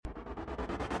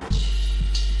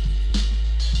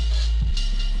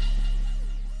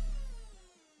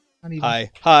not even.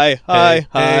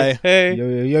 Hi. Hey.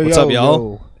 Yo. What's up, y'all?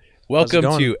 Yo. Welcome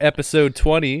How's it to episode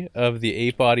 20 of the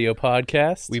Ape Audio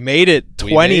Podcast. We made it.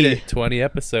 20. We made it. 20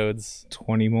 episodes.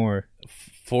 20 more.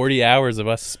 40 hours of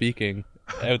us speaking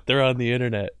out there on the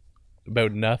internet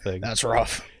about nothing. That's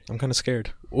rough. I'm kind of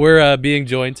scared. We're being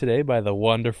joined today by the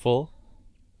wonderful,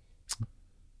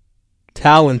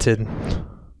 Talented.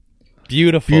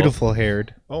 beautiful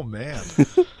haired. Oh man,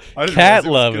 I didn't Cat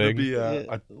realize it was gonna loving. be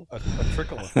a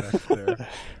trickle effect there.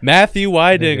 Matthew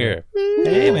Weidinger.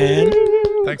 Hey, man.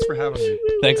 Thanks for having me.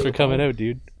 Thanks for coming out,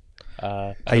 dude.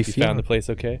 I hope you feeling? found the place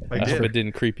okay. I hope did. it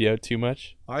didn't creep you out too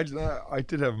much. I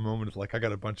did have a moment of like I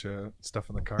got a bunch of stuff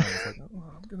in the car. And I was like, oh,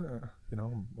 I'm gonna,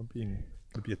 I'm being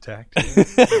to be attacked.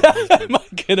 Am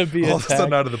I gonna be All of a sudden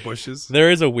attacked? out of the bushes. There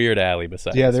is a weird alley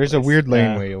beside. Yeah, this there's a place. weird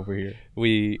laneway over here.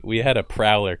 We had a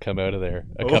prowler come out of there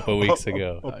a couple weeks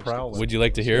ago. Oh, prowler. Would you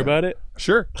like to hear about it?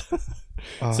 Sure.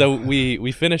 So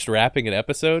we finished wrapping an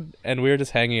episode, and we were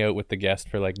just hanging out with the guest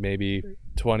for like maybe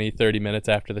 20, 30 minutes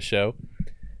after the show.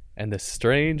 And this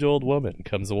strange old woman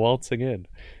comes waltzing in,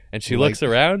 and she looks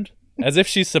around as if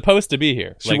she's supposed to be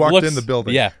here. She walked in the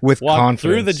building. Yeah, With walked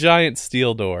through confidence. the giant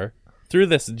steel door, through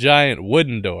this giant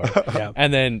wooden door,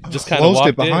 and then just kind of Closed walked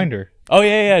it behind in. her. Oh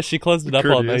yeah, she closed it up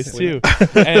all nice too.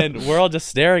 And we're all just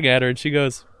staring at her, and she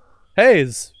goes, "Hey,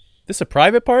 is this a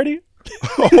private party?"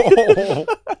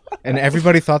 And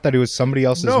everybody thought that it was somebody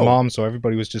else's No. mom, so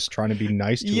everybody was just trying to be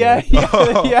nice to Yeah,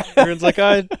 her. yeah. Everyone's like,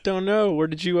 I don't know. Where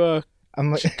did you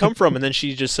I'm like, come from? And then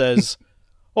she just says,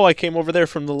 oh, I came over there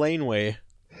from the laneway.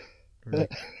 We're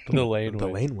like, The laneway. the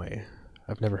laneway?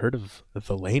 I've never heard of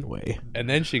the laneway. And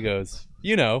then she goes,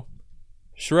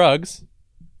 shrugs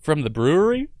from the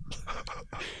brewery.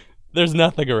 There's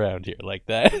nothing around here like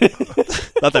that.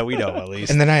 Not that we know, at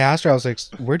least. and then I asked her, I was like,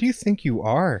 where do you think you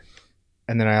are?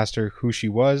 And then I asked her who she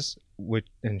was,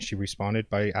 and she responded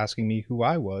by asking me who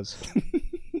I was.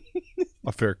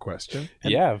 A fair question.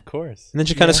 Yeah, of course. And then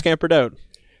she kind of scampered out.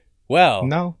 Well,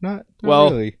 No, not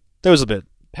Well- really. There was a bit.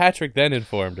 Patrick then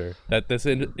informed her that this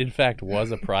in fact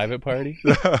was a private party.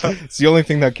 It's the only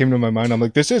thing that came to my mind. I'm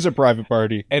like, this is a private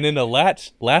party. And in a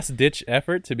last ditch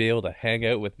effort to be able to hang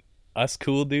out with us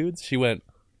cool dudes, she went,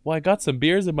 "Well, I got some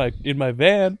beers in my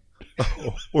van."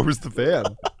 Where was the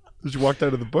van? She walked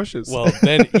out of the bushes. Well,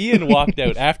 then Ian walked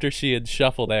out after she had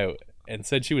shuffled out and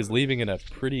said she was leaving in a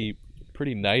pretty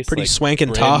nice, Pretty like,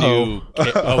 swankin' brand Tahoe. new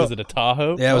was it a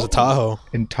Tahoe? Yeah, it was a Tahoe.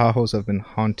 And Tahoes have been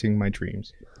haunting my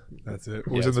dreams. That's it. It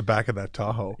was in the back of that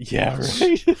Tahoe. Yeah,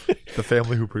 right. The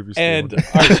family who previously And owned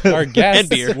it. our guests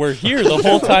beer. were here the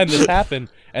whole time this happened,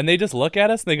 and they just look at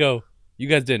us and they go, "You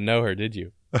guys didn't know her, did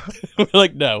you?" We're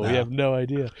like, "No, we have no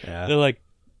idea." Yeah. They're like,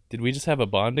 "Did we just have a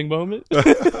bonding moment?"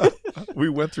 We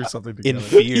went through something In together.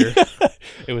 fear.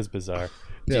 It was bizarre.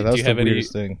 Yeah, Do that was you the have any-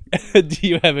 weirdest thing. Do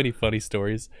you have any funny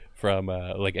stories from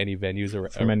like any venues or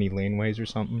From any laneways or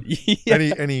something.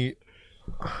 Yeah. Any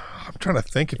I'm trying to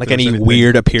think if Like there's any anything.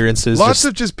 weird appearances. Lots just-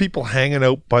 of just people hanging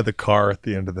out by the car at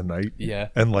the end of the night. Yeah.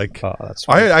 And like Oh, that's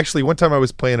I weird. actually one time I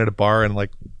was playing at a bar and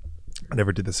like I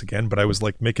never did this again, but I was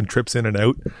like making trips in and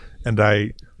out and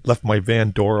I left my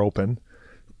van door open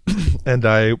and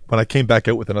when I came back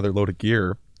out with another load of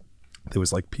gear, there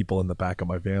was like people in the back of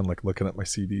my van like looking at my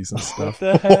CDs and stuff.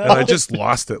 the hell? And I just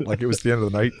lost it. Like it was the end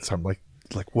of the night. So I'm like,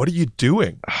 what are you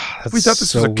doing? That's We thought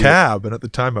this so was a weird. cab, and at the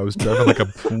time I was driving like a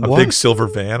What? big silver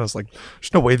van. I was like,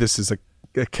 "There's no way this is a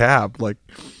cab." Like,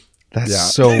 That's Yeah.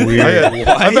 so weird.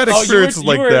 I've had Oh, experiences you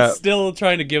like were that. still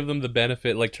trying to give them the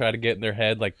benefit, like try to get in their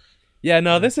head, like, yeah,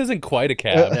 no, this isn't quite a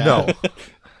cab. No,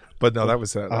 but no, that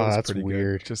was that Oh, was that's pretty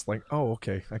weird. good. Just like, oh,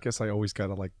 okay. I guess I always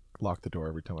gotta like lock the door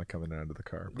every time I come in and out of the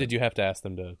car. But Did you have to ask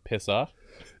them to piss off?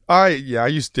 I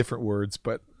use different words,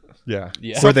 but yeah,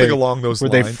 Yeah. something Were they- along those Were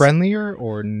lines. they friendlier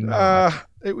or not?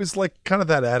 It was like kind of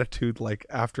that attitude, like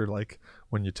after like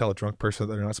when you tell a drunk person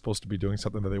that they're not supposed to be doing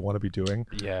something that they want to be doing,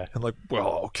 Yeah. and like,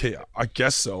 well, okay, I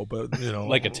guess so, but you know,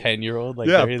 Like a 10-year-old, like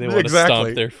Yeah, they want exactly. to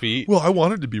stomp their feet. well, I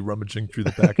wanted to be rummaging through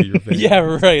the back of your van. Yeah,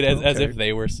 right. As Okay. if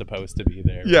they were supposed to be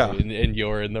there. Yeah. right? And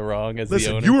you're in the wrong as the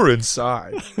Listen, owner. you were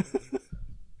inside.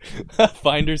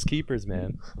 Finders keepers,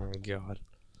 man. Oh my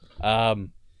god.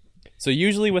 So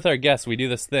usually with our guests, we do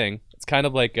this thing. It's kind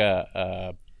of like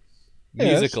a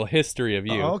musical history of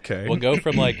you. Oh, okay. We'll go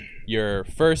from like your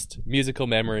first musical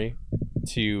memory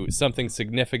to something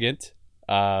significant,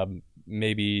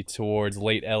 maybe towards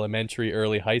late elementary,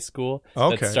 early high school.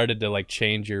 Okay. That started to like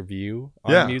change your view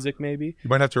on Yeah. music, maybe. You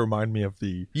might have to remind me of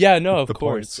the. Yeah, no, of The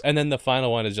course. points. And then the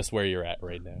final one is just where you're at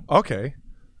right now. Okay.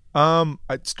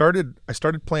 I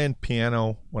started playing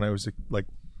piano when I was like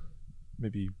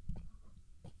maybe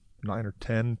 9 or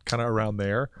 10, kind of around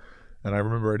there, and I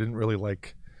remember I didn't really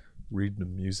like reading the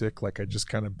music. Like I just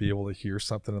kind of be able to hear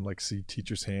something and like see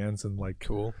teachers' hands, and like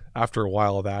Cool. after a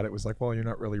while of that, it was like, well, you're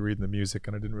not really reading the music,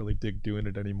 and I didn't really dig doing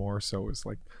it anymore. So it was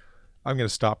like, I'm going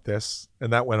to stop this,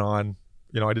 and that went on.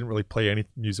 You know, I didn't really play any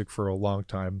music for a long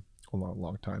time,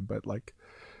 but like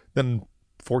then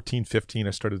 14, 15,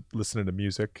 I started listening to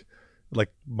music,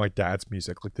 like my dad's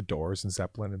music, like the Doors and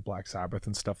Zeppelin and Black Sabbath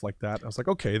and stuff like that. I was like,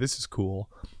 okay, this is cool.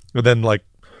 And then like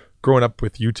growing up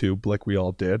with YouTube, like we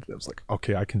all did, I was like,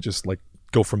 okay, I can just like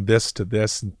go from this to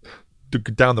this and go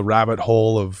down the rabbit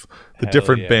hole of the Hell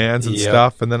different yeah. bands and Yep.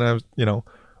 stuff. And then I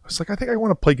was like, I think I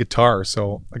want to play guitar.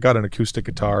 So I got an acoustic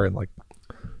guitar and like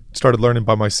started learning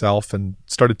by myself and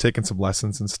started taking some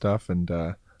lessons and stuff. And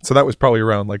so that was probably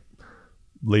around like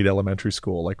late elementary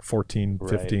school, like 14, Right.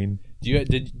 15.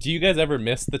 Do you guys ever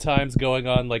miss the times going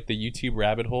on like the YouTube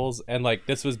rabbit holes? And like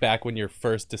this was back when you're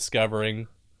first discovering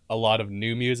a lot of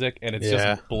new music, and it's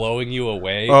Yeah. just blowing you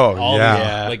away. Oh, All yeah. these-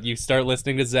 Yeah. like you start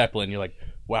listening to Zeppelin, you're like,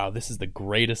 wow, this is the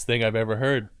greatest thing I've ever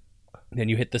heard. Then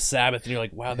you hit the Sabbath, and you're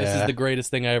like, wow, this Yeah. is the greatest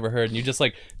thing I ever heard. And you just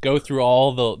like go through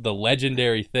all the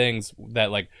legendary things that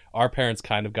like our parents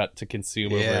kind of got to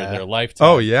consume over Yeah. their lifetime.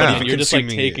 Oh, yeah. But Even you're just like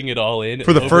consuming it. taking it all in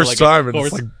For the over, first like, a time, and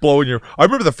course- it's like blowing your. I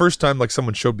remember the first time like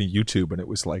someone showed me YouTube, and it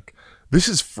was like, this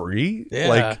is free. Yeah.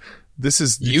 Like this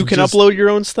is You can just- upload your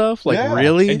own stuff? Like, Yeah.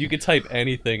 really? and you could type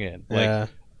anything in. Like yeah.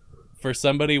 for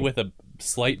somebody with a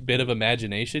slight bit of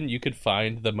imagination, you could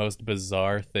find the most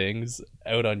bizarre things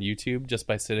out on YouTube just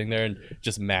by sitting there and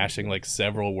just mashing like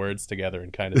several words together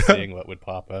and kind of seeing what would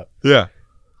pop up. Yeah.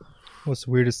 What's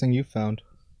the weirdest thing you found?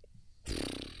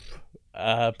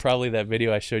 Probably that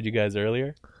video I showed you guys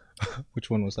earlier, Which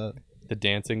one was that? the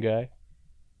dancing guy.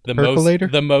 Percolator?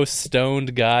 The most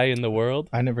stoned guy in the world.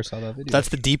 I never saw that video. That's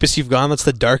the deepest you've gone? That's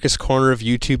the darkest corner of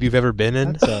YouTube you've ever been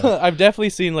in? That's, I've definitely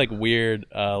seen like weird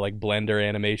like blender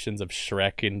animations of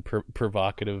Shrek in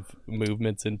provocative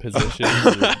movements and positions.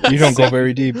 you don't go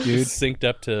very deep, dude. Synced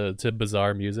up to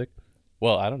bizarre music.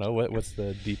 Well, I don't know. What's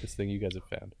the deepest thing you guys have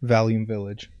found? Valium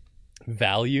Village.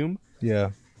 Valium?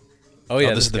 Yeah. Oh yeah,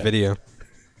 Oh, this is the guy. video.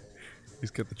 He's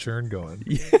got the churn going.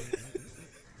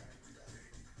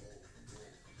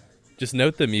 Just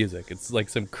note the music. It's like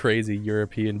some crazy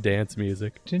European dance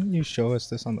music. Didn't you show us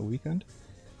this on the weekend?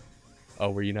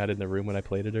 Oh, were you not in the room when I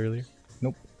played it earlier?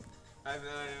 Nope.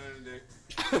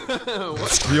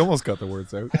 He almost got the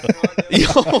words out. You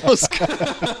almost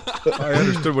I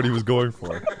understood what he was going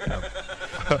for.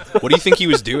 What do you think he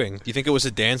was doing? Do you think it was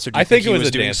a dance, or do you I think he it was was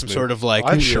a doing dance some move. sort of like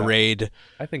Yeah. charade?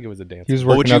 I think it was a dance. He was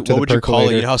What would working you up to what the would you call it?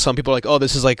 percolator. You know how some people are like, oh,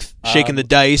 this is like shaking the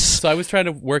dice. So I was trying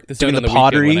to work this Doing out on the the weekend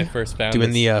when pottery? I first found Doing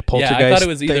this. the, Yeah, I poltergeist thought it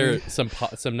was either thing?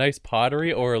 some nice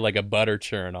pottery or like a butter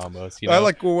churn almost. You know? I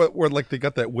like where like they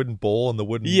got that wooden bowl and the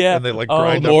wooden Yeah. and they like Oh,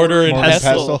 grind mortar up. and Mortar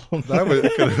pestle. That was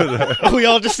could have been We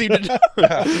all just seem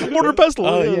to mortar pestle.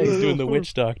 Oh yeah, he's doing the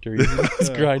witch doctor. He's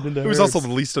grinding the It was herbs. also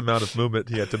the least amount of movement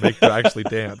he had to make to actually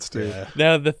dance too.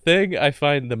 Now the thing I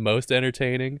find the most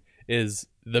entertaining is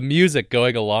the music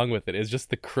going along with it is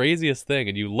just the craziest thing.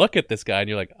 And you look at this guy and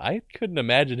you're like, I couldn't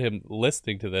imagine him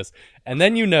listening to this. And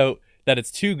then you note that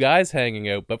it's two guys hanging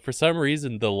out, but for some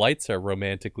reason the lights are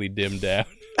romantically dimmed down.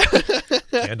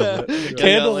 Candlelit.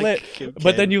 Candle like, lit.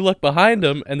 But then you look behind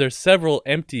him and there's several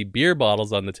empty beer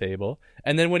bottles on the table.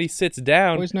 And then when he sits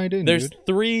down, Boys' night in, there's dude.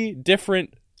 3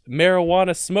 different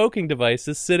marijuana smoking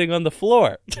devices sitting on the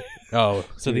floor. Oh,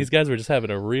 So these guys were just having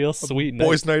a real sweet night.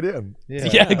 Boys' night in.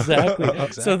 Yeah, exactly.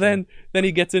 So then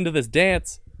he gets into this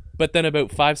dance, but then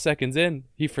about 5 seconds in,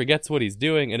 he forgets what he's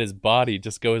doing, and his body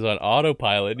just goes on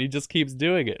autopilot, and he just keeps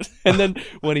doing it. And then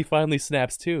when he finally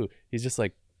snaps to, he's just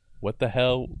like, "What the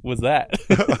hell was that?"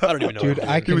 I don't even know. Dude, what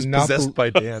I He was cannot possessed by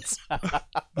dance. The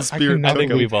I spirit cannot think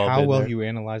took him. we've believe all how been well there. you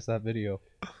analyzed that video.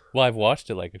 Well, I've watched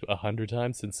it like 100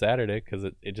 times since Saturday because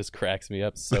it just cracks me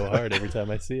up so hard every time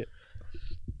I see it.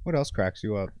 What else cracks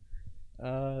you up?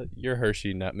 Your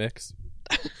Hershey nut mix.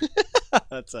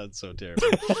 That sounds so terrible.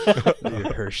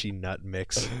 The Hershey nut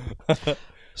mix.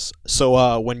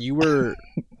 So when you were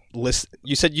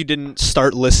you said you didn't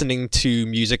start listening to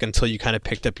music until you kind of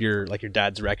picked up your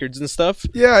dad's records and stuff.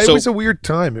 Yeah, it So- was a weird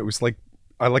time. It was like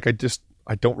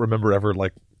I don't remember ever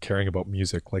like caring about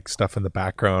music, like stuff in the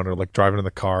background or like driving in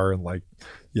the car and like,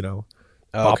 you know,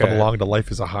 bopping along to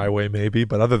Life is a Highway maybe.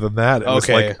 But other than that, it was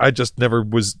Okay. like I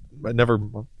never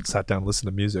sat down and listened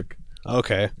to music.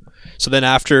 Okay. So then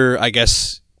after, I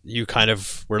guess, you kind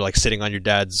of were like sitting on your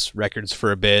dad's records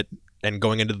for a bit and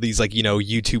going into these like, you know,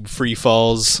 YouTube free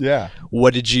falls. Yeah.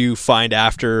 What did you find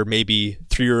after, maybe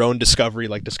through your own discovery,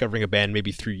 like discovering a band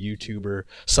maybe through YouTube or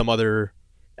some other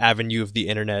avenue of the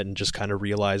internet, and just kind of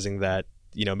realizing that,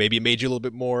 you know, maybe it made you a little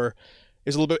bit more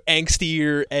is a little bit angsty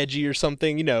or edgy or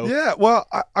something, you know. Yeah, well,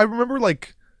 I remember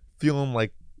like feeling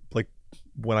like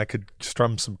when I could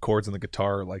strum some chords on the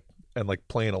guitar, like and like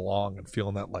playing along and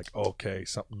feeling that like okay,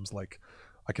 something's like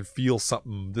I could feel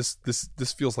something. This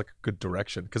feels like a good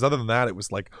direction. Because other than that, it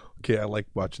was like okay, I like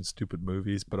watching stupid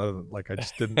movies, but other than like I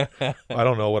just didn't. I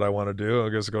don't know what I want to do. I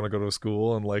guess I'm going to go to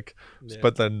school and like. Yeah.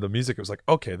 But then the music, it was like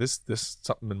okay, this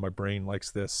something in my brain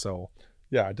likes this. So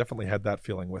yeah, I definitely had that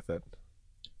feeling with it.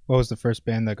 What was the first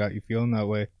band that got you feeling that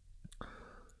way?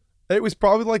 It was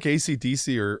probably like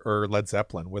AC/DC or Led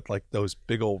Zeppelin with like those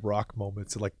big old rock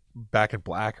moments, like Back in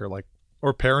Black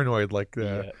or Paranoid, like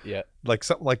yeah. like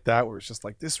something like that, where it's just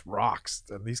like this rocks,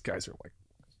 and these guys are like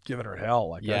giving her hell.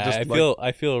 Like Yeah,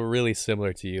 I feel really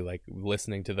similar to you. Like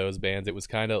listening to those bands, it was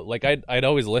kind of like I'd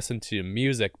always listened to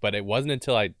music, but it wasn't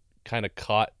until I kind of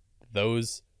caught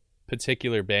those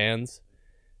particular bands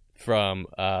from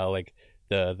like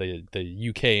the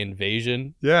UK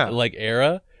invasion like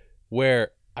era,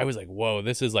 where I was like, whoa,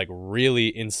 this is like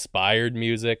really inspired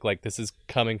music. Like this is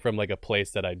coming from like a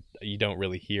place that you don't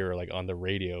really hear like on the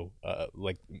radio,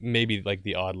 like maybe like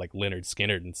the odd like Lynyrd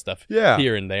Skynyrd and stuff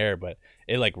here and there, but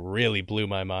it like really blew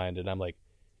my mind. And I'm like,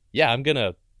 yeah, I'm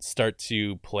gonna start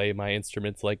to play my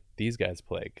instruments like these guys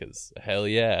play, because hell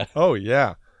yeah. Oh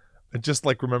yeah, and just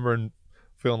like remembering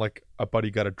feeling like a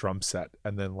buddy got a drum set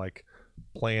and then like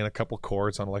playing a couple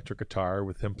chords on electric guitar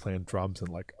with him playing drums, and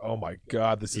like, oh my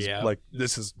god, this is like,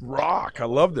 this is rock. I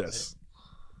love this.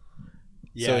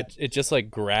 So it just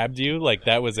like grabbed you, like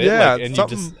that was it. Yeah, like, and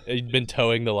you'd been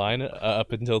towing the line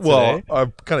up until today. Well,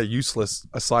 I'm kind of useless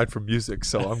aside from music,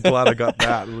 so I'm glad I got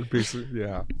that. It would be,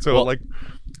 yeah. So well, like,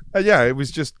 yeah, it was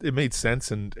just, it made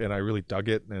sense, and I really dug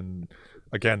it. And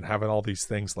again, having all these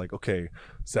things like, okay,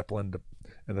 Zeppelin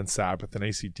and then Sabbath and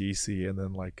AC/DC, and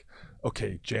then like,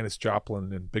 okay, Janis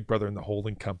Joplin and Big Brother and the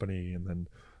Holding Company, and then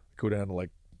go down to like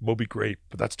Moby Grape,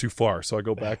 but that's too far, so I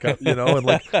go back up, you know. And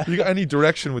like, you got any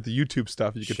direction with the YouTube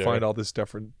stuff, you could find all this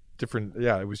different.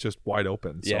 Yeah, it was just wide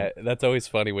open. So. Yeah, that's always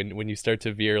funny when you start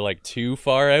to veer like too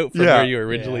far out from where you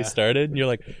originally started, and you're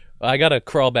like, I gotta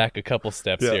crawl back a couple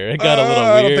steps here. It got a little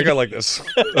weird. I don't think I like this.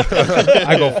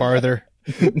 I go farther.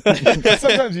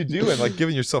 Sometimes you do, and like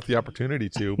giving yourself the opportunity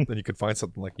to, then you could find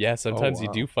something like sometimes you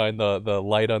do find the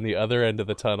light on the other end of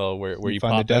the tunnel where you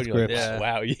find pop the death out, you're like, grips.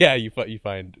 wow, yeah, you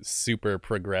find super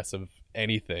progressive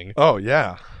anything. Oh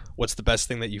yeah. What's the best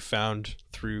thing that you found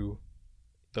through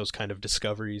those kind of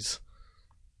discoveries?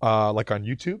 Like on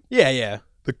YouTube? Yeah.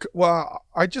 Well,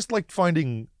 I just like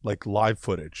finding like live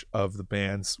footage of the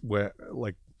bands, where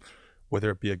like whether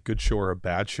it be a good show or a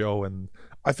bad show. And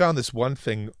I found this one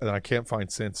thing that I can't find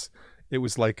since. It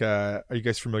was like, are you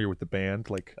guys familiar with the band?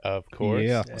 Like, of course.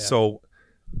 Yeah. So,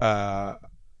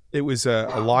 it was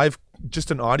a live,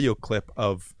 just an audio clip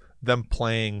of them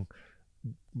playing,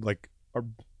 like,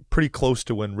 pretty close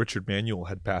to when Richard Manuel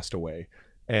had passed away,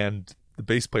 and the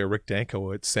bass player Rick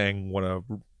Danko had sang one of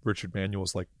Richard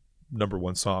Manuel's like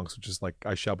 #1 songs, which is like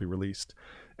 "I Shall Be Released,"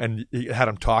 and he had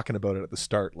him talking about it at the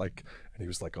start, like, and he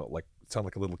was like, sound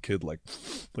like a little kid, like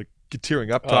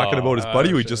tearing up, talking about his buddy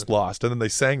who he just lost, and then they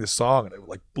sang the song, and it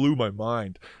like blew my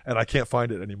mind, and I can't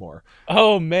find it anymore.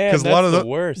 Oh man, that's a lot of the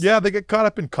worst. Yeah, they get caught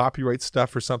up in copyright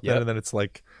stuff or something, and then it's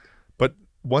like, but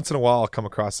once in a while I'll come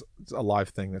across a live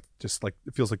thing that just like,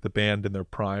 it feels like the band in their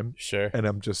prime. Sure. And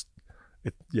I'm just,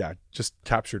 just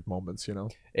captured moments, you know.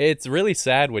 It's really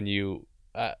sad when you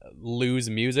lose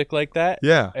music like that.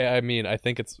 Yeah. I mean, I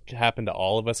think it's happened to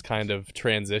all of us, kind of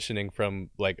transitioning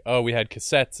from like, oh, we had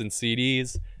cassettes and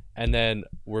CDs, and then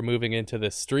we're moving into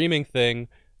this streaming thing,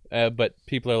 but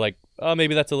people are like, oh,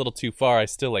 maybe that's a little too far. I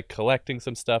still like collecting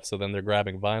some stuff, so then they're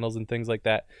grabbing vinyls and things like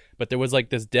that. But there was like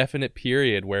this definite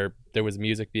period where there was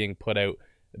music being put out,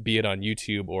 be it on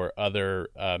YouTube or other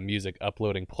music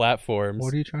uploading platforms.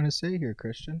 What are you trying to say here,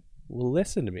 Christian? Well,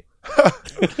 listen to me.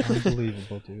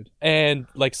 Unbelievable, dude. And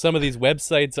like some of these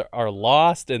websites are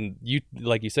lost, and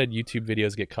like you said, YouTube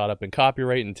videos get caught up in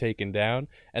copyright and taken down,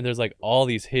 and there's like all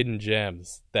these hidden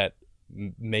gems that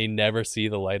may never see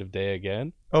the light of day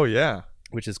again. Oh yeah.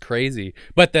 Which is crazy.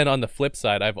 But then on the flip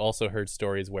side, I've also heard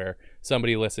stories where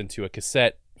somebody listened to a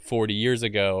cassette 40 years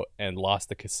ago and lost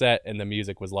the cassette, and the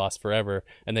music was lost forever,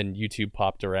 and then YouTube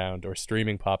popped around or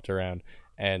streaming popped around,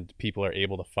 and people are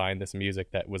able to find this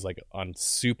music that was like on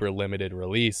super limited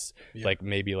release, like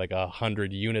maybe like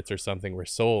 100 units or something were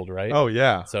sold, right? Oh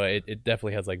yeah. So it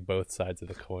definitely has like both sides of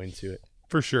the coin to it.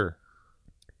 For sure.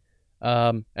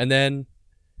 And then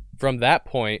from that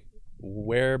point,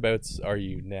 whereabouts are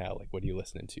you now? Like, what are you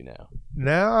listening to now?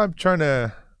 Now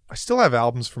I still have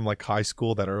albums from like high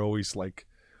school that are always like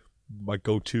my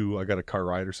go-to. I got a car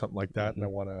ride or something like that, and I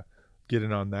want to get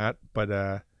in on that.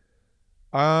 But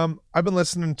I've been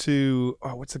listening to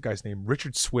what's the guy's name?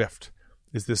 Richard Swift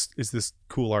is this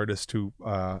cool artist who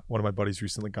one of my buddies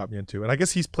recently got me into, and I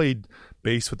guess he's played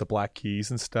bass with the Black Keys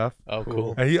and stuff. Oh,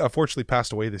 cool. And he unfortunately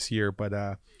passed away this year,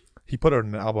 but he put out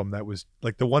an album that was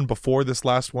like the one before this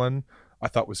last one I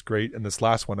thought was great, and this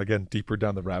last one again deeper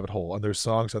down the rabbit hole. And there's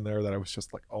songs on there that I was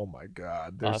just like, oh my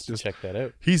god, I'll there's have to check that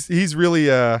out. he's really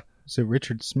Is it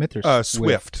Richard Smith or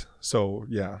Swift. So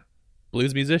yeah.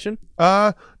 Blues musician?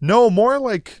 No, more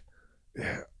like,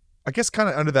 I guess kind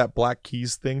of under that Black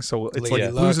Keys thing. So it's Lady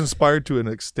like Luck. blues inspired to an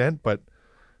extent, but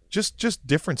just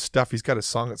different stuff. He's got a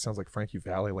song that sounds like Frankie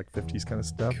Valli, like 50s kind of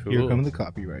stuff. Cool. Here come the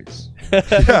copyrights.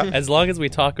 As long as we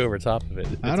talk over top of it.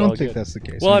 It's I all don't think good. that's the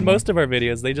case. Well, on anymore. most of our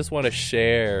videos, they just want to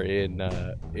share in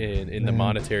the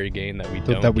monetary gain that we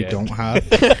don't that we get. don't have.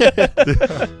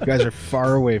 You guys are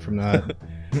far away from that.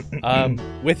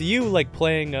 With you like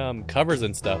playing covers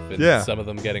and stuff, and Yeah. some of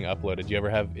them getting uploaded, do you ever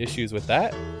have issues with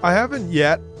that? I haven't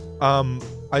yet.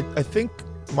 I think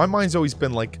my mind's always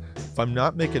been like, if I'm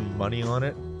not making money on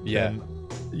it, Yeah. then,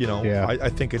 you know, Yeah. I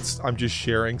think I'm just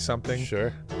sharing something.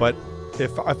 Sure. But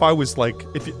if I was like,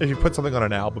 if you put something on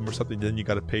an album or something, then you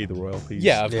got to pay the royalties.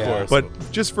 Yeah, of Yeah. course.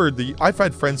 But just for I've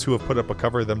had friends who have put up a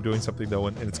cover of them doing something though,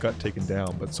 and it's got taken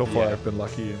down. But so far, Yeah. I've been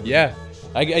lucky. And, yeah,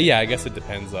 I guess it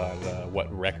depends on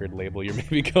what record label you're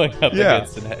maybe going up Yeah.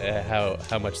 against and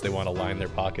how much they want to line their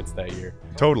pockets that year.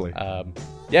 totally.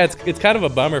 Yeah, it's kind of a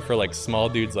bummer for like small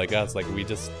dudes like us. Like we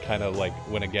just kind of like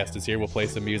when a guest is here, we'll play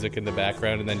some music in the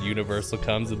background, and then Universal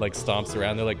comes and like stomps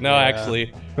around. They're like, no, Yeah.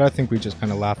 actually, But I think we just kind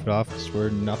of laughed it off because we're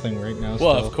nothing right now.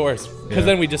 well, still. of course, because Yeah.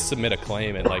 then we just submit a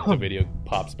claim and like the video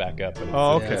pops back up. And it's,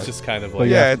 Oh, okay. It's just kind of But like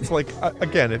yeah, it's like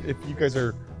again, if you guys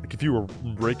are like, if you were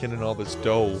raking in all this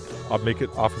dough, I'll make it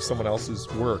off of someone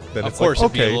else's work. Then Of it's course, like,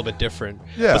 it'd be a okay, little bit different.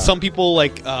 yeah, But some people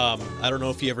like I don't know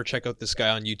if you ever check out this guy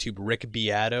on YouTube, Rick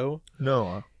Beato.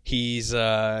 no, He's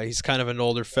kind of an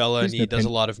older fella, He's and he does a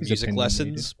opin- lot of he's music opinionated.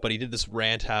 lessons. But he did this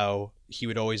rant how he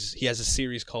has a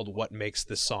series called "What Makes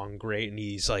This Song Great," and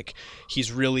he's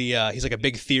really he's like a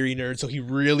big theory nerd, so he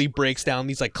really breaks down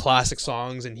these like classic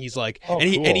songs, and he's like, Oh,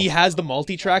 and cool. he has the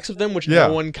multi tracks of them, which Yeah.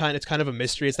 no one it's kind of a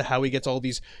mystery as to how he gets all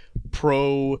these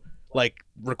pro like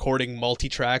recording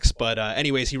multi-tracks. But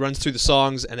anyways, he runs through the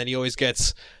songs, and then he always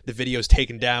gets the videos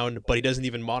taken down, but he doesn't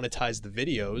even monetize the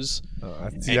videos.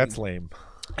 see, that's lame.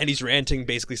 And he's ranting,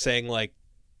 basically saying like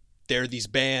there are these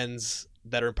bands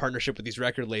that are in partnership with these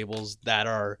record labels that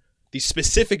are these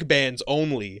specific bands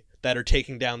only that are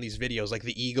taking down these videos. Like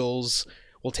the Eagles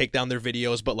will take down their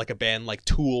videos, but like a band like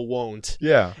Tool won't.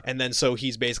 Yeah, And then so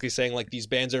he's basically saying like these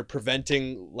bands are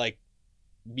preventing like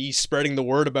me spreading the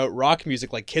word about rock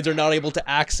music. Like kids are not able to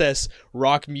access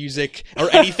rock music or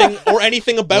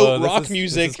anything about Whoa, rock this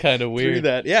music is kind of through weird.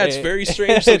 that. Yeah, it's very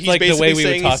strange. So It's he's like the basically way we would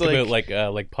saying talk he's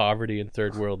about poverty in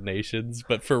third world nations,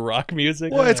 but for rock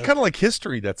music. well, it's kind of like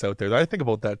history that's out there. I think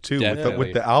about that too with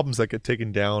Definitely. the albums that get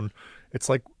taken down. It's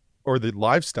like, or the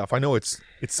live stuff. I know it's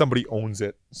somebody owns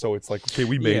it, so it's like, okay,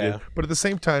 we made Yeah. it. But at the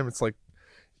same time, it's like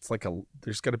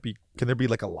there's got to be. Can there be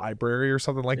like a library or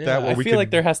something like Yeah, that? Where I we feel can,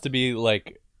 like there has to be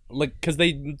like because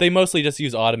they mostly just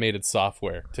use automated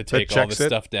software to take all checks this it?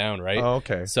 stuff down, right? Oh,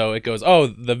 okay. So it goes, oh,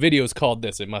 the video's called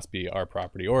this, it must be our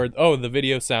property. Or, oh, the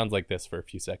video sounds like this for a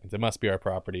few seconds, it must be our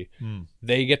property.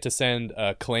 They get to send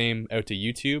a claim out to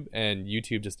YouTube, and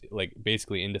YouTube just like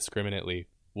basically indiscriminately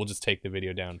will just take the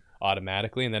video down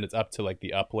automatically, and then it's up to like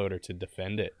the uploader to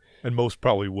defend it. And most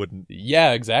probably wouldn't.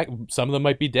 Yeah, exactly. Some of them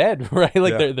might be dead, right?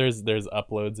 Like Yeah. there's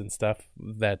uploads and stuff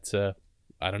that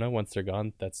I don't know. Once they're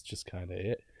gone, that's just kind of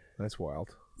it. That's wild.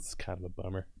 It's kind of a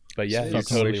bummer. But yeah, So you're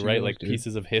fucking totally wish you right. knew, Like dude.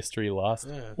 pieces of history lost.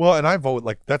 Yeah. Well, and I've always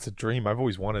that's a dream. I've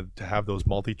always wanted to have those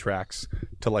multi tracks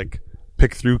to like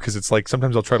pick through, because it's like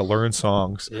sometimes I'll try to learn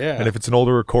songs, Yeah. and if it's an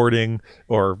older recording,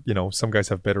 or some guys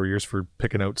have better ears for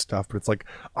picking out stuff, but it's like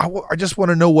I just want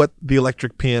to know what the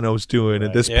electric piano's doing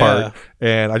in this Yeah. part,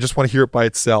 and I just want to hear it by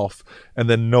itself, and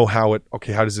then know how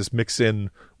does this mix in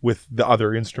with the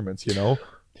other instruments,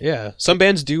 Yeah, some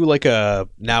bands do like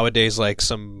nowadays, like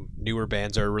some newer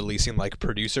bands are releasing like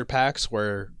producer packs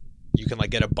where you can like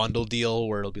get a bundle deal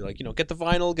where it'll be like, get the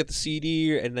vinyl, get the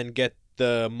CD, and then get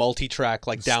the multi-track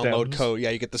like The download stems? code. Yeah,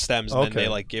 you get the stems, and then Okay. they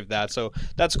like give that. So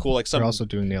that's cool. Like some We're also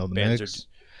doing Nail the bands Mix.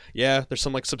 yeah, there's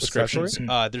some like that subscriptions.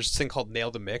 There's this thing called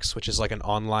Nail the Mix, which is like an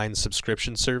online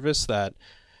subscription service that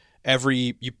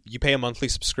you pay a monthly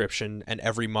subscription, and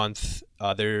every month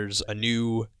there's a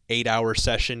new 8-hour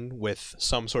session with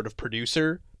some sort of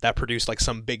producer that produced like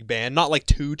some big band, not like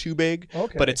too big,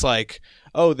 Okay. but it's like,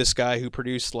 oh, this guy who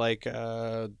produced like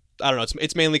I don't know,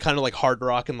 it's mainly kind of like hard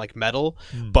rock and like metal,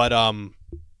 but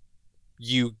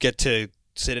you get to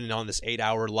sit in on this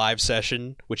 8-hour live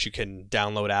session, which you can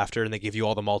download after, and they give you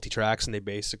all the multi-tracks, and they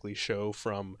basically show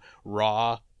from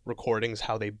raw recordings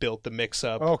how they built the mix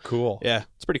up. Oh, cool. Yeah,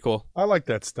 it's pretty cool. I like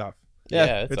that stuff.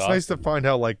 Yeah, it's It's awesome. nice to find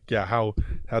how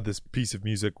how this piece of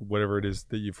music, whatever it is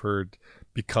that you've heard,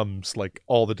 becomes like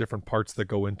all the different parts that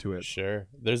go into it. Sure.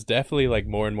 There's definitely like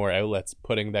more and more outlets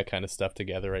putting that kind of stuff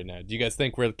together right now. Do you guys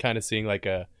think we're kind of seeing like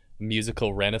a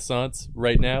musical renaissance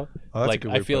right now? Oh, that's a Like good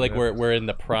way I to feel put like it. we're in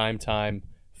the prime time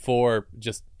for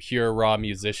just pure raw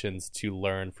musicians to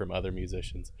learn from other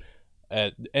musicians.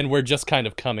 And we're just kind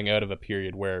of coming out of a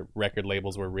period where record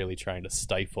labels were really trying to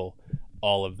stifle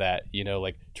all of that, you know,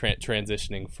 like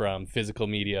transitioning from physical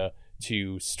media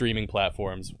to streaming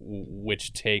platforms,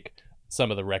 which take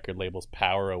some of the record labels'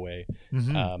 power away.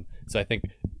 Mhm. So I think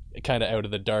kind of out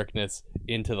of the darkness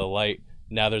into the light,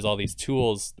 now there's all these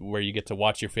tools where you get to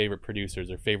watch your favorite producers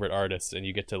or favorite artists, and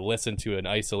you get to listen to an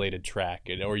isolated track,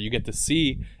 or you get to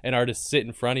see an artist sit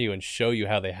in front of you and show you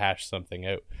how they hash something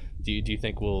out. Do you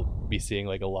think we'll be seeing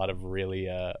like a lot of really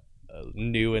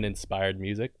new and inspired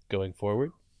music going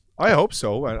forward? I hope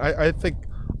so. I think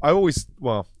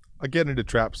I get into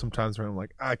trap sometimes where I'm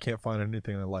like, I can't find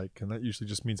anything I like, and that usually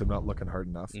just means I'm not looking hard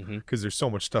enough because there's so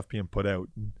much stuff being put out.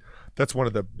 And that's one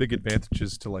of the big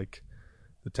advantages to like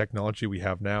the technology we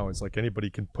have now is like anybody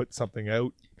can put something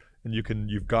out, and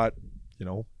you've got, you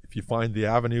know, if you find the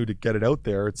avenue to get it out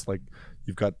there, it's like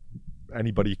you've got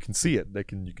anybody can see it. You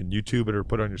can YouTube it or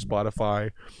put it on your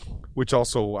Spotify, which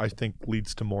also I think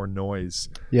leads to more noise.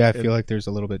 Yeah, I feel like there's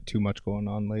a little bit too much going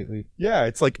on lately. Yeah,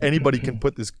 it's like anybody can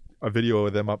put a video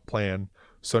of them up playing.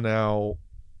 So now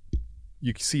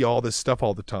you see all this stuff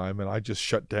all the time, and I just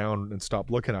shut down and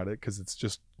stop looking at it because it's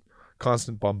just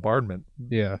constant bombardment.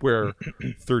 Yeah. Where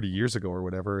 30 years ago or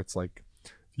whatever, it's like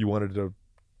if you wanted to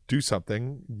do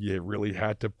something, you really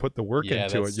had to put the work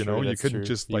into it. You know, you couldn't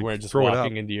just you like weren't just throw it up.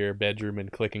 walking into your bedroom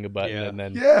and clicking a button and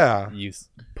then Yeah, you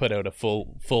put out a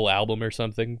full album or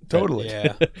something. totally.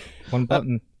 Yeah. One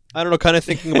button. I don't know, kind of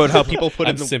thinking about how people put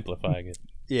I'm in the simplifying it.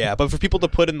 Yeah, but for people to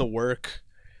put in the work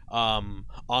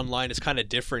online is kind of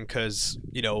different because,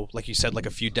 you know, like you said, like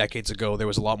a few decades ago, there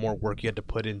was a lot more work you had to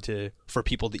put into for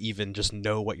people to even just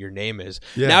know what your name is.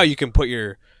 Yeah. Now you can put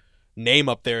your name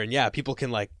up there and, yeah, people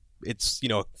can, like, it's, you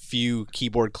know, a few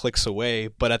keyboard clicks away.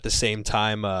 But at the same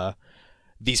time,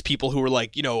 these people who are,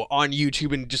 like, you know, on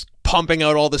YouTube and just pumping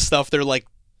out all this stuff, they're, like,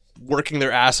 working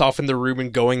their ass off in the room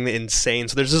and going insane.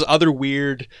 So there's this other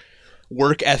weird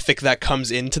work ethic that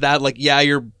comes into that. Like, yeah,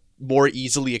 you're more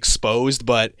easily exposed,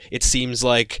 but it seems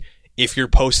like if you're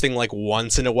posting like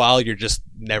once in a while, you're just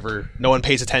no one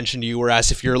pays attention to you.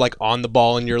 Whereas if you're like on the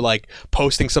ball and you're like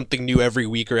posting something new every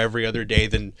week or every other day,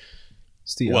 then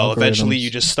It's the eventually algorithms. you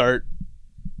just start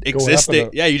up existing.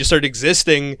 and Yeah, you just start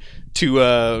existing to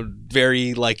a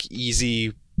very like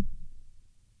easy.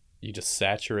 You just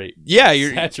saturate. Yeah,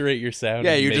 you're saturate your sound.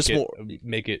 Yeah, and you're make just it,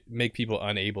 more- make people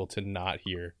unable to not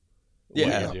hear what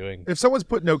Yeah. you're doing. If someone's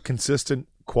putting out consistent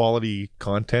quality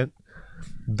content,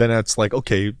 then it's like,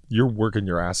 okay, you're working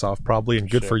your ass off probably, and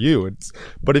good Sure. for you.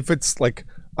 But if it's like,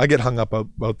 I get hung up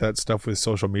about that stuff with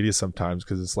social media sometimes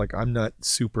because it's like I'm not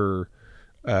super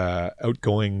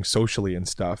outgoing socially and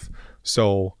stuff,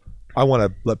 so I want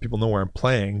to let people know where I'm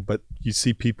playing. But you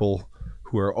see people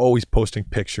who are always posting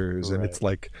pictures, and it's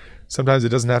like sometimes it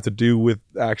doesn't have to do with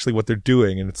actually what they're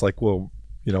doing, and it's like, well,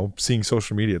 you know, seeing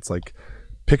social media, it's like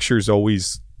pictures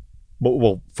always.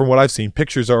 Well, from what I've seen,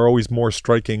 pictures are always more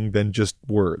striking than just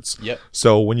words. Yep.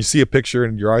 So when you see a picture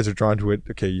and your eyes are drawn to it,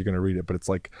 okay, you're going to read it. But it's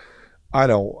like, I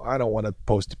don't want to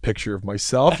post a picture of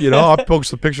myself. You know, I'll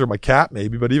post a picture of my cat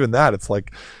maybe, but even that, it's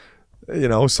like, you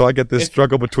know. So I get this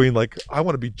struggle between like, I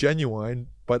want to be genuine,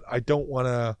 but I don't want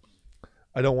to.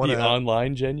 Be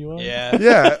online genuine. Yeah.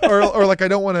 Yeah, or like I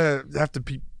don't want to have to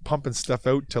be pumping stuff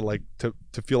out to like to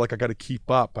feel like I got to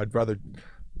keep up. I'd rather.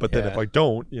 But then if I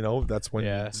don't, you know, that's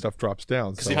when stuff drops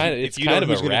down. So It's if you kind know of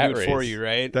who's a gonna rat do it for race. you,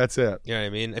 right? that's it. You know what I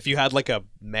mean? If you had like a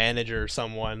manager or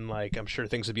someone, like I'm sure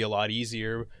things would be a lot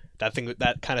easier.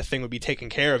 That kind of thing would be taken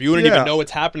care of. You wouldn't Yeah. even know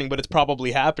what's happening, but it's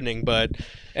probably happening. But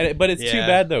But it's too Yeah.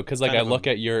 bad though, because like Kind I of look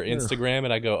at your Instagram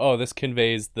and I go, "Oh, this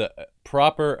conveys the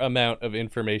proper amount of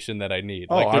information that I need."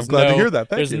 Oh, like, I'm there's glad to no- hear that.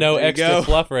 Thank there's you. no There you extra go.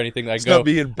 fluff or anything. I It's go, not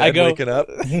being in I bed go, waking up.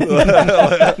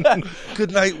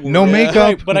 Good night. No Warren. makeup.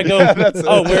 Right, but I go, That's it.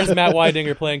 "Oh, where's Matt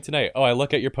Weidinger playing tonight?" Oh, I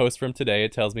look at your post from today.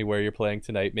 It tells me where you're playing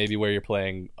tonight, maybe where you're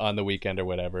playing on the weekend or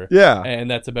whatever. Yeah, And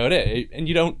that's about it. And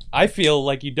you don't. I feel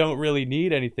like you don't really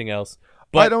need anything else.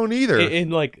 But I don't either. in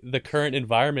like the current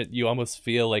environment, you almost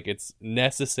feel like it's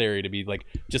necessary to be like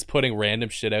just putting random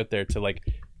shit out there to like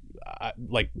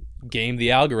like game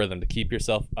the algorithm to keep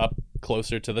yourself up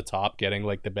closer to the top, getting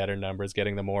like the better numbers,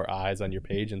 getting the more eyes on your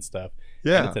page and stuff.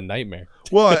 And Yeah. it's a nightmare.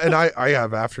 Well, and I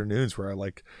have afternoons where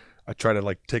I try to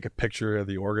like take a picture of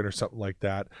the organ or something like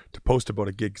that to post about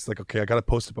a gig. It's like, okay, I got to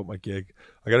post about my gig.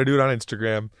 I got to do it on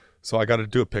Instagram. So I got to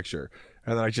do a picture.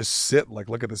 And then I just sit and like,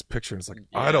 look at this picture. And it's like,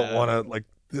 I don't Yeah. want to like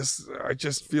this. I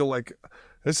just feel like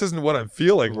this isn't what I'm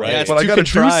feeling. Right. Right. Yeah, it's but I too got to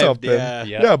do contrived, something. yeah.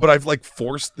 Yeah. But I've like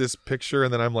forced this picture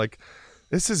and then I'm like,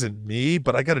 this isn't me,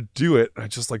 but I got to do it. And I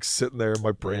just like sitting there and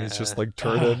my brain's just like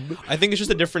turning. I think it's just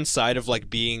a different side of like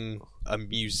being a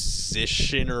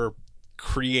musician or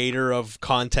creator of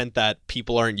content that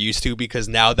people aren't used to, because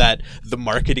now that the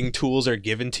marketing tools are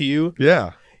given to you,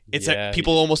 Yeah. it's Yeah. like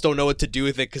people almost don't know what to do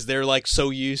with it because they're like so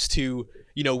used to,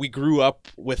 you know, we grew up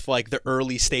with like the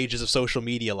early stages of social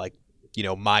media, like, you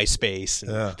know, MySpace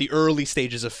and Yeah. the early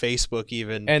stages of Facebook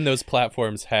even. And those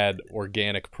platforms had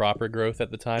organic, proper growth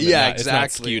at the time. and Yeah, it's not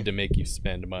exactly. skewed to make you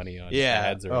spend money on Yeah.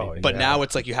 ads or Oh, anything. But Yeah. now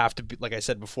it's like you have to be, like I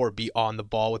said before, be on the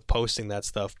ball with posting that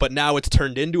stuff. But now it's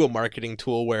turned into a marketing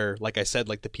tool where, like I said,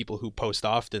 like the people who post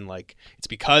often, like it's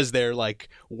because they're like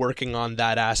working on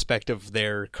that aspect of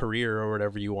their career or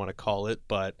whatever you want to call it.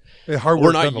 But Hard we're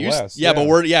work not nonetheless. used. Yeah, but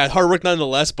hard work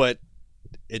nonetheless. But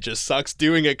it just sucks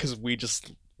doing it because we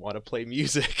just want to play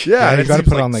music. Yeah, and you it got to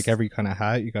seems put on like every kind of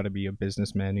hat. You got to be a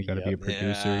businessman. You got to be a Yep.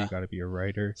 producer. Yeah. You got to be a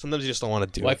writer. Sometimes you just don't want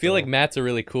to do Well, it. I feel though. like Matt's a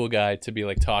really cool guy to be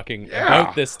like talking Yeah.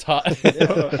 about this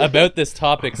about this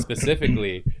topic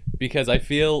specifically, because I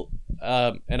feel,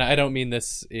 and I don't mean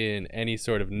this in any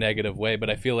sort of negative way, but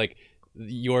I feel like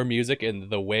your music and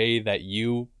the way that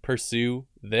you pursue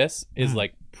this is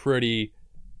like pretty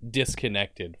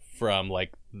disconnected from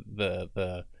like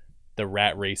the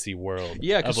rat racy world.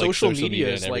 Yeah, 'cause of, like, social media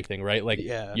and is, like- everything, right? Like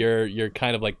yeah. you're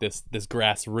kind of like this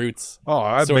grassroots. Oh,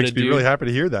 that Sorta makes me dude. really happy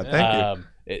to hear that. Thank you.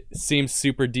 It seems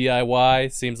super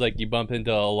DIY. Seems like you bump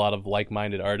into a lot of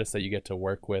like-minded artists that you get to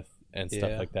work with and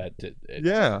stuff Yeah. like that.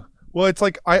 Yeah. Well, it's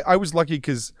like I was lucky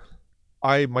because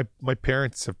my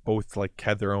parents have both like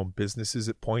had their own businesses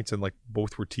at points and like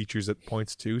both were teachers at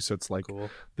points too. So it's like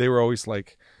Cool. they were always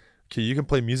like, okay, you can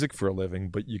play music for a living,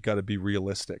 but you got to be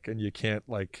realistic and you can't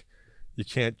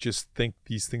just think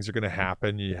these things are going to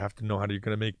happen. You have to know how you're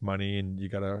going to make money, and you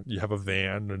have a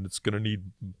van and it's going to need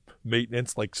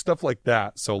maintenance, like stuff like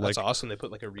that. So That's like, awesome. They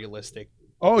put like a realistic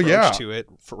oh approach yeah, to it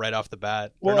for right off the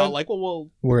bat. Well, They're not and- like, well,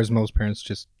 Whereas most parents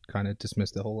just kind of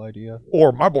dismiss the whole idea.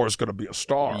 or my boy's going to be a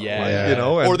star. Yeah. like, you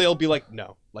know, and, or they'll be like,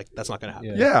 no, like that's not gonna happen.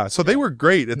 Yeah. yeah. So they were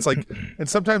great. It's like, and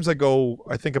sometimes I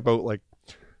think about like,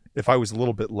 if I was a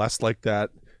little bit less like that,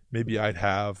 maybe I'd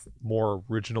have more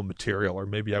original material, or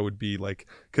maybe I would be like,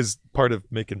 because part of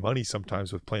making money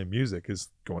sometimes with playing music is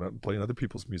going out and playing other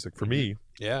people's music for me,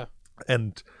 Yeah.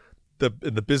 and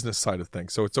in the business side of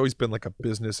things. So it's always been like a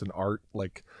business and art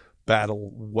like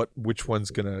battle. Which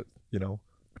one's gonna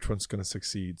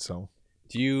succeed? So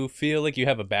Do you feel like you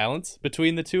have a balance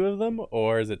between the two of them,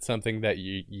 or is it something that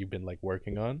you've been like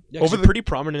working on? Yeah, 'cause Over you're the- pretty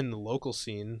prominent in the local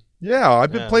scene. yeah,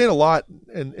 I've been Yeah. playing a lot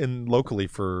in locally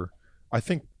for, I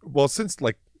think, well, since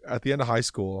like at the end of high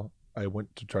school, I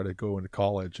went to try to go into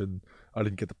college and I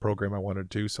didn't get the program I wanted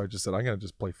to, so I just said I'm gonna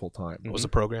just play full time. What was the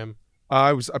program?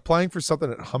 I was applying for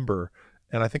something at Humber,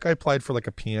 and I think I applied for like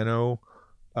a piano,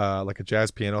 like a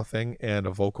jazz piano thing, and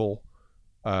a vocal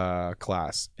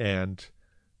class. And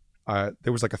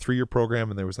there was like a 3-year program,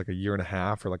 and there was like a year and a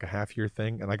half or like a half-year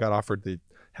thing, and I got offered the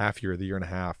half-year, the year and a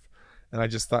half, and I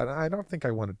just thought I don't think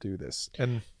I want to do this.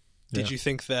 And Did Yeah. you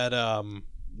think that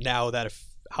now that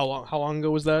how long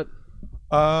ago was that?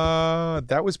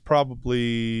 that was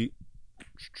probably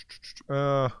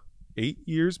 8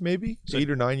 years, maybe So- 8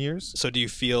 or 9 years. So do you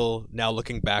feel now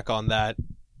looking back on that,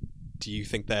 do you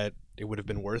think that it would have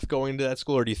been worth going to that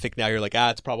school, or do you think now you're like,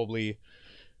 it's probably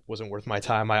wasn't worth my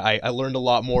time? I learned a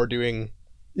lot more doing.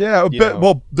 Yeah, You but know.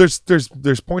 well, there's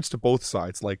points to both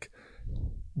sides. Like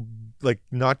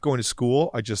not going to school,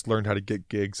 I just learned how to get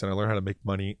gigs and I learned how to make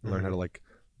money, and learn how to like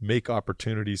make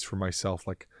opportunities for myself.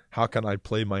 Like, how can I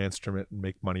play my instrument and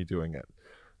make money doing it?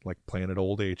 Like playing at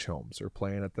old age homes, or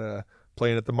playing at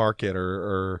the market,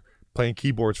 or playing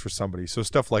keyboards for somebody. So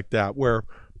stuff like that.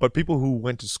 But people who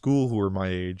went to school who were my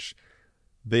age,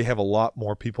 they have a lot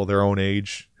more people their own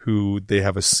age who they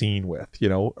have a scene with, you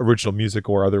know, original music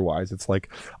or otherwise. It's like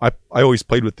I always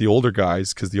played with the older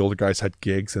guys because the older guys had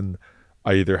gigs and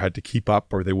I either had to keep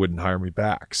up or they wouldn't hire me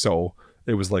back. So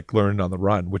it was like learning on the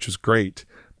run, which was great.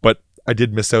 But I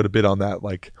did miss out a bit on that,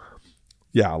 like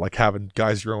having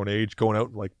guys your own age going out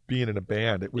and like being in a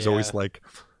band. It was always Yeah. like,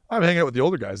 I'm hanging out with the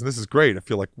older guys and this is great. I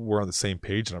feel like we're on the same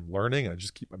page and I'm learning, and I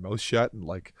just keep my mouth shut and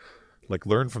like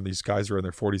learn from these guys who are in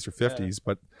their 40s or 50s.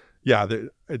 But yeah,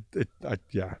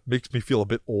 yeah, makes me feel a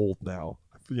bit old now.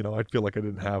 You know, I feel like I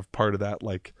didn't have part of that.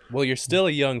 Like, Well, you're still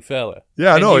a young fella.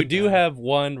 yeah, And no, you do have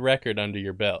one record under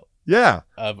your belt yeah,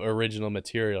 of original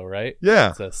material, right? yeah,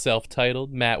 It's a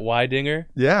self-titled Matt Weidinger.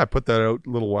 yeah. I put that out a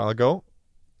little while ago.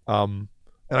 And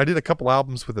I did a couple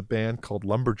albums with a band called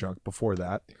Lumberjunk before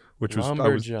that, which was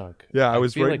Lumberjunk. I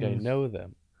was feel writing. like I know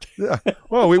them. Yeah.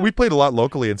 Well, we played a lot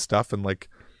locally and stuff, and like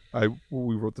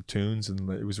we wrote the tunes and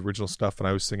it was original stuff, and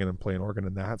I was singing and playing organ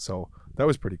in that, so that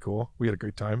was pretty cool. We had a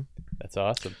great time. That's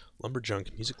awesome.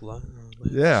 Lumberjunk music live.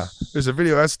 Yeah, there's a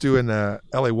video of us doing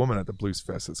LA Woman at the Blues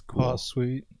Fest. It's cool. Oh,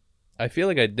 sweet. I feel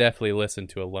like I definitely listened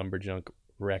to a Lumberjunk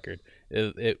record.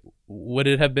 Would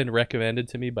it have been recommended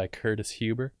to me by Curtis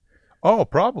Huber? Oh,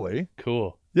 probably.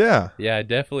 Cool. Yeah. Yeah,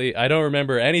 I don't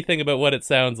remember anything about what it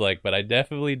sounds like, but I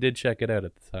definitely did check it out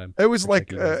at the time. It was Or like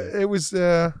check it out. it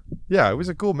was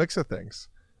a cool mix of things,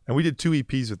 and we did 2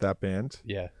 EPs with that band,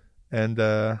 Yeah. and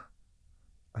I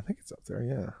think it's up there.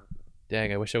 Yeah.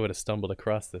 Dang, I wish I would have stumbled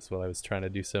across this while I was trying to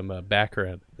do some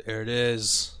background. There it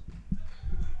is.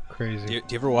 Crazy. Do you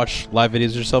ever watch live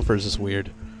videos yourself, or is this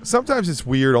weird? Sometimes it's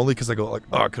weird only because I go like,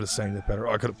 oh, I could have sang that better.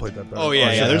 Oh, I could have played that better. Oh I yeah,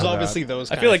 should yeah. have There's done that." obviously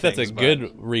those. I kind feel of like that's things, a but-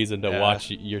 good reason to Yeah.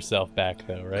 watch yourself back,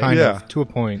 though, right? Kind Yeah. of, to a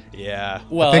point. Yeah.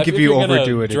 Well, I think if you you're gonna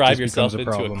overdo it, it drive just yourself becomes a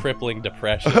into problem. a crippling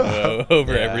depression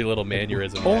over Yeah. every little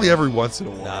mannerism. Only every once in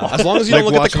a while. As long as you Like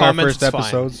don't look at the watching our comments, first it's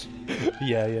fine. episodes.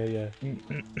 Yeah.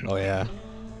 Oh yeah.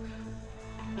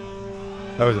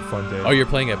 That was a fun day. Oh, you're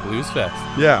playing at Blues Fest.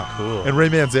 Yeah. Cool. And Ray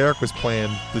Manzarek was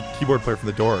playing the keyboard player from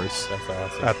the Doors That's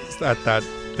awesome. at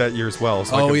that year as well.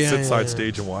 So I Oh, could yeah, sit yeah, side yeah.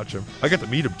 stage and watch him. I got to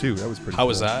meet him too. That was pretty How cool.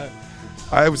 was that?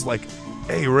 I was like,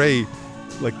 hey Ray,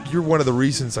 like you're one of the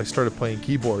reasons I started playing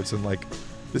keyboards, and like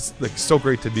this like so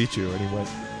great to meet you. And he went,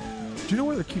 do you know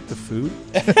where they keep the food?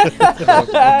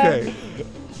 Okay.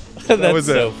 That's was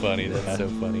so it. funny. That's so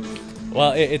funny.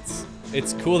 Well,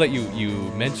 it's cool that you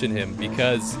mention him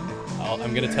because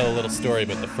I'm going to tell a little story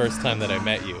about the first time that I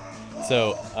met you.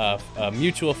 So a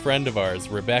mutual friend of ours,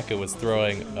 Rebecca, was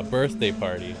throwing a birthday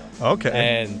party, Okay.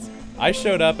 and I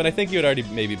showed up, and I think you had already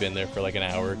maybe been there for like an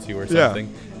hour or two or Yeah.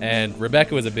 something. And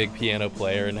Rebecca was a big piano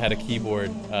player and had a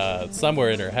keyboard somewhere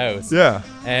in her house. Yeah.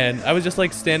 And I was just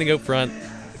like standing out front,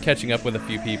 catching up with a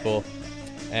few people,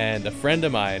 and a friend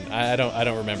of mine, I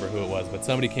don't remember who it was, but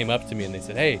somebody came up to me and they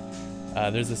said, "Hey,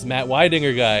 there's this Matt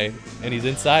Weidinger guy, and he's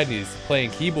inside and he's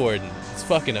playing keyboard, and it's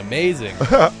fucking amazing."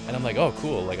 And I'm like, "Oh,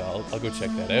 cool! Like I'll go check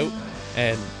that out."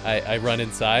 And I run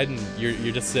inside, and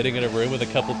you're just sitting in a room with a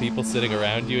couple people sitting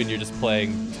around you, and you're just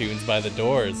playing tunes by the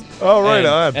Doors. Oh, right and,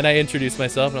 on. And I introduced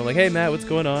myself, and I'm like, "Hey, Matt, what's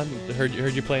going on? Heard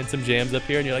you playing some jams up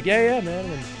here." And you're like, "Yeah, man."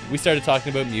 And we started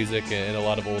talking about music and a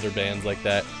lot of older bands like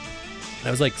that. And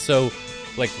I was like, "So,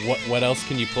 like, what else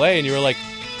can you play?" And you were like,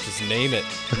 "Just name it.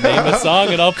 Name a song,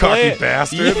 and I'll play Cocky it."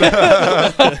 bastard.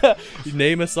 Yeah. You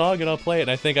name a song, and I'll play it.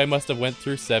 And I think I must have went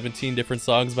through 17 different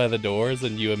songs by the Doors,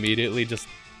 and you immediately just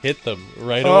hit them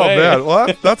right Oh away. man, well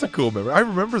that's a cool memory. I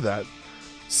remember that.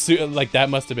 Like that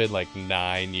must have been like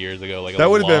 9 years ago, like That a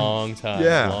would've been- long time,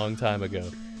 yeah. long time ago.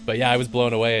 But yeah, I was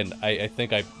blown away, and I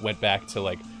think I went back to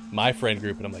like my friend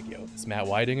group, and I'm like, "Yo, this Matt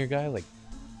Weidinger guy, like,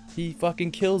 he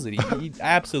fucking kills it. He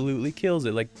absolutely kills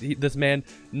it. Like, this man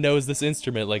knows this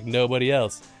instrument like nobody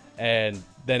else." And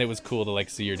then it was cool to like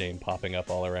see your name popping up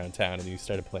all around town, and you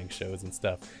started playing shows and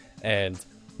stuff. And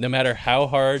no matter how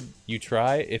hard you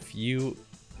try, if you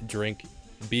drink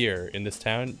beer in this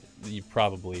town, you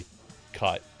probably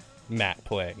caught Matt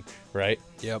playing, right?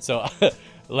 Yep. So,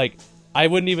 like, I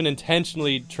wouldn't even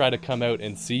intentionally try to come out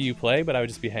and see you play, but I would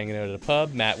just be hanging out at a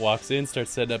pub. Matt walks in,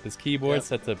 starts setting up his keyboard, Yep.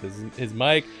 sets up his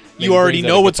mic. You maybe already brings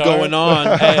out know a what's guitar, going on.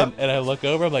 and I look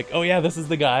over, I'm like, "Oh yeah, this is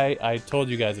the guy I told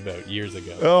you guys about years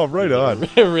ago." Oh, right on.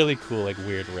 A really cool, like,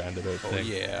 weird roundabout Oh thing.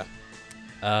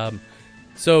 yeah.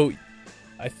 So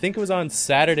I think it was on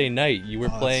Saturday night you were Oh,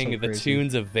 that's playing so the crazy.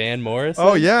 tunes of Van Morrison.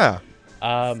 Oh yeah.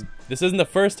 This isn't the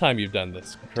first time you've done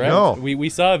this, correct? No. We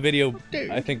saw a video,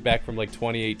 I think, back from like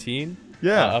 2018.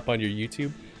 Yeah. Up on your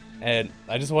YouTube, and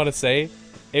I just want to say,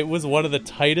 it was one of the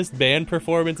tightest band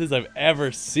performances I've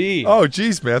ever seen. Oh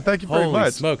geez, man. Thank you very Holy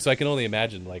much. smoke! So I can only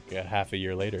imagine, like, half a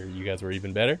year later, you guys were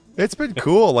even better. It's been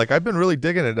cool. Like I've been really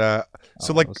digging it. So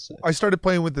Oh, like that's sick. I started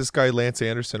playing with this guy Lance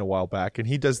Anderson a while back, and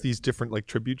he does these different like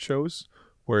tribute shows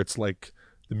where it's like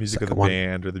the music of the Second one.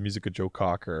 band or the music of Joe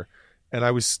Cocker. And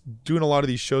I was doing a lot of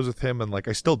these shows with him, and like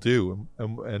I still do.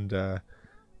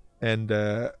 And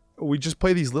we just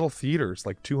play these little theaters,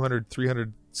 like 200,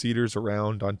 300 seaters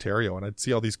around Ontario, and I'd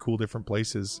see all these cool different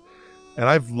places. And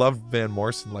I've loved Van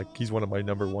Morrison, like he's one of my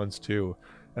number ones too.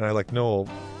 And I like know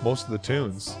most of the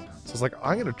tunes. So it's like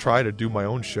I'm gonna try to do my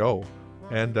own show.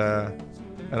 And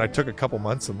and I took a couple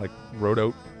months and like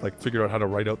figured out how to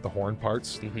write out the horn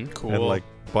parts, Cool. and like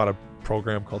bought a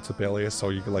program called Sibelius, so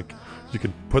you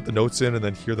can put the notes in and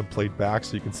then hear them played back,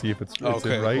 so you can see if it's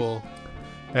okay, in right. cool.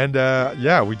 And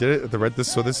we did it at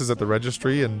this is at the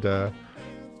registry, and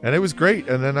it was great.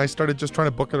 And then I started just trying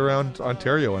to book it around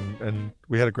Ontario, and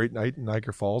we had a great night in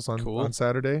Niagara Falls on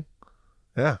Saturday.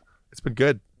 Yeah, it's been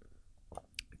good.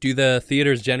 Do the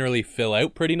theaters generally fill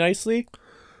out pretty nicely?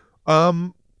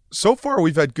 So far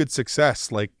we've had good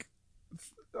success. Like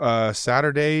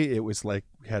Saturday, it was like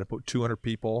we had about 200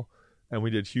 people, and we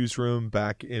did Hughes Room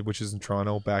which is in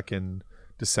Toronto, back in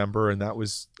December, and that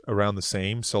was around the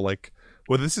same. So like,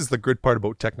 well, this is the good part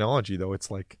about technology, though. It's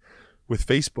like with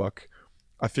Facebook,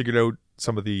 I figured out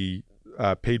some of the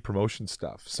paid promotion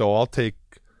stuff. So I'll take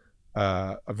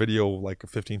a video, like a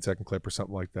 15-second clip or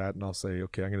something like that, and I'll say,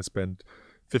 okay, I'm going to spend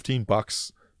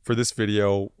 $15 for this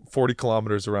video, 40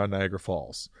 kilometers around Niagara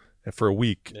Falls for a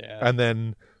week. Yeah. And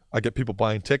then I get people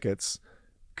buying tickets.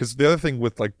 Because the other thing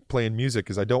with like playing music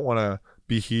is I don't want to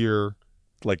be here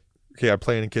like, okay, I'm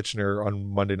playing in Kitchener on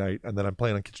Monday night, and then I'm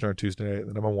playing on Kitchener on Tuesday night, and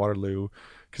then I'm on Waterloo,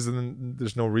 because then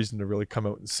there's no reason to really come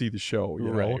out and see the show, you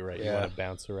know? Right. Yeah. You want to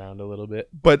bounce around a little bit.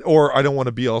 Or I don't want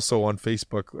to be also on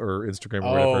Facebook or Instagram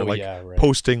or whatever,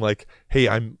 posting like, hey,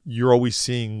 you're always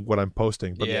seeing what I'm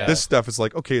posting. But this stuff is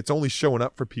like, okay, it's only showing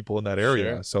up for people in that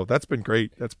area. Sure. So that's been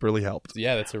great. That's really helped.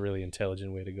 Yeah, that's a really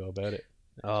intelligent way to go about it.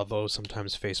 Although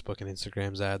sometimes Facebook and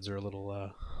Instagram's ads are a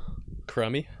little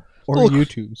Crummy? Or Look.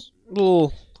 YouTube's. a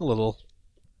little.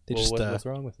 They Well, just what's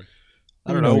wrong with them?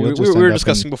 I don't know. You'll We just were end up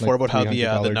discussing in, before like, about how the $300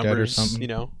 debt or numbers,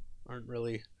 something. aren't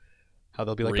really how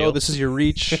they'll be like, Real. oh, this is your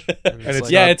reach, and it's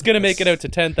like, Yeah, not- it's going to make it out to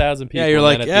 10,000 people. yeah, you're and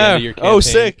like, then at the end of your campaign,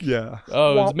 sick. Yeah.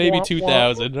 Oh, it's maybe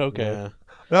 2,000. Okay. Yeah.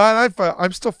 No, and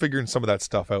I'm still figuring some of that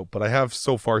stuff out, but I have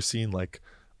so far seen like,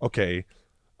 okay,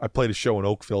 I played a show in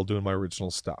Oakville doing my original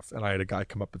stuff, and I had a guy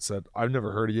come up and said, I've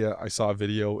never heard of you. I saw a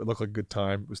video. It looked like a good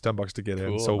time. It was $10 to get in.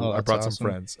 Cool. So Oh, I that's brought some awesome.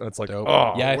 friends. And it's like, Dope.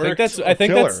 oh, Yeah, I think works. that's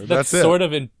Killer. that's it. sort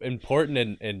of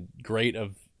important and great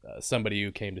of somebody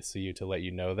who came to see you to let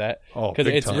you know that. Oh, Because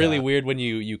big it's time. really weird when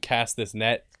you cast this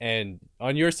net, and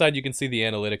on your side you can see the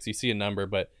analytics, you see a number,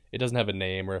 but it doesn't have a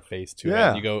name or a face to it. Yeah.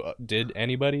 And you go, did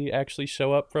anybody actually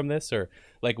show up from this? Or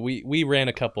like we ran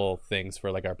a couple things for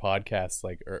like our podcast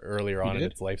like earlier on in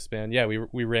did? its lifespan. Yeah,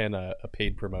 we ran a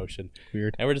paid promotion.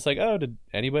 Weird. And we're just like, oh, did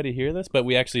anybody hear this? But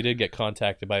we actually did get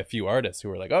contacted by a few artists who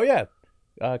were like, oh yeah,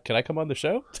 can I come on the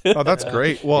show? Oh, that's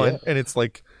great. Well, Yeah. and it's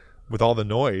like with all the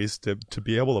noise to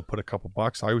be able to put a couple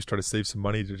bucks, I always try to save some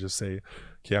money to just say,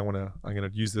 okay, I'm gonna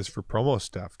use this for promo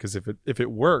stuff, because if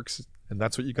it works and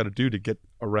that's what you got to do to get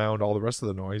around all the rest of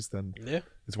the noise, then Yeah.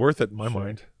 it's worth it in my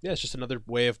mind. Yeah, it's just another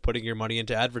way of putting your money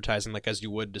into advertising, like as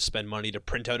you would to spend money to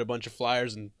print out a bunch of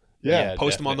flyers and Yeah,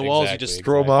 post them on the definitely. walls. Exactly, You just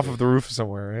throw them off exactly. of the roof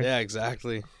somewhere, right? yeah,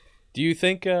 exactly. Do you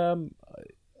think a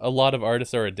lot of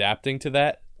artists are adapting to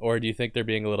that, or do you think they're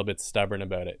being a little bit stubborn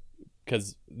about it?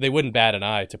 Because they wouldn't bat an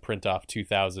eye to print off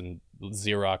 2,000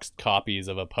 Xerox copies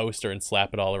of a poster and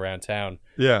slap it all around town,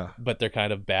 Yeah. but they're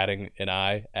kind of batting an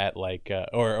eye at like,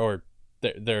 or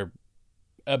they're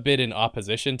a bit in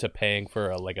opposition to paying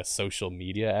for a social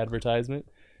media advertisement.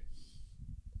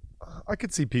 I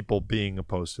could see people being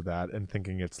opposed to that and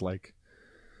thinking it's like,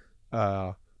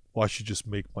 well, I should just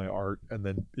make my art, and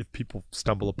then if people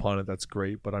stumble upon it, that's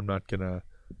great, but I'm not gonna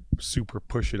super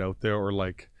push it out there,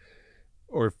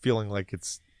 or feeling like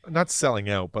it's not selling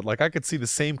out, but like I could see the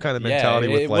same kind of mentality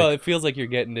with like, well, it feels like you're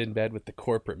getting in bed with the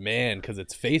corporate man because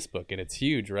it's Facebook and it's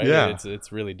huge, right? Yeah.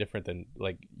 It's really different than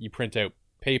like you print out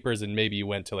papers and maybe you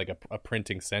went to like a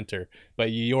printing center,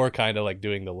 but you're kind of like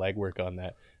doing the legwork on that.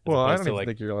 as well, I opposed don't to, even like,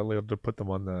 think you're allowed to put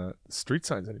them on the street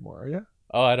signs anymore, are you?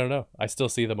 oh, I don't know. I still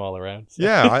see them all around. so.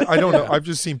 Yeah, I don't know. I've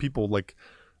just seen people like,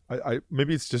 I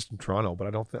maybe it's just in Toronto, but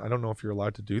I don't know if you're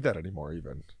allowed to do that anymore.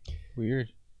 Even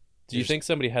Weird. Do you think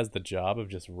somebody has the job of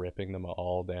just ripping them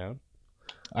all down?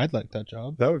 I'd like that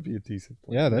job. that would be a decent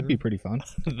plan. Yeah, that'd be pretty fun.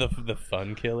 the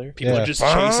fun killer? People Yeah. are just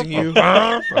chasing you.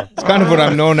 It's kind of what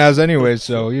I'm known as anyway,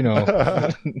 so you know.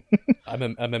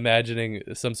 I'm imagining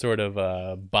some sort of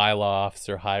bylaw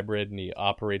officer hybrid, and he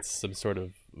operates some sort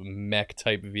of mech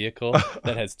type vehicle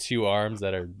that has two arms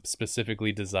that are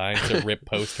specifically designed to rip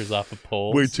posters off of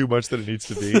poles. Way too much that it needs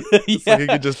to be. It's Yeah. like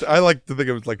it could I like to think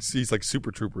of it like he's like Super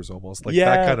Troopers almost, like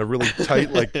Yeah. that kind of really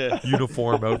tight like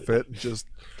uniform outfit. And just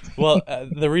Well,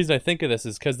 the reason I think of this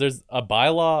is because there's a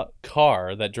bylaw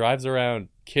car that drives around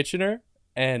Kitchener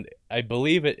and I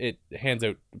believe it hands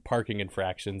out parking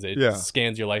infractions. It Yeah.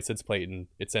 scans your license plate and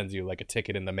it sends you like a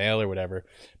ticket in the mail or whatever.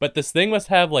 But this thing must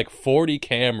have like 40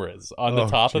 cameras on the Oh,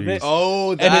 top of geez. it.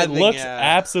 Oh, And it looks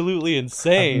absolutely I've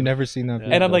insane. never seen that.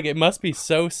 And I'm like, it must be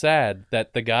so sad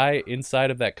that the guy inside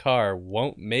of that car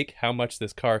won't make how much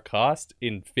this car cost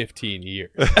in 15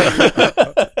 years.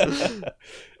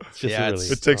 It's just Yeah, really.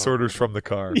 It takes orders from the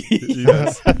car.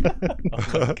 Yes. Oh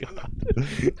my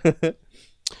God.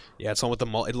 Yeah, it's on with the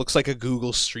it looks like a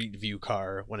Google Street View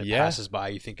car when it Yeah. passes by.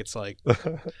 You think it's like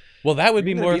Well, that would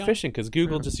be You're gonna more be on- efficient because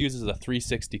Google just uses a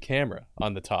 360 camera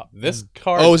on the top. This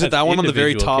car. Oh, is it has that one on the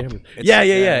very individual top? cameras. It's- Yeah.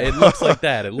 yeah. It looks like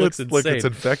that. It looks It's insane. like it's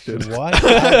infected. What?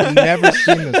 I've never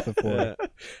seen this before. Yeah.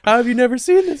 How have you never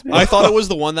seen this? Man? I thought it was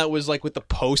the one that was like with the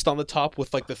post on the top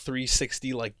with like the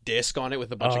 360 like disc on it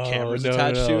with a bunch of cameras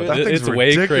attached to it. That thing's It's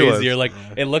way ridiculous. crazier. Like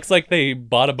it looks like they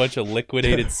bought a bunch of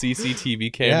liquidated CCTV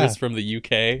cameras Yeah. from the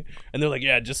UK, and they're like,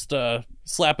 "Yeah, just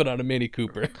slap it on a Mini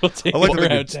Cooper. We'll take I like it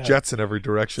that around it's town." jets in every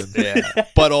direction. Yeah,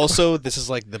 but also this is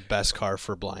like the best car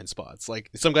for blind spots. Like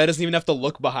some guy doesn't even have to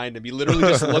look behind him; he literally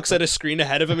just looks at a screen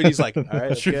ahead of him, and he's like, "All right,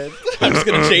 that's good. I'm just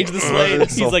gonna change this lane."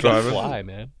 He's like a Self-driving. fly,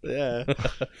 man. Yeah,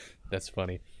 That's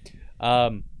funny.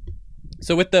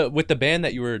 So with the band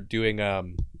that you were doing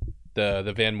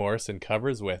the Van Morrison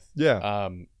covers with, Yeah.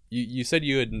 you said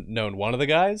you had known one of the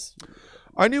guys.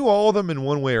 I knew all of them in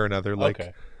one way or another. Like,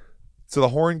 Okay. so the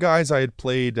horn guys I had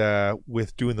played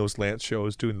with doing those Lance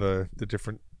shows, doing the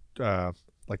different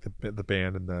like the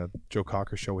band and the Joe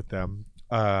Cocker show with them.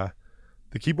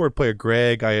 The keyboard player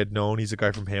Greg I had known. He's a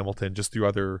guy from Hamilton, just through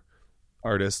other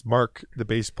artists. Mark, the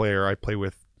bass player I play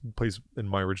with, plays in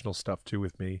my original stuff too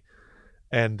with me.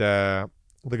 And the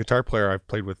guitar player I've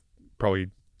played with probably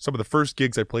some of the first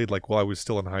gigs I played like while I was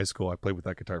still in high school. I played with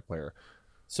that guitar player.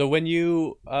 So when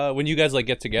you guys like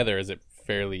get together, is it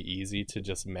fairly easy to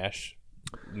just mesh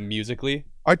musically?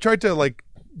 I tried to like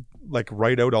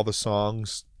write out all the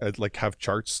songs, like have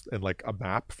charts and like a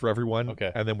map for everyone.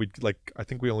 Okay. And then I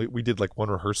think we did like one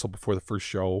rehearsal before the first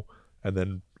show, and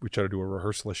then we try to do a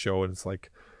rehearsal show, and it's like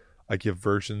I give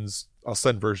versions. I'll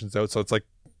send versions out, so it's like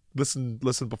listen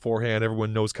beforehand.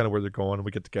 Everyone knows kind of where they're going, and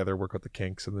we get together, work out the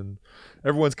kinks, and then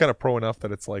everyone's kind of pro enough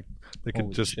that it's like they can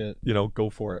Holy just shit. go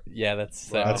for it. Yeah, that's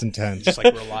That's intense. just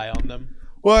like rely on them.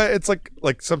 Well, it's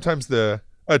like sometimes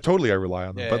totally I rely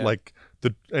on them, Yeah, but yeah. like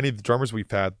any of the drummers we've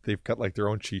had, they've got like their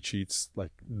own cheat sheets,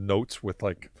 like notes with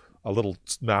like a little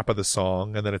map of the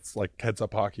song, and then it's like heads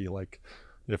up hockey. Like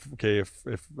if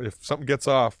something gets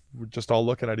off, we're just all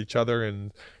looking at each other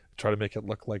and try to make it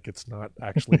look like it's not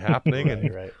actually happening.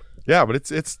 And right. yeah, but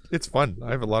it's fun.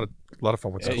 I have a lot of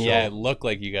fun with it. Yeah, it looked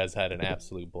like you guys had an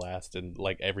absolute blast, and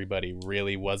like everybody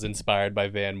really was inspired by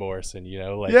Van Morrison. You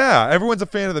know, like Yeah, everyone's a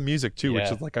fan of the music too, which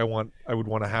Yeah. is like I would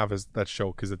want to have as that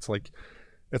show, because it's like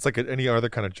any other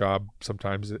kind of job.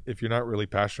 Sometimes if you're not really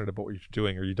passionate about what you're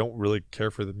doing, or you don't really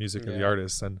care for the music of the Yeah.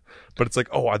 artists, but it's like,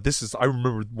 oh, I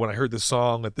remember when I heard this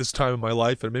song at this time in my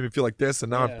life, and it made me feel like this, and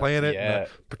now I'm playing it. And Yeah.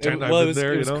 I pretend Well, I've it been was,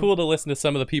 there. it was you know? cool to listen to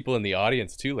some of the people in the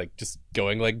audience too, like just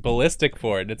going like ballistic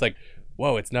for it. And it's like,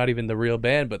 whoa, it's not even the real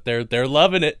band, but they're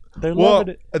loving it. They're Well,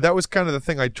 loving it. that was kind of the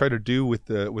thing I try to do with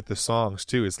the songs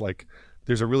too. Is like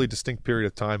there's a really distinct period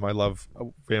of time I love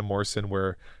Van Morrison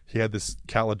where he had this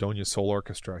Caledonia Soul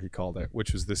Orchestra, he called it,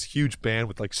 which was this huge band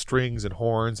with like strings and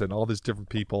horns and all these different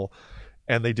people,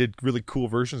 and they did really cool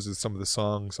versions of some of the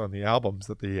songs on the albums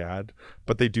that they had,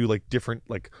 but they do like different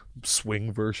like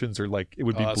swing versions, or like it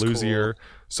would be that's bluesier.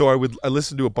 So I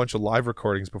listened to a bunch of live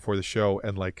recordings before the show,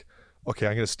 and like, okay,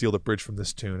 I'm going to steal the bridge from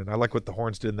this tune. And I like what the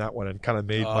horns did in that one, and kind of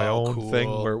made my Oh, own cool. thing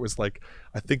where it was like,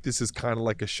 I think this is kind of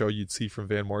like a show you'd see from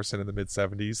Van Morrison in the mid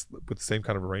 70s with the same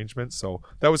kind of arrangement. So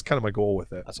that was kind of my goal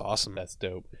with it. That's awesome. That's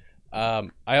dope.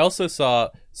 I also saw,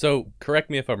 so correct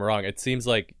me if I'm wrong, it seems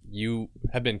like you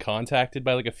have been contacted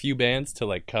by like a few bands to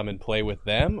like come and play with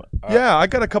them. Yeah, I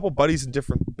got a couple buddies in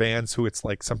different bands who it's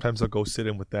like sometimes I'll go sit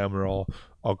in with them, or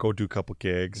I'll go do a couple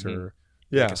gigs, Mhm. or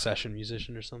yeah. Like a session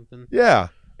musician or something. Yeah.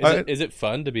 Is it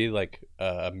fun to be like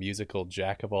a musical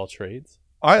jack of all trades?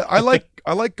 I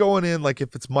like going in, like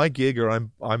if it's my gig or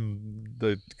I'm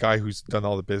the guy who's done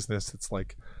all the business, it's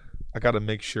like I got to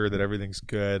make sure that everything's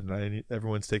good and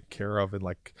everyone's taken care of, and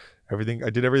like I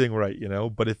did everything right, you know.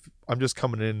 But if I'm just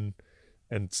coming in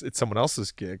and it's someone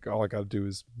else's gig, all I got to do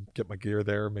is get my gear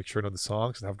there, make sure I know the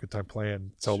songs, and have a good time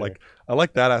playing. So Sure. like I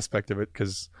like that aspect of it,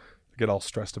 because I get all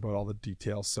stressed about all the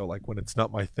details. So like when it's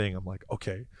not my thing, I'm like,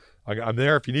 okay, I'm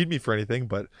there if you need me for anything,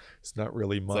 but it's not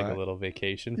really It's my like a little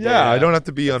vacation. for yeah, you. I don't have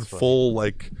to be on That's funny. full,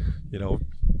 like, you know,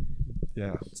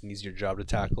 yeah. It's an easier job to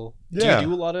tackle. Yeah. Do you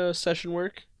do a lot of session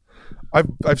work?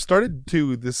 I've started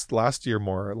to this last year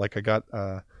more. Like I got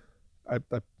I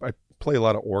play a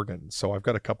lot of organs, so I've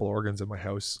got a couple organs in my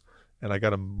house, and I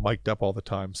got them mic'd up all the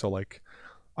time. So like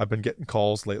I've been getting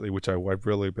calls lately, which I've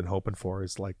really been hoping for.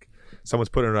 Is like someone's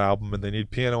putting an album and they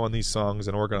need piano on these songs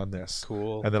and organ on this,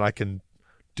 Cool. and then I can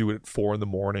do it at 4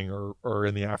 a.m. or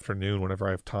in the afternoon whenever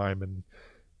I have time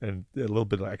and a little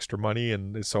bit of extra money.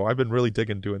 And so I've been really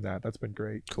digging doing that. That's been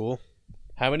great. Cool.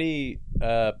 How many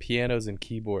pianos and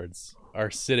keyboards are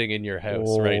sitting in your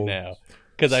house right now?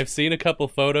 Because I've seen a couple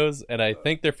photos, and I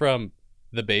think they're from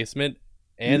the basement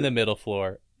and the middle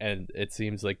floor, and it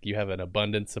seems like you have an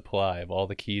abundant supply of all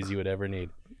the keys you would ever need.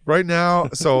 Right now,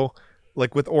 so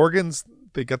like with organs,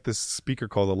 they got this speaker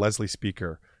called a Leslie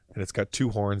speaker, and it's got 2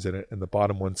 horns in it, and the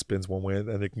bottom one spins one way,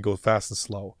 and it can go fast and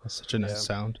slow. That's such a nice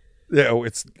sound. Yeah,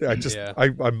 it's Yeah.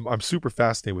 I'm super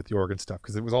fascinated with the organ stuff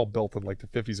because it was all built in like the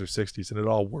 50s or 60s, and it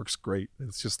all works great.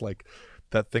 It's just like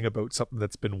that thing about something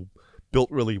that's been built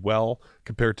really well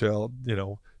compared to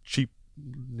cheap,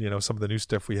 some of the new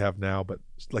stuff we have now. But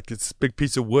like it's a big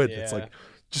piece of wood. It's Yeah. like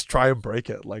just try and break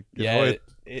it. Like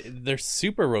They're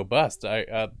super robust.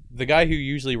 The guy who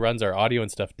usually runs our audio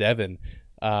and stuff, Devin,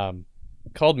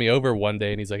 called me over one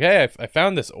day, and he's like, "Hey, I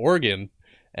found this organ."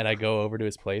 And I go over to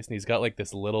his place, and he's got like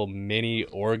this little mini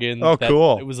organ. Oh,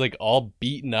 cool. It was like all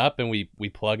beaten up, and we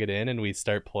plug it in and we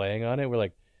start playing on it. We're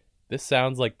like, this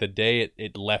sounds like the day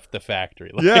it left the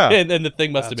factory. Like, Yeah. and then the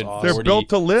thing must have That's been awesome. 40, They're built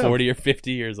to live. 40 or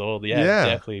 50 years old. Yeah, Yeah.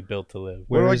 definitely built to live.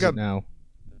 Where do Where I is got- it now?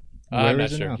 I'm Where not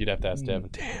is it sure. now? You'd have to ask Devin.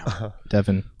 Damn.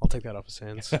 Devin. I'll take that off his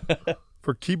hands.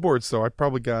 For keyboards, though, I've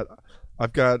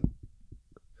got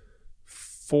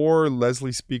 4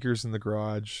 Leslie speakers in the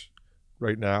garage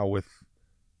right now with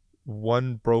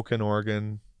 1 broken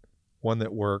organ, 1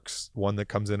 that works, 1 that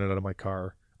comes in and out of my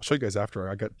car. I'll show you guys after.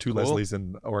 I got 2 Cool. Leslies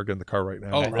in organ in the car right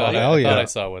now. Oh, I really? thought, Hell I thought yeah. I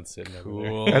saw one sitting over there.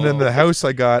 Cool. And in the house,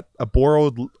 I got a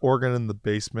borrowed organ in the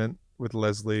basement with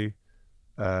Leslie,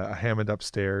 a Hammond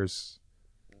upstairs,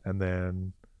 and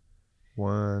then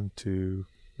 1, 2,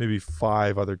 maybe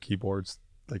 5 other keyboards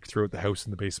like throughout the house,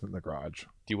 in the basement, in the garage.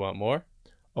 Do you want more?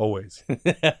 Always.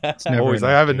 It's never Always. enough,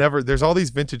 I haven't dude. never. There's all these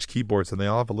vintage keyboards, and they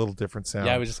all have a little different sound.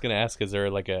 Yeah, I was just gonna ask, is there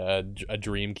like a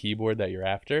dream keyboard that you're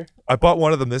after? I bought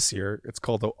one of them this year. It's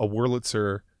called a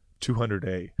Wurlitzer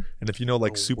 200A, and if you know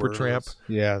like Supertramp,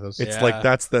 Yeah, those. it's Yeah. like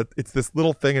it's this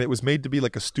little thing, and it was made to be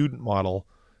like a student model,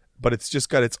 but it's just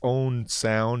got its own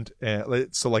sound,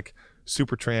 and so like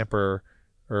Supertramp or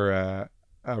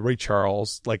Ray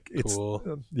Charles, like it's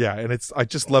Cool. yeah, and I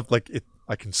just love like it.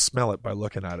 I can smell it by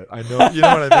looking at it. I know, you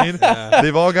know what I mean. Yeah.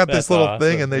 They've all got That's this little awesome.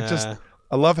 thing, and they Yeah. just.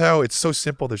 I love how it's so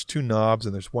simple. There's 2 knobs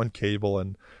and there's 1 cable,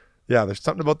 and yeah, there's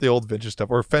something about the old vintage stuff.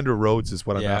 Or Fender Rhodes is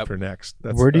what I'm Yeah. after next.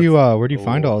 where do you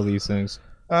find all these things?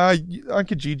 on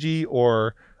Kijiji,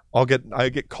 or I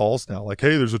get calls now like,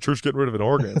 hey, there's a church getting rid of an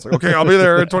organ. It's like, okay, I'll be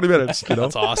there in 20 minutes. You know,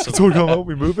 That's awesome. so we come out,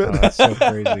 we move it. Oh, that's so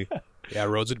crazy. Yeah,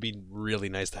 Rhodes would be really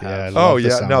nice to Yeah, I have. love Oh the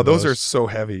yeah, sound no, of those those. are so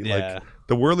heavy. Yeah. Like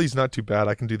the Whirly's not too bad.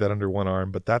 I can do that under 1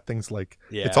 arm, but that thing's like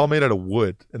Yeah. it's all made out of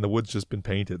wood, and the wood's just been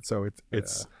painted, so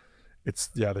it's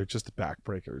they're just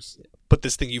backbreakers. But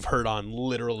this thing you've heard on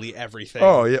literally everything.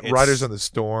 Oh yeah, It's- Riders on the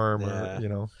Storm,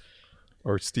 Yeah.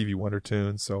 or Stevie Wonder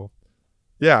tunes. So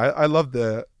yeah, I love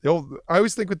the old. I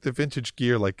always think with the vintage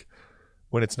gear, like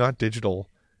when it's not digital,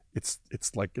 it's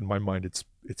like in my mind, it's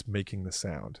making the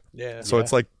sound. Yeah. So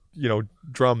it's like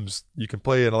drums. You can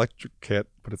play an electric kit,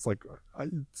 but it's like,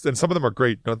 and some of them are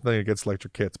great. Nothing against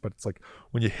electric kits, but it's like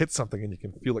when you hit something and you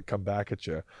can feel it come back at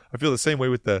you. I feel the same way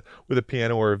with a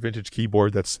piano or a vintage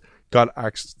keyboard that's got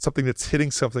something that's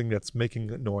hitting something that's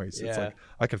making a noise. It's Yeah. like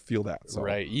I can feel that. So.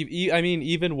 Right. I mean,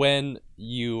 even when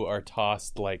you are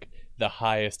tossed like the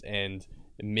highest end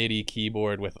MIDI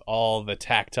keyboard with all the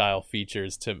tactile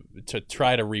features to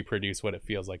try to reproduce what it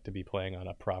feels like to be playing on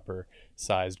a proper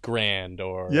sized grand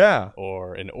or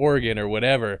an organ or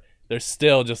whatever, there's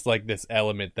still just like this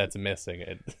element that's missing.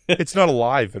 It's not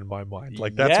alive in my mind.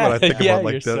 Like that's Yeah, what I think yeah, about.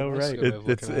 Like you're so right.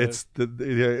 it's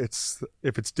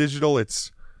if it's digital,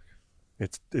 it's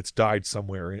died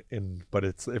somewhere but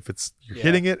if you're Yeah.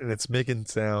 hitting it and it's making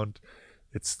sound,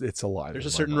 it's alive. There's in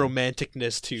a my certain mind.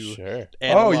 romanticness to Sure.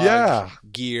 analog yeah.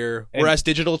 gear. And- Whereas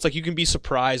digital, it's like you can be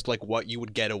surprised like what you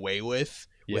would get away with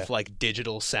Yeah. like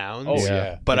digital sounds. Oh, Yeah.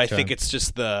 yeah. But big I think time. it's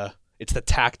just the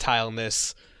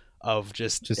tactileness of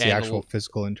just the actual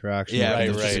physical interaction. yeah, Right,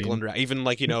 the right. physical even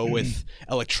like with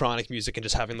electronic music and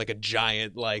just having like a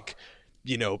giant like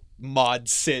mod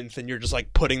synth, and you're just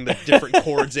like putting the different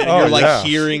chords in, and Oh, you're like yeah.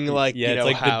 hearing like Yeah, it's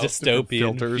like how the dystopian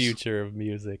filters. future of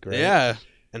music, right? yeah.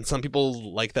 And some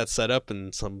people like that setup,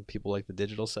 and some people like the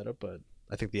digital setup. But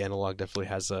I think the analog definitely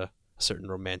has a certain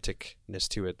romanticness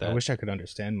to it. I That wish I could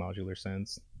understand modular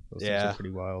synths. Those things Yeah. are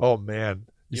pretty wild. Oh man,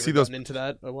 you see ever those gotten into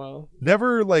that a while?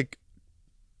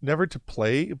 never to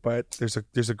play, but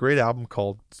there's a great album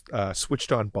called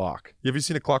Switched on Bach. Have you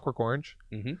seen A Clockwork Orange?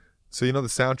 Mm-hmm. So the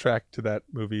soundtrack to that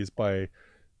movie is by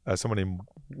someone named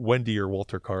Wendy or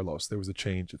Walter Carlos. There was a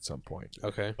change at some point.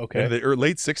 Okay. Okay. In the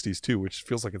late 60s too, which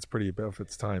feels like it's pretty above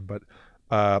its time. But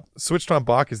Switched on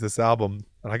Bach is this album,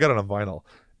 and I got it on vinyl,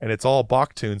 and it's all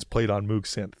Bach tunes played on Moog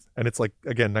synth. And it's like,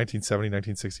 again, 1970,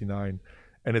 1969.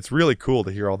 And it's really cool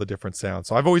to hear all the different sounds.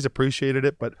 So I've always appreciated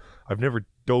it, but I've never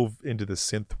dove into the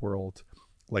synth world,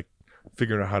 like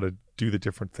figuring out how to do the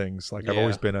different things. Like I've Yeah.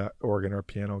 always been a organ or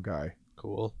piano guy.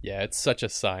 Cool. Yeah, it's such a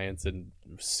science and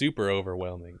super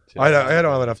overwhelming. I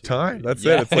don't have enough time. That's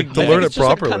it. It's like to Yeah, learn it It's just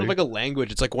like properly. kind of like a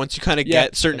language. It's like once you kind of Yeah,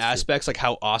 get certain that's true. aspects, like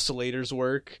how oscillators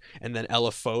work, and then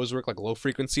LFOs work, like low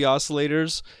frequency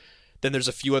oscillators. Then there's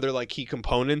a few other like key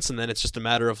components, and then it's just a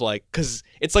matter of like, because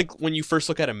it's like when you first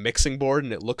look at a mixing board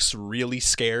and it looks really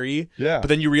scary, yeah. but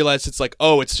then you realize it's like,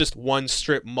 oh, it's just one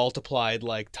strip multiplied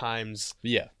like times.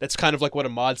 Yeah. That's kind of like what a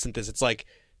mod synth is. It's like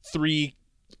 3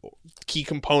 key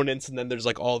components, and then there's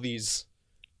like all these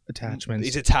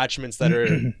Attachments. attachments that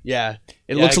are yeah.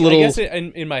 It Yeah, looks I a little. guess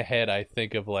in my head, I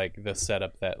think of like the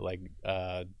setup that like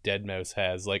Deadmau5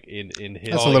 has, like in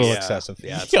his. That's a little yeah. excessive.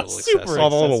 Yeah, it's Yeah, a little super excessive. all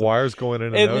the little excessive. wires going in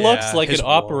and It out. looks Yeah. like His an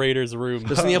wall. operator's room.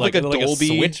 Doesn't he have like a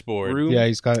Dolby switchboard? room? Yeah,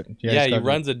 he's got. Yeah, he's he got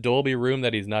runs a Dolby room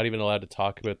that he's not even allowed to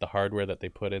talk about the hardware that they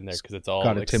put in there because it's all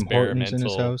got a Tim Hortons in his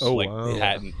experimental, house. Oh, like wow.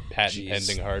 patent Jeez.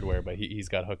 pending hardware. But he's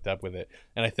got hooked up with it,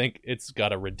 and I think it's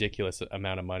got a ridiculous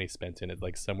amount of money spent in it,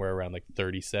 like somewhere around like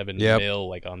 37 Yep. mil,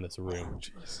 like on this room.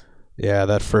 Yeah,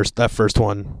 that first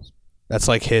one. That's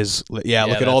like his. Yeah,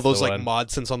 look at all that's the those like one. mod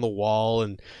synths on the wall,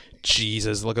 and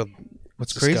Jesus, look at.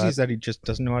 What's this crazy guy. is that he just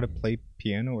doesn't know how to play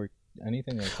piano or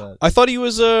anything like that. I thought he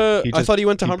was. He I just- thought he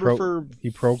went to he Humber for. He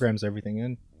programs everything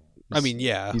in. I mean,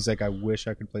 yeah, He's like, I wish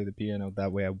I could play the piano.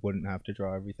 That way, I wouldn't have to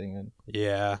draw everything in.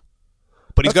 yeah.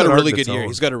 But he's That's got a an art really in good its year. own.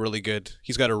 He's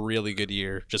got a really good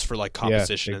year just for like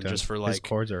composition Yeah, and big just for time. His like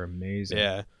chords are amazing.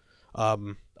 yeah. I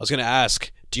was gonna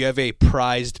ask, do you have a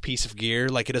prized piece of gear?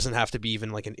 Like it doesn't have to be even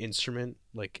like an instrument,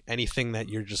 like anything that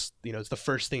you're just it's the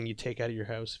first thing you take out of your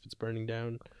house if it's burning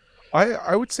down.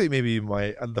 I would say maybe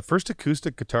the first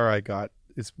acoustic guitar I got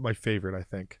is my favorite. I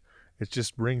think it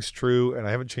just rings true, and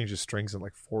I haven't changed the strings in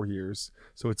like 4 years,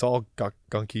 so it's all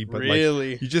gunky. But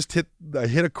Really? like you just hit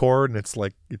a chord, and it's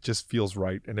like it just feels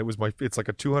right. And it's like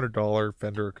a $200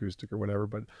 Fender acoustic or whatever.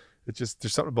 But it's just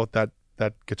there's something about that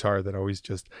guitar that always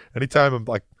just anytime I'm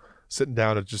like sitting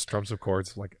down and just strum some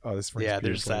chords, I'm like, oh, this rings Yeah,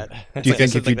 there's beautifully. that. Do you It's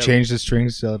think like- if you it's like change the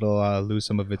strings, it'll lose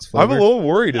some of its flavor? I'm a little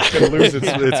worried it's going to lose its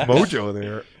mojo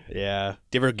there. yeah.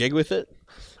 Do you ever gig with it?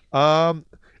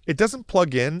 It doesn't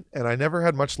plug in, and I never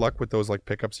had much luck with those like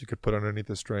pickups you could put underneath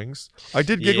the strings. I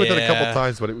did gig with it a couple Yeah.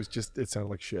 times, but it sounded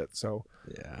like shit. So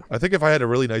Yeah. I think if I had a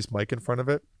really nice mic in front of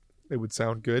it, it would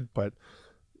sound good. But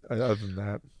other than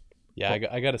that, Yeah,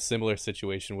 I got a similar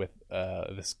situation with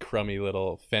this crummy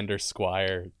little Fender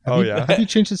Squire. Have you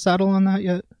changed the saddle on that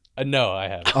yet? No, I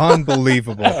haven't.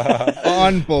 Unbelievable.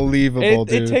 Unbelievable, It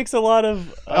dude. takes a lot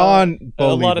of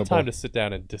Unbelievable. time to sit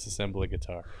down and disassemble a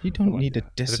guitar. You don't need to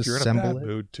and if you're in a disassemble bad it.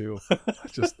 mood too,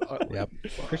 just Yep.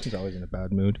 Christian's always in a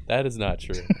bad mood. That is not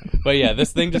true. But yeah,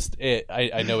 this thing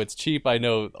I know it's cheap. I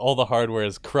know all the hardware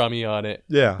is crummy on it.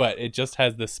 yeah. But it just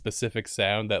has this specific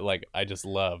sound that like I just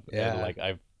love. Yeah. And, like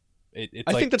it's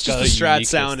I like think that's just got the a Strat uniqueness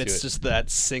sound. to It's it. just that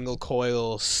single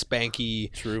coil,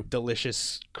 spanky, True.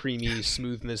 delicious, creamy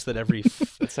smoothness that every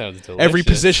That sounds delicious. every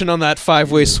position on that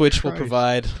 5-way switch will Christ.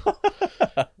 provide.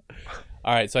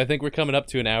 All right, so I think we're coming up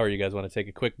to an hour. You guys want to take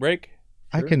a quick break?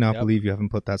 I cannot Yep. believe you haven't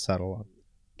put that saddle on.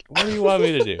 What do you want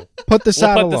me to do? Put the We'll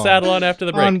saddle put the on. saddle on after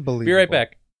the break. Unbelievable. Be right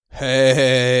back.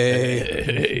 Hey,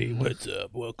 Hey, what's up?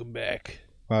 Welcome back.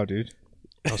 Wow, dude.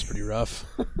 that was pretty rough.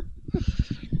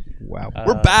 Wow.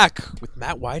 We're back with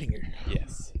Matt Weidinger.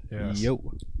 Yes. Yes. Yo.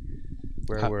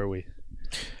 Where were we?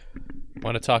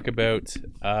 Want to talk about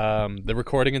the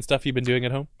recording and stuff you've been doing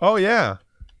at home? Oh yeah.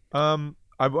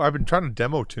 I've been trying to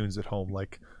demo tunes at home.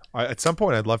 Like at some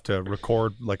point, I'd love to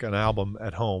record like an album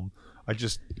at home.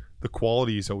 The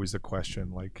quality is always the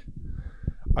question. Like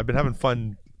I've been having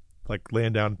fun, like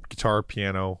laying down guitar,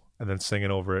 piano, and then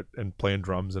singing over it, and playing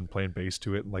drums and playing bass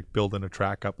to it, and like building a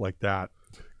track up like that.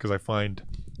 Because I find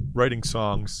writing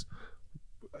songs,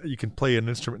 you can play an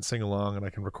instrument and sing along, and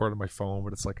I can record on my phone,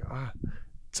 but it's like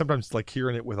sometimes like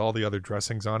hearing it with all the other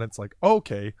dressings on it, it's like, oh,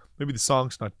 okay, maybe the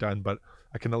song's not done, but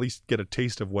I can at least get a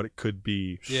taste of what it could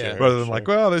be, Yeah. rather than like,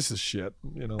 well, this is shit,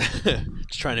 you know. Just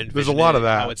trying to There's a envision lot of it,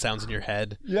 that. how it sounds in your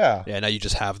head. Yeah. Yeah, now you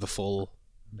just have the full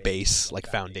bass like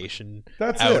foundation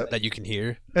That's out it. that you can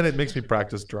hear. And it makes me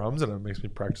practice drums, and it makes me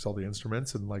practice all the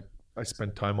instruments, and like I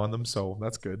spend time on them, so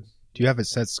that's good. Do you have a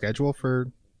set schedule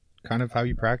for kind of how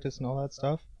you practice and all that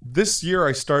stuff? This year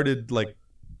I started like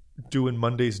doing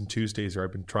Mondays and Tuesdays, or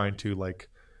I've been trying to like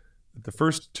the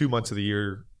first 2 months of the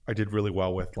year I did really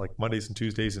well with like Mondays and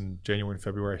Tuesdays in January and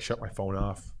February. I shut my phone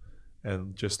off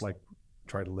and just like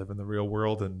try to live in the real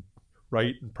world and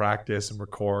write and practice and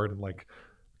record and like,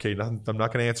 okay, I'm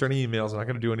not going to answer any emails. I'm not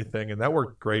going to do anything. And that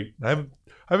worked great. I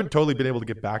haven't totally been able to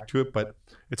get back to it, but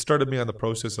it started me on the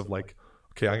process of like,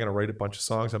 okay, I'm going to write a bunch of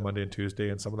songs on Monday and Tuesday,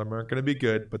 and some of them aren't going to be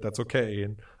good, but that's okay.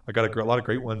 And I got a lot of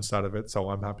great ones out of it, so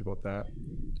I'm happy about that.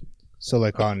 So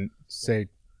like on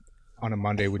a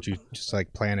Monday, would you just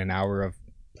like plan an hour of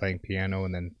playing piano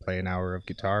and then play an hour of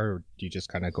guitar, or do you just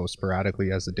kind of go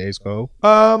sporadically as the days go?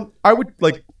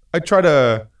 I try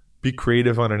to be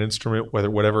creative on an instrument,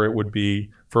 whatever it would be,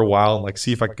 for a while, and like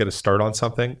see if I could get a start on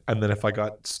something. And then if I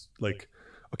got like,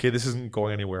 okay, this isn't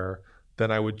going anywhere, then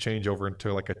I would change over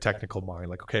into like a technical mind.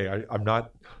 Like, okay, I'm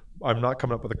not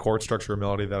coming up with a chord structure or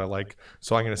melody that I like,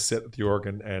 so I'm going to sit at the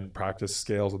organ and practice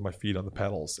scales with my feet on the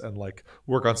pedals and like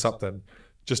work on something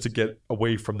just to get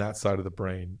away from that side of the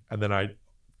brain. And then I'd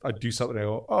do something and I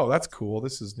go, oh, that's cool,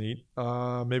 this is neat,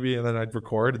 maybe, and then I'd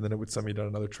record, and then it would send me down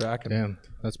another track. And Damn,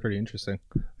 that's pretty interesting.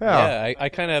 Yeah, I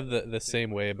kind of have the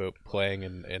same way about playing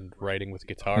and writing with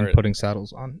guitar. And putting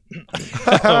saddles on.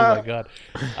 Oh my god.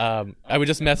 I would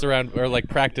just mess around or like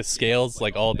practice scales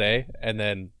like all day, and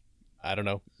then I don't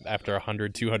know, after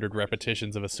 100, 200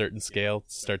 repetitions of a certain scale,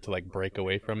 start to like break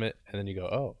away from it, and then you go,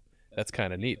 oh, that's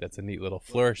kind of neat. That's a neat little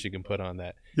flourish you can put on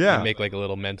that. Yeah. You make like a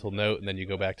little mental note, and then you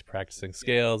go back to practicing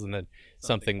scales, and then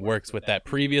something works with that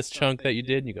previous chunk that you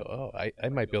did, and you go, oh, I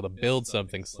might be able to build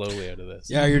something slowly out of this.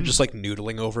 Yeah, you're just like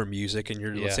noodling over music, and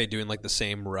you're, Yeah. let's say, doing like the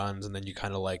same runs, and then you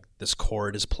kind of like this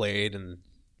chord is played, and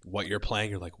what you're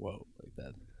playing, you're like, whoa, like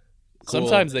that. Cool.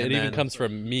 Sometimes it And even then- comes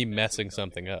from me messing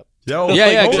something up. Yeah, Yeah,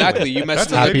 totally. exactly. You messed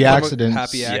That's up. happy you come up- accidents.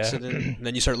 Happy Yeah. accident. And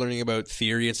then you start learning about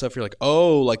theory and stuff. You're like,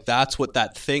 oh, like that's what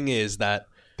that thing is. That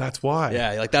That's why.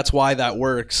 yeah, like that's why that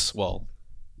works. Well,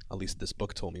 at least this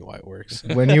book told me why it works.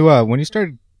 when you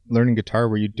started learning guitar,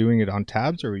 were you doing it on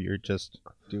tabs, or were you just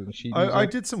doing sheet music? I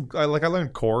did some. I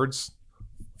learned chords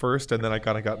first, and then I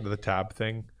kind of got into the tab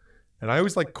thing. And I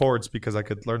always liked chords because I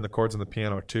could learn the chords on the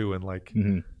piano too, and like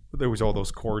Mhm. there was all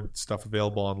those chord stuff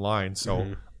available online, so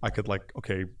Mhm. I could like,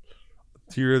 okay,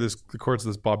 here are the chords of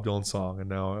this Bob Dylan song, and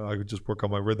now I could just work on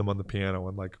my rhythm on the piano,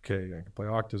 and like, okay, I can play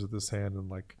octaves with this hand, and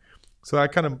like, so I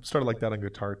kind of started like that on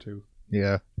guitar too.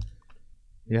 Yeah.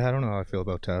 Yeah, I don't know how I feel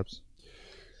about tabs.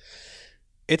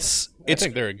 I It's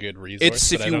think they're a good resource.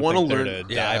 it's if but I you don't wanna think they're learn-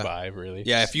 to yeah. die by, really.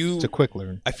 yeah. If you, It's a quick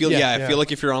learn. I feel Yeah, I feel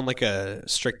like if you're on like a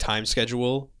strict time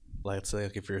schedule, like let's say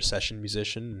like if you're a session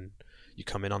musician and you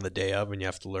come in on the day of and you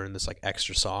have to learn this like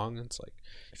extra song, it's like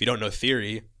if you don't know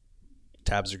theory,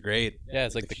 tabs are great. Yeah,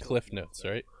 it's like the cliff notes,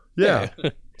 right? Yeah,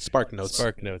 Spark notes.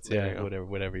 Spark notes, There you yeah, go.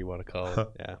 whatever you want to call it.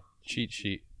 Yeah. Cheat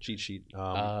sheet. Cheat sheet.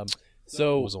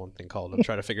 So What was the one thing called? I'm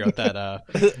trying to figure out that.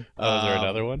 was there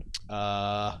another one?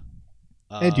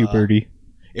 Edu Birdie.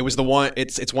 It was the one.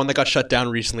 It's one that got shut down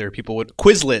recently, where people would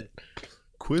Quizlet.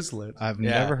 Quizlet. I've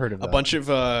Yeah. never heard of that. A bunch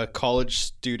of college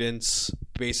students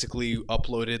basically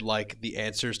uploaded like the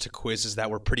answers to quizzes that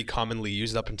were pretty commonly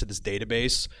used up into this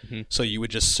database. Mhm. So you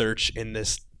would just search in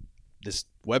this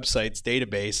website's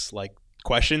database like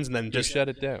questions, and then Just just shut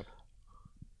it down.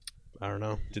 I don't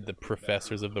know. Did the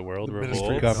professors of the world The revolt?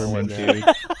 Ministry of Government Knowledge.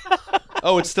 theory.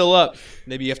 Oh, it's still up.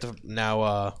 Maybe you have to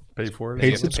now. Pay for it. Paid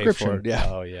you have to pay for subscription. it. Yeah.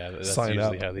 Oh yeah, that's Sign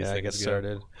usually up. how these Yeah, I things get go.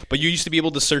 started. But you used to be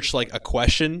able to search like a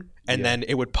question, and Yeah. then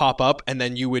it would pop up, and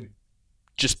then you would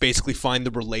just basically find the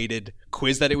related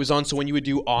quiz that it was on. So when you would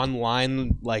do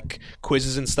online like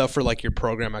quizzes and stuff for like your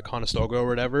program at Conestoga or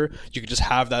whatever, you could just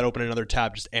have that open in another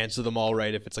tab, just answer them all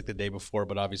right if it's like the day before.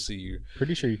 But obviously you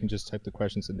Pretty sure you can just type the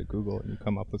questions into Google and you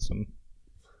come up with some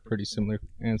pretty similar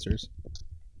answers.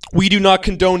 we do not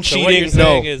condone So what you're cheating. No.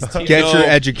 saying is Get No. your teachers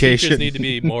education. need to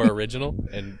be more original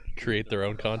and create their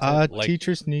own content, like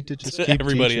Teachers need to just keep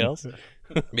everybody teaching. else.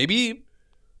 Maybe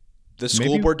the school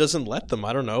Maybe- board doesn't let them.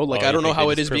 I don't know. Like Oh, I you don't know think how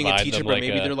they it is just being a provide teacher, them but like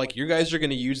maybe a- they're like, you guys are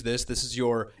going to use this. This is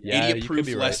your Yeah, you could idiot-proof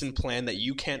be right. lesson plan that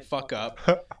you can't fuck up.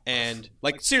 And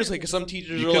like seriously, because some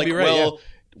teachers You are could like, be right, well,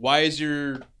 why is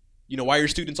why are your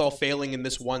students all failing in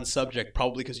this one subject?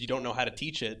 Probably because you don't know how to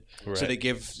teach it. So Right. they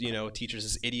give teachers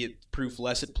this idiot-proof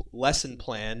lesson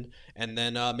plan, and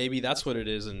then maybe that's what it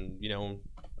is. And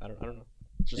I don't know.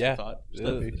 It's just Yeah. a thought. Just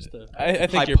a I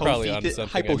think you're probably onto hypothe-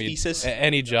 something. hypothesis. I mean,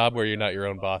 any job where you're not your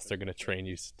own boss, they're going to train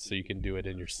you so you can do it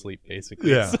in your sleep,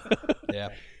 basically. Yeah.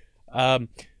 Yeah.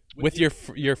 With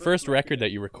your first record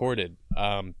that you recorded,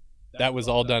 that was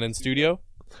all done in studio?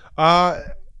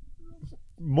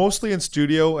 Mostly in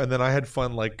studio, and then I had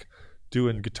fun like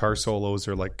doing guitar solos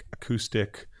or like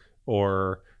acoustic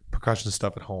or percussion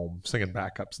stuff at home, singing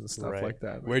backups and stuff like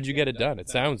that. Where'd you get it done? It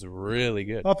sounds really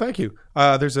good. Oh, thank you.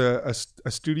 There's a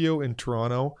studio in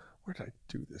Toronto. Where did I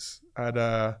do this? At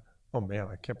oh man,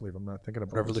 I can't believe I'm not thinking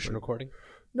about Revolution this. Recording.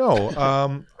 No,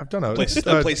 I've done a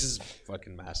That place is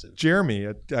fucking massive. Jeremy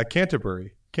at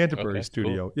Canterbury Okay,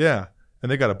 Studio. cool. Yeah,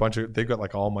 and they got a bunch of. They've got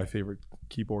like all my favorite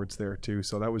keyboards there too.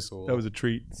 So that was Cool. that was a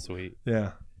treat. Sweet.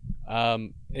 Yeah.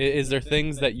 Is there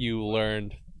things that you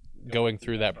learned going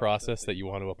through that process that you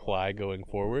want to apply going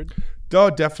forward? Oh,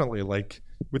 definitely. Like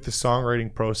with the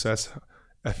songwriting process,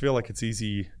 I feel like it's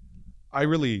easy. I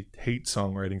really hate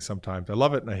songwriting sometimes. I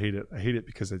love it and I hate it. I hate it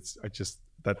because I just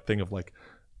that thing of like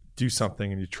do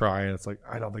something and you try and it's like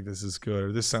I don't think this is good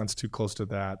or this sounds too close to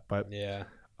that. But Yeah.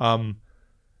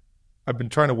 I've been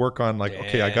trying to work on like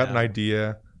okay, I got an Yeah.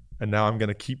 idea and now I'm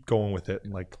gonna keep going with it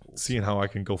and like seeing how I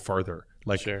can go farther.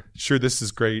 Like Sure. this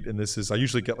is great and this is I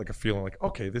usually get like a feeling like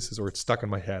okay, this is or it's stuck in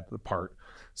my head the part.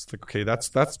 It's like okay, that's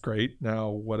great. Now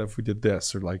what if we did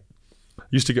this or like I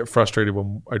used to get frustrated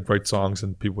when I'd write songs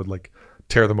and people would like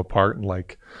tear them apart and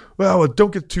like, well,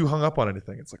 don't get too hung up on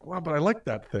anything. It's like, well, but I like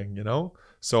that thing, you know?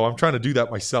 So I'm trying to do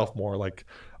that myself more. Like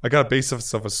I got a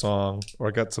basis of a song or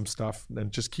I got some stuff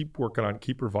and just keep working on,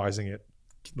 keep revising it.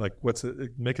 Like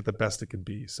make it the best it can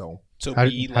be. So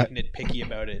Be like nitpicky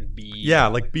about it and be yeah,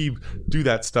 like do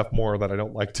that stuff more that I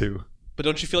don't like to. But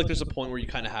don't you feel like there's a point where you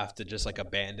kind of have to just like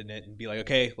abandon it and be like,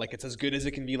 okay, like it's as good as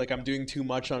it can be. Like I'm doing too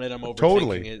much on it. I'm overthinking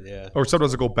Totally. it. Yeah. Or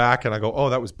sometimes I go back and I go, oh,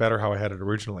 that was better how I had it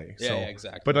originally. Yeah, So, yeah,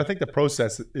 exactly. But I think the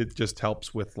process, it just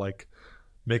helps with like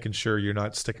making sure you're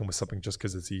not sticking with something just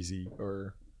because it's easy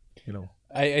or, you know.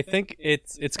 I think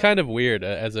it's kind of weird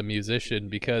as a musician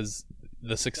because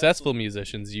the successful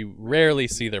musicians, you rarely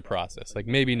see their process. Like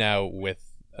maybe now with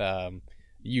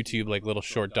YouTube, like little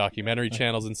short documentary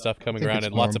channels and stuff coming around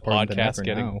and lots of podcasts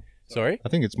getting... now. Sorry? I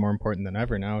think it's more important than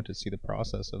ever now to see the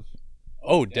process of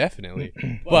Oh, definitely.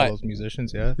 all But those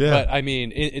musicians. Yeah. Yeah. But I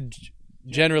mean,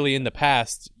 generally in the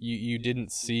past, you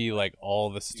didn't see like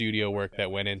all the studio work that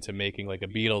went into making like a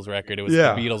Beatles record. It was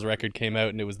Yeah. the Beatles record came out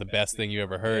and it was the best thing you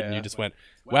ever heard, and Yeah. you just went,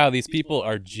 "Wow, these people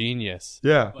are genius."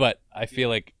 Yeah. But I feel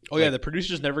like, Oh yeah, the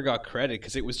producers never got credit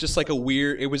because it was just like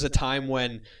it was a time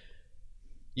when,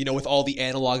 you know, with all the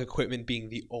analog equipment being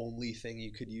the only thing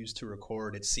you could use to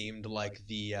record, it seemed like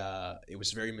it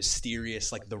was very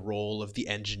mysterious, like the role of the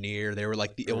engineer. They were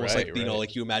like almost Right, like, you know, right.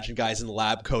 like you imagine guys in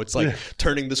lab coats, like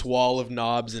turning this wall of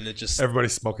knobs and it just,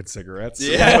 Everybody's smoking cigarettes.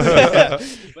 yeah.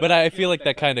 but I feel like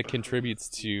that kind of contributes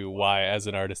to why, as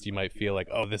an artist, you might feel like,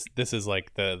 oh, this is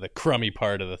like the crummy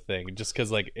part of the thing, just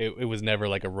because like it was never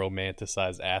like a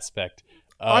romanticized aspect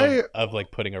of like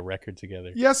putting a record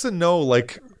together. Yes and no.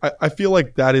 Like I feel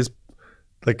like that is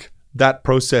like that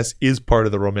process is part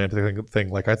of the romantic thing.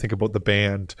 Like I think about the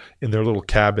band in their little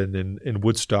cabin in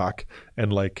Woodstock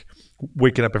and like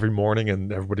waking up every morning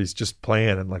and everybody's just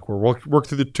playing and like we're work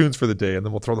through the tunes for the day and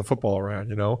then we'll throw the football around,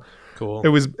 you know. Cool. It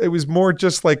was more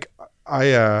just like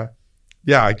I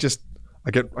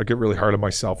get really hard on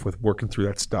myself with working through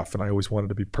that stuff and I always wanted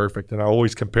to be perfect and I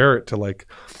always compare it to like,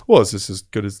 well, is this as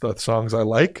good as the songs I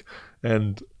like?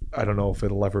 And I don't know if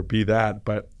it'll ever be that,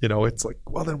 but you know, it's like,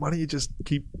 well, then why don't you just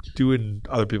keep doing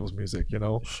other people's music, you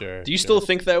know? Sure. Do you still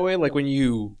think that way? Like when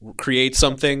you create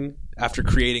something after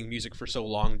creating music for so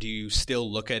long, do you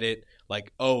still look at it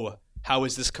like, oh, how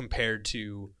is this compared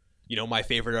to, you know, my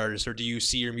favorite artist? Or do you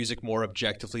see your music more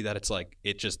objectively that it's like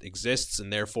it just exists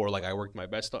and therefore like I worked my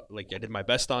best I did my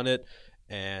best on it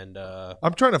and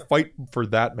I'm trying to fight for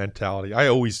that mentality. I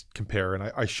always compare and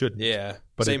I shouldn't. yeah,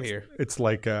 But same it's, here. It's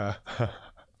like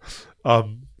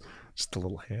just a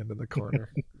little hand in the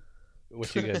corner.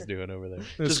 What you guys doing over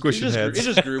there? Squishing heads.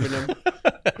 You're just grooming him.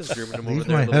 Just grooming him over Leave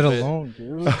there my a head little bit. alone,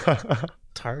 dude.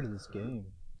 Tired of this game.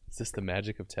 Is this the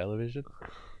magic of television?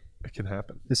 It can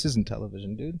happen. This isn't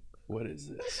television, dude. What is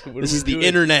this? What are This we is the doing?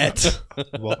 internet.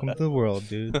 Welcome to the world,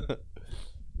 dude.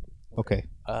 Okay.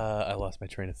 I lost my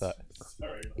train of thought.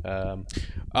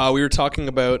 We were talking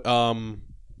about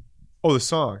Oh, the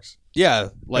songs. yeah,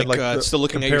 like, like still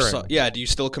looking at your comparing. yeah, do you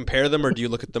still compare them or do you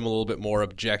look at them a little bit more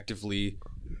objectively?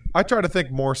 I try to think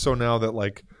more so now that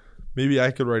like maybe I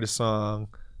could write a song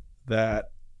that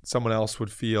someone else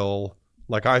would feel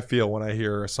like I feel when I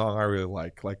hear a song I really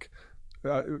like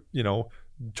you know,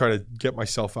 try to get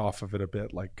myself off of it a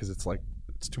bit, like because it's like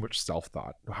it's too much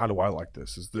self-thought. How do I like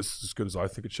this? Is this as good as I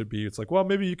think it should be? It's like, well,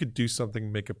 maybe you could do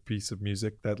something, make a piece of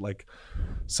music that like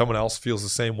someone else feels the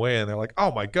same way, and they're like,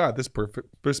 oh my god, this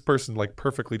person like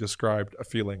perfectly described a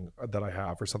feeling that I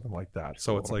have, or something like that.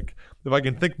 So it's like, if I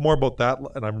can think more about that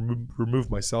and I remove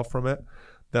myself from it,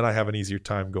 then I have an easier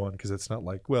time going, because it's not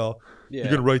like, well, you're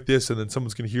gonna write this and then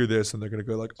someone's gonna hear this and they're gonna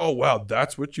go like, oh wow,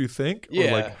 that's what you think? Yeah.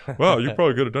 Or like, wow, you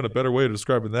probably could have done a better way of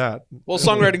describing that. Well,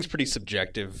 songwriting's pretty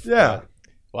subjective. Yeah.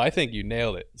 Well, I think you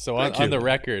nailed it. So Thank on you. the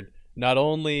record, not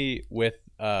only with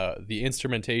the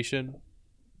instrumentation,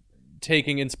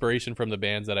 taking inspiration from the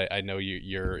bands that I know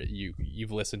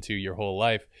you've listened to your whole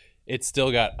life, it's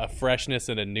still got a freshness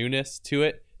and a newness to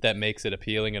it that makes it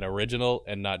appealing and original,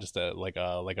 and not just a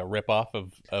rip off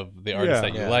of the artist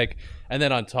that you like. And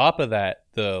then on top of that,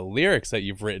 the lyrics that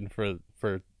you've written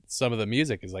for some of the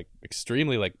music is like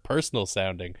extremely like personal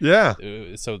sounding. Yeah.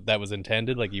 So that was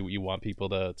intended, like you want people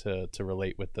to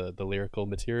relate with the lyrical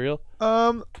material.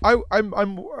 I'm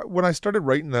when I started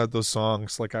writing those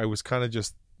songs, like I was kind of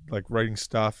just like writing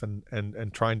stuff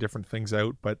and trying different things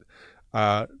out, but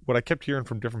what I kept hearing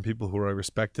from different people who I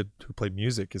respected who played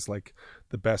music is like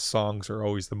the best songs are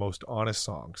always the most honest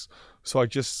songs. So I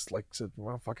just like said,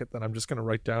 well, fuck it, then I'm just gonna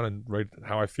write down and write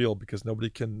how I feel, because nobody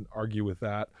can argue with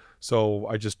that. So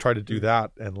I just try to do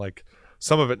that, and like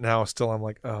some of it now still I'm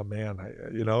like, oh man,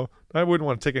 I wouldn't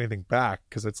want to take anything back,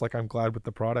 because it's like I'm glad with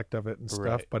the product of it and stuff.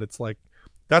 Right. But it's like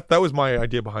that was my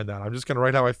idea behind that. I'm just gonna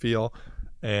write how I feel,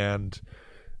 and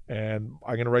I'm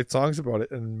going to write songs about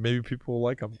it, and maybe people will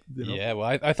like them. Yeah,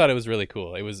 well, I thought it was really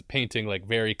cool. It was painting like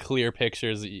very clear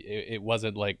pictures. It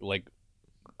wasn't like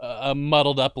a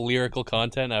muddled up lyrical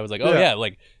content. I was like, oh yeah,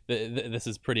 like this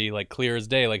is pretty like clear as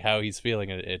day, like how he's feeling.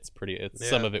 It's pretty.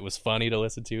 Some of it was funny to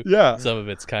listen to. Yeah. Some of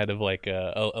it's kind of like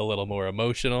a little more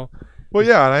emotional. Well,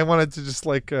 yeah, and I wanted to just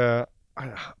like I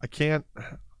can't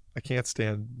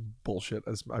stand bullshit,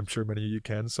 as I'm sure many of you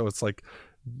can. So it's like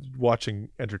watching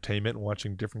entertainment and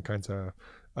watching different kinds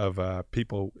of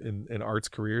people in arts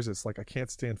careers. It's like I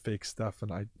can't stand fake stuff,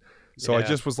 and I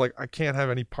just was like, I can't have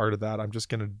any part of that. I'm just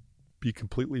gonna be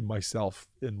completely myself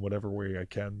in whatever way I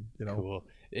can. Cool.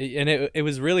 And it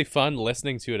was really fun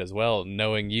listening to it as well,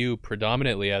 knowing you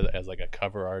predominantly as like a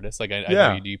cover artist. Like I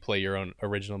know you play your own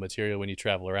original material when you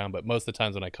travel around, but most of the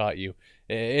times when I caught you,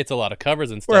 it's a lot of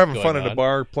covers and stuff. We're having going fun in on. a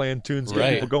bar, playing tunes,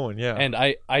 getting people going. Yeah. And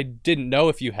I didn't know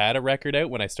if you had a record out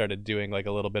when I started doing like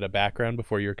a little bit of background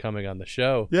before you were coming on the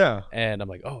show. Yeah. And I'm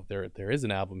like, oh, there is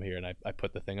an album here, and I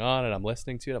put the thing on and I'm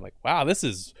listening to it. I'm like, wow, this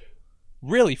is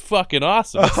really fucking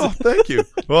awesome. Oh, thank you.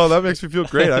 Well, that makes me feel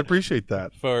great. I appreciate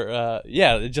that. For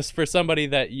just for somebody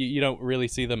that you don't really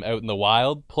see them out in the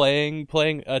wild playing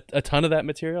a ton of that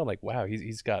material. I'm like, wow,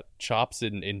 he's got chops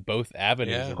in both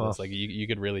avenues. Yeah. And it's like you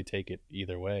could really take it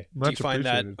either way. Do you find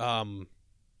that appreciated.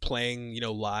 playing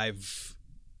live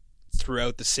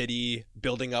throughout the city,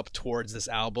 building up towards this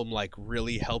album, like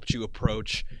really helped you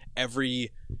approach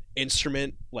every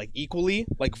instrument like equally,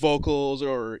 like vocals,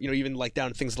 or even like down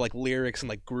to things like lyrics and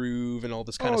like groove and all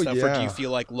this kind of stuff? Or do you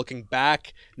feel like looking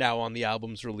back now on the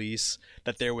album's release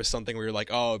that there was something where you're like,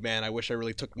 oh man, I wish I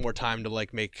really took more time to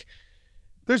like make?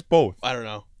 There's both. I don't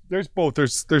know. There's both.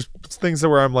 There's things that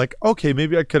where I'm like, okay,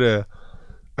 maybe I could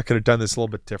have done this a little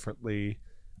bit differently,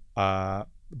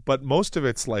 but most of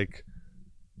it's like,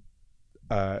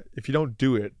 if you don't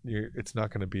do it, it's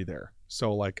not going to be there.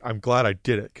 So like, I'm glad I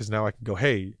did it, because now I can go,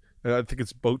 hey, I think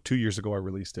it's about 2 years ago I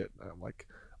released it. I'm like,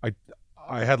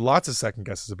 I had lots of second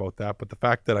guesses about that, but the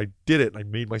fact that I did it and I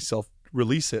made myself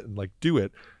release it and like do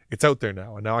it, it's out there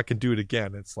now, and now I can do it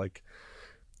again. It's like,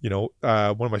 one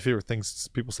of my favorite things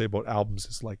people say about albums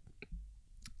is like,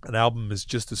 an album is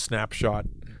just a snapshot.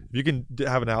 If you can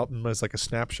have an album as like a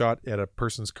snapshot at a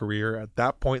person's career at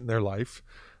that point in their life,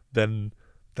 then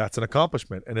that's an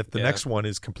accomplishment. And if the next one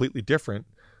is completely different,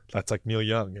 that's like Neil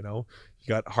Young. You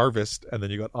got Harvest, and then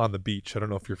you got On the Beach. I don't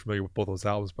know if you're familiar with both those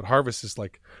albums, but Harvest is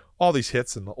like all these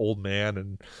hits and The Old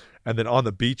Man, and then On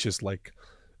the Beach is like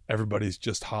everybody's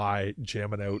just high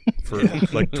jamming out for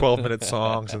like 12-minute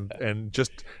songs,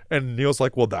 and Neil's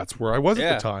like, well, that's where I was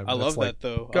at the time. I love like, that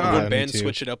though. God, When bands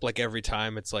switch it up like every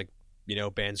time, it's like,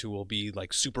 bands who will be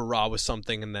like super raw with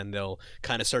something, and then they'll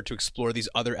kind of start to explore these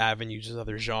other avenues,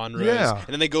 other genres, and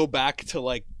then they go back to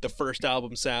like the first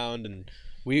album sound, and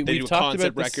they do a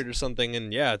concept record or something,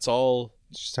 and it's all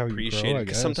just how you appreciated. grow, I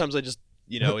Because guess. sometimes I just,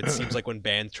 it seems like when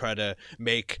bands try to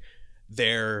make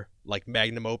their like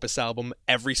magnum opus album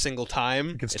every single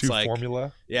time, it's it's too like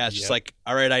formula. Yeah, it's just like,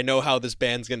 all right, I know how this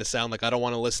band's gonna sound. Like, I don't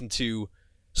want to listen to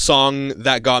song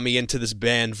that got me into this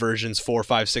band versions 4,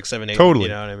 5, 6, 7, 8. Totally.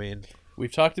 You know what I mean?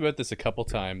 We've talked about this a couple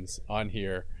times on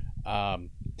here.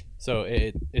 So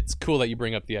it's cool that you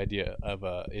bring up the idea of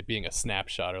it being a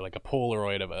snapshot or like a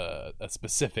Polaroid of a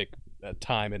specific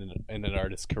time in an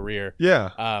artist's career. Yeah.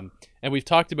 And we've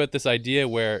talked about this idea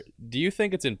where, do you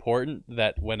think it's important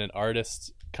that when an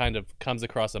artist kind of comes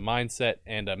across a mindset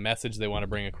and a message they want to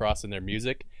bring across in their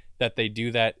music, that they do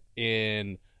that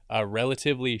in a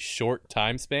relatively short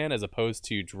time span as opposed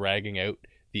to dragging out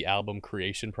the album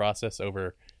creation process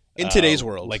over in today's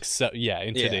world,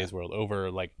 today's world over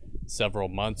like several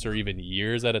months or even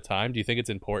years at a time? Do you think it's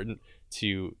important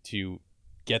to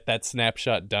get that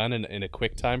snapshot done in a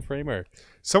quick time frame, or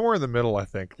somewhere in the middle? I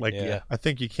think Yeah. I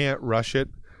think you can't rush it.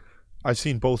 I've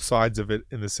seen both sides of it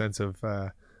in the sense of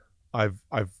I've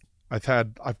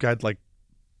had like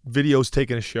videos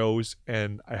taken of shows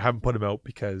and I haven't put them out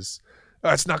because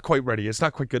it's not quite ready, it's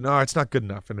not quite good, no, it's not good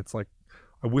enough, and it's like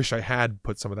I wish I had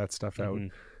put some of that stuff out.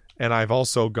 And I've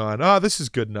also gone, this is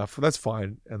good enough, that's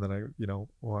fine, and then I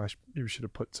maybe should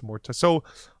have put some more time. So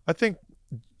I think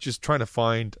just trying to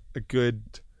find a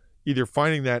good, either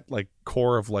finding that like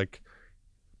core of like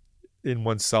in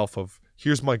oneself of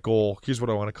here's my goal, here's what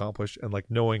I want to accomplish, and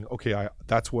like knowing, okay,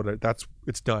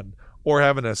 it's done, or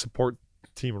having a support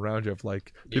team around you of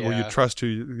like people you trust who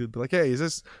you'd be like, hey, is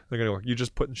this, they're gonna go, you're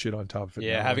just putting shit on top of it.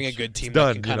 Yeah, now. having It's a good team done,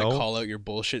 that can kind of call out your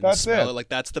bullshit and That's smell it. it. Like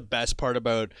that's the best part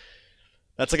about.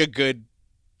 That's like a good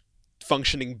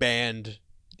functioning band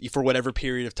for whatever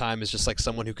period of time is just like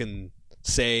someone who can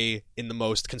say in the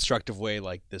most constructive way,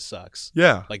 like, this sucks.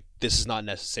 Yeah. Like, this is not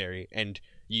necessary. And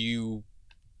you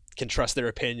can trust their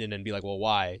opinion and be like, well,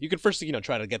 why? You can first,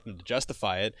 try to get them to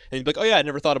justify it. And you'd be like, oh, yeah, I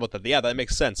never thought about that. Yeah, that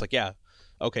makes sense. Like, yeah,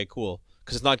 okay, cool.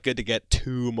 Because it's not good to get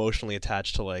too emotionally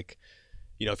attached to, like,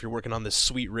 if you're working on this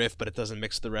sweet riff, but it doesn't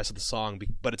mix with the rest of the song,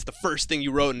 but it's the first thing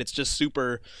you wrote and it's just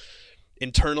super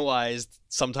internalized.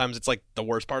 Sometimes it's like the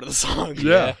worst part of the song.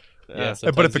 Yeah. Yeah,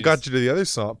 But if it got you to the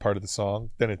other part of the song,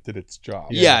 then it did its job.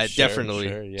 Yeah, sure, definitely.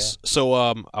 sure, yeah. So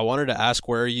I wanted to ask,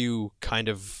 where are you kind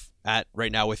of at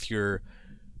right now with your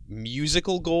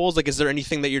musical goals? Like, is there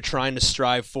anything that you're trying to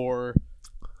strive for,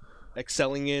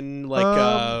 excelling in, like,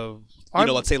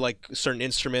 let's say like a certain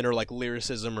instrument or like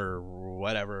lyricism or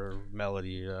whatever,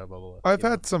 melody, blah, blah, blah.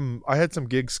 I had some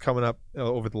gigs coming up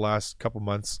over the last couple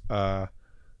months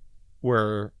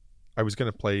where I was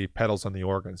going to play pedals on the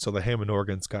organ. So the Hammond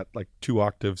organ's got like 2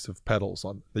 octaves of pedals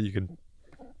on that you can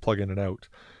plug in and out.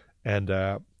 And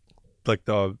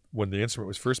when the instrument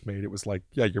was first made, it was like,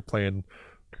 yeah, you're playing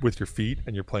with your feet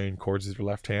and you're playing chords with your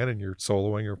left hand, and you're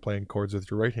soloing or playing chords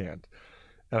with your right hand.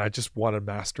 And I just want to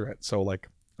master it. So like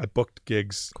I booked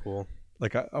gigs. Cool.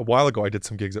 Like a while ago, I did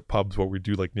some gigs at pubs where we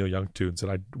do like Neil Young tunes,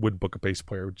 and I wouldn't book a bass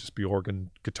player; it would just be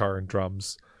organ, guitar, and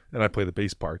drums, and I play the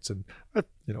bass parts. And I,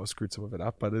 screwed some of it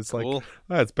up, but it's like Cool.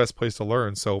 It's the best place to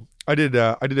learn. So I did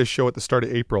a show at the start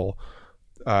of April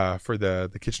for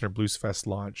the Kitchener Blues Fest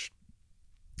launch,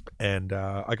 and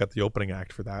I got the opening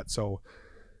act for that. So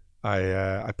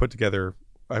I put together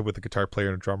with a guitar player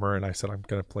and a drummer, and I said I'm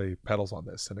going to play pedals on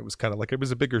this, and it was kind of like, it was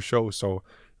a bigger show, so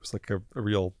it was like a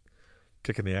real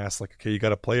kick in the ass. Like, okay, you got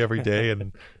to play every day,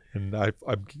 and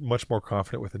I'm much more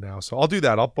confident with it now. So I'll do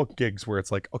that. I'll book gigs where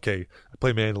it's like, okay, I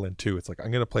play mandolin too. It's like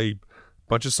I'm going to play a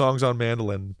bunch of songs on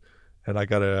mandolin, and I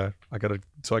gotta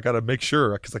make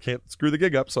sure, because I can't screw the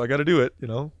gig up, so I got to do it.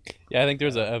 Yeah, I think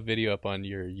there's a video up on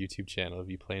your YouTube channel of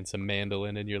you playing some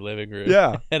mandolin in your living room.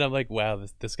 Yeah. And I'm like, wow,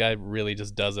 this guy really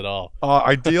just does it all.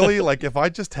 Ideally, like if I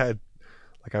just had,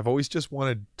 like, I've always just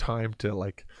wanted time to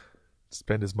like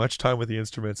spend as much time with the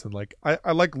instruments, and like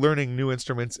I like learning new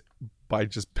instruments by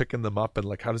just picking them up and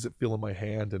like, how does it feel in my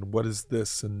hand, and what is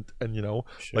this, and Sure.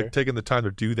 like taking the time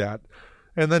to do that,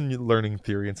 and then learning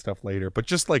theory and stuff later. But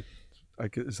just like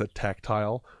is a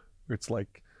tactile, where it's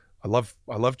like I love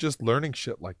just learning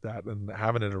shit like that and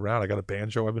having it around. I got a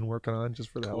banjo I've been working on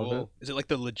just for the hell of Cool. it. Is it like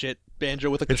the legit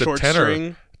banjo with like It's the a short tenor.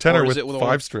 string? Tenor Or is with it with a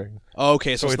 5-string. Oh,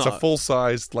 okay, so, It's not a full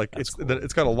sized, like That's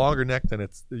it's got a longer neck than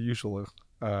it's the usual,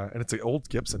 and it's an old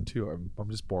Gibson too. I'm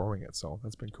just borrowing it, so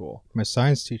that's been cool. My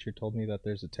science teacher told me that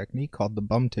there's a technique called the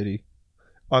bum titty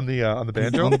On the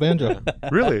banjo, on the banjo.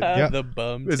 really? Yeah. The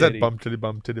bum Is titty. that bum titty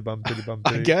bum titty bum titty bum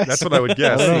I titty? guess. That's what I would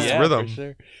guess. Oh, It's yeah, rhythm. for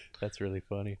sure. That's really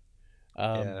funny.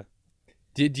 Yeah.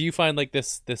 Do you find like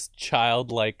this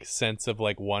childlike sense of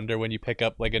like wonder when you pick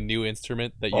up like a new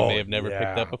instrument that you may have never picked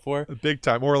yeah. up before? Big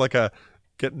time, or like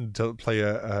getting to play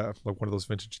a like one of those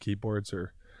vintage keyboards,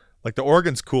 or like the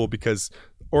organ's cool because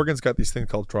organ's got these things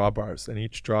called drawbars, and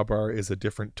each drawbar is a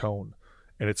different tone,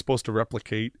 and it's supposed to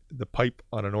replicate the pipe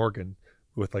on an organ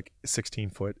with like 16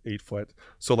 foot, 8 foot.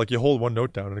 So like you hold one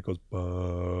note down and it goes,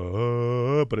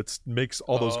 but it makes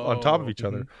all those on top of each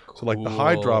other. So like the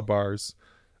high Cool. drawbars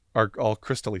are all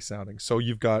crystally sounding. So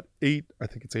you've got 8, I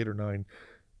think it's 8 or 9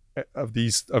 of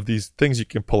these things you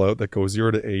can pull out that go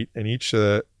 0 to 8, and each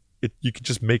you could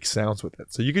just make sounds with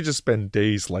it. So you could just spend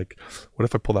days like, what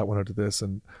if I pull that one out of this?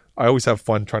 And I always have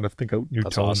fun trying to think out new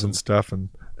That's tones awesome. and stuff, and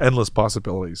endless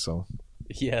possibilities. So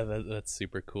Yeah, that's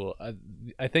super cool.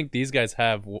 I think these guys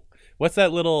have what's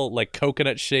that little like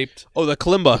coconut shaped Oh, the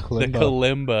kalimba. the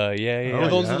kalimba. Yeah. Oh,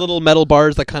 Those yeah. little metal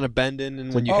bars that kind of bend in,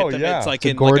 and when you Oh, hit them, yeah. it's like It's a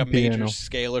in like a gourd major piano.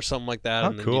 scale or something like that, Oh,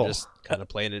 and then cool. you just kind of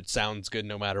play, and it sounds good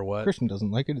no matter what. Christian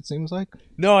doesn't like it. It seems like.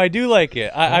 No, I do like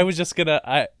it. I was just gonna.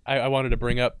 I wanted to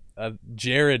bring up.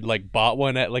 Jared like bought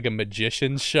one at like a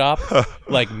magician's shop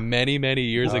like many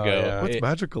years Oh, ago. yeah. what's It-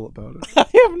 magical about it? I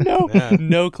have Yeah.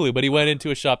 no clue. But he went into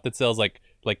a shop that sells like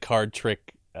card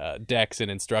trick decks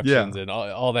and instructions and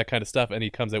all that kind of stuff, and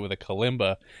he comes out with a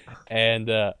kalimba.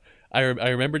 And I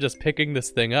remember just picking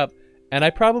this thing up, and I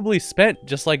probably spent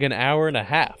just like an hour and a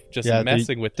half just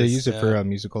messing with They this. use it for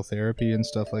musical therapy and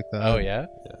stuff like that. Oh yeah,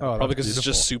 Oh, Probably that's because it's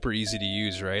just beautiful. super easy to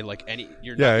use, right? Like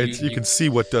you're Yeah, not, you can see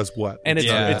what does what. and it's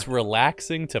Yeah. it's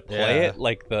relaxing to play Yeah. it,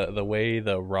 like the way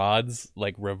the rods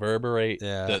like reverberate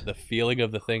Yeah. the feeling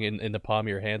of the thing in the palm of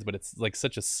your hands. But it's like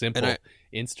such a simple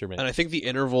instrument. And I think the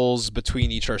intervals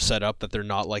between each are set up that they're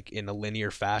not like in a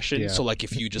linear fashion. Yeah. So like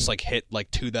if you just like hit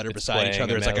like 2 that are It's beside each playing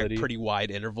other, a it's like a melody. pretty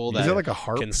wide interval. Is That it like a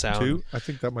harp can sound. too? I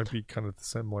think that might be kind of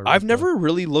similar. I've with never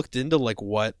really looked into like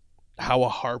how a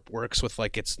harp works with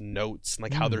like its notes and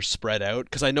like how they're spread out,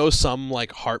 because I know some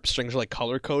like harp strings are like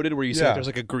color coded where you see like, Yeah. there's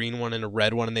like a green one and a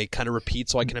red one and they kind of repeat,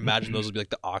 so I can imagine those would be like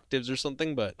the octaves or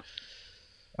something. But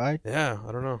I yeah,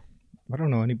 I don't know. don't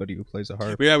know anybody who plays a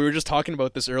harp. But yeah, we were just talking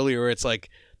about this earlier where it's like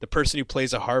the person who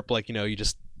plays a harp, like, you know,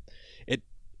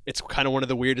 it's kind of one of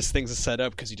the weirdest things to set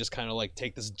up, because you just kind of like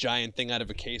take this giant thing out of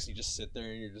a case and you just sit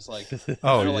there and you're just like,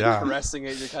 Oh kinda, like yeah, caressing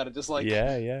it. You're kind of just like,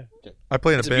 yeah. I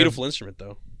play in it's a a band. beautiful instrument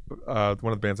though.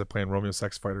 One of the bands I play in, Romeo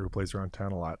Sex Fighter, who plays around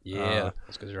town a lot.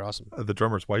 That's because you're awesome. The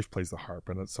drummer's wife plays the harp,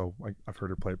 and so I've heard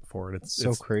her play it before, and it's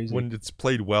So crazy. when it's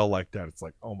played well like that. It's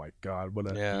like, oh my god, what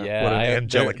a Yeah. what an I-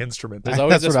 angelic there- instrument. There's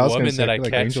always That's this what I was gonna woman say. that I I feel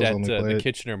like catch angels at only the play it.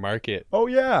 Kitchener Market. Oh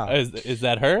yeah, Is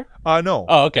that her? no.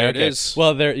 Oh, okay, There it okay. is.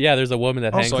 Well, there's a woman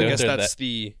that Oh, hangs so I out guess there. that's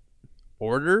the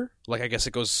order. Like I guess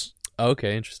it goes.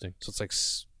 Okay, interesting. So it's like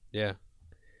yeah.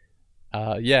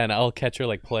 Yeah, and I'll catch her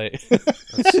like play.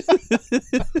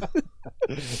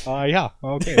 Yeah.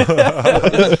 Okay.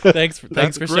 thanks for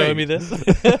That's showing great. me this.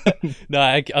 No,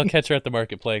 I'll catch her at the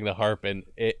market playing the harp, and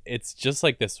it's just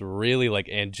like this really like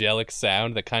angelic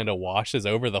sound that kind of washes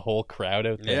over the whole crowd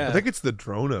out there. Yeah. I think it's the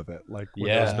drone of it, like when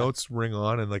Yeah. those notes ring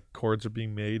on and like chords are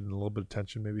being made and a little bit of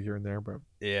tension maybe here and there. But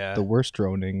Yeah. The worst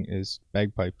droning is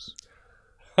bagpipes.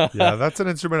 yeah, that's an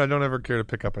instrument I don't ever care to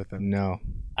pick up. I think. No.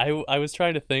 I was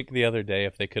trying to think the other day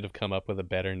if they could have come up with a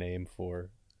better name for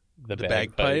the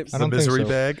bagpipes? I The don't think misery so.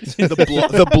 bag.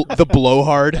 the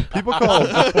blowhard. People call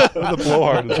the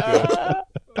blowhard is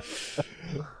good.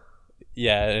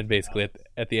 Yeah, and basically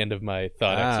at the end of my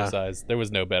thought exercise, there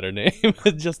was no better name.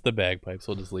 Just the bagpipes.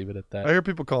 We'll just leave it at I that. hear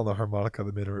people calling the harmonica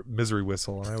the misery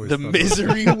whistle, and I always The thought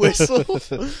misery whistle.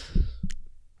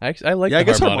 Actually, I like Yeah, I the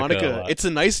guess harmonica. a harmonica. lot. It's a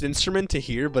nice instrument to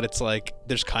hear, but it's like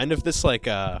there's kind of this like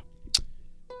I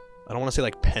don't want to say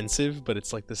like pensive, but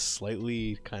it's like this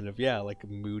slightly kind of like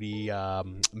moody,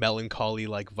 melancholy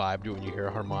like vibe to it when you hear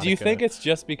a harmonica. Do you think it's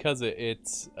just because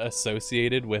it's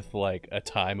associated with like a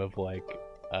time of like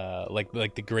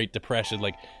the Great Depression?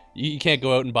 Like you can't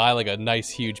go out and buy like a nice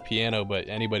huge piano, but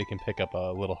anybody can pick up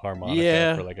a little harmonica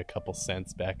Yeah. for like a couple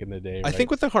cents back in the day. I right?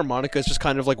 think with the harmonica, it's just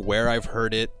kind of like where I've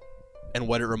heard it and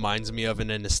what it reminds me of in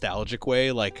a nostalgic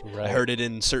way. Like I Right. heard it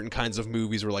in certain kinds of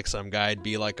movies where like some guy'd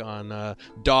be like on a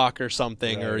dock or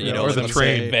something, or you know, or like, the let's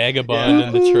train. say- Vagabond Yeah.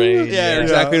 in the train. Yeah, Yeah.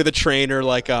 exactly. Or the train, or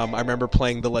like I remember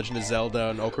playing The Legend of Zelda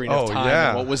and Ocarina of Oh, Time. yeah.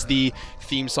 And what was the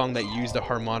theme song that used the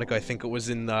harmonica? I think it was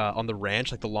in on the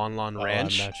ranch, like the Lon Lon Oh,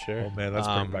 Ranch. I'm not sure. Oh man, that's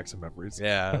bringing Um, back some memories.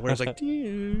 Yeah, where it's like,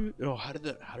 oh, how did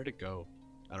it go?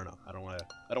 I don't know. I don't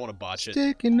want to botch it.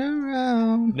 Sticking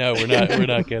around. No, we're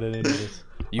not getting into this.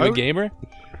 You I a would- gamer?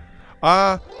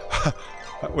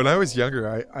 When I was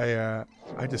younger,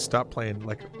 I just stopped playing.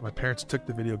 Like my parents took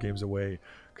the video games away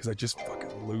because I just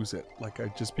fucking lose it. Like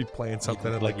I'd just be playing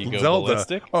something and like like you go Zelda.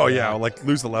 ballistic? Oh yeah, Yeah. I'll, like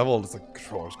lose the level. It's like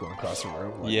controllers going across the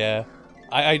room. Like, Yeah,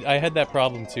 I had that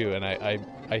problem too, and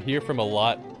I hear from a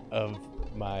lot of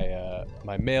my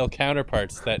my male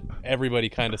counterparts that everybody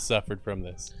kind of suffered from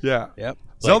this. yeah. Yep.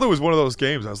 Zelda was one of those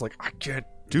games. I was like, I can't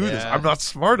do this. Yeah. I'm not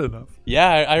smart enough. Yeah,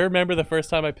 I remember the first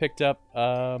time I picked up.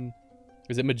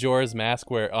 is it Majora's Mask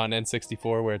where on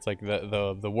N64 where it's like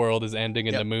the world is ending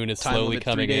and Yep. the moon is Time slowly limit,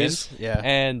 3 coming days. in. Yeah.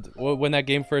 And when that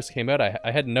game first came out, I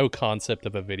had no concept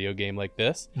of a video game like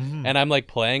this. Mhm. And I'm like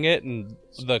playing it, and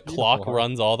the clock huh?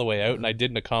 runs all the way out, and I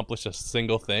didn't accomplish a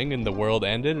single thing, and the world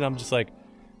ended, and I'm just like,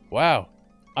 wow,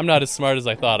 I'm not as smart as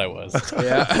I thought I was.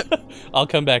 Yeah. I'll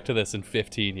come back to this in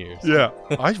 15 years. Yeah,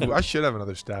 I should have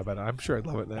another stab at it. I'm sure I'd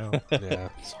love it now. Yeah.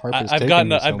 Harper's I've taking gotten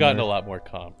me I've gotten a somewhere. lot more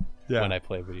calm Yeah. when I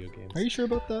play video games. Are you sure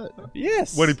about that?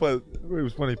 Yes. When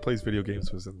he plays video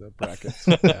games was in the brackets.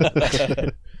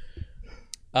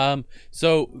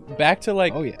 So back to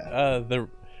like Oh, yeah.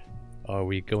 are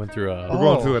we going through a We're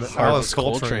going through an Harvest Alice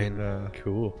Coltrane. Coltrane.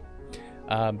 cool.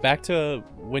 Back to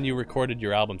when you recorded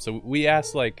your album. So we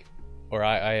asked I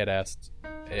had asked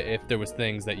if there was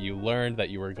things that you learned that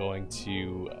you were going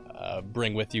to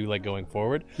bring with you like going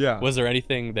forward. Yeah. Was there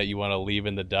anything that you want to leave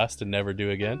in the dust and never do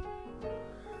again?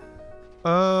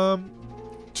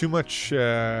 Too much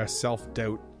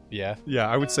self-doubt. Yeah. Yeah,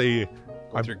 I would say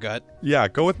With your gut. yeah,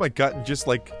 go with my gut and just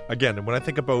like again, when I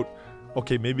think about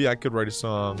okay, maybe I could write a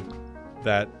song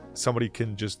that somebody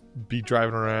can just be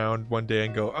driving around one day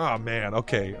and go, "Oh man,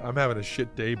 okay, I'm having a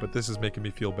shit day, but this is making me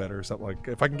feel better," or something like.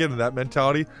 If I can get into that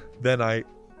mentality, then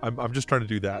I'm just trying to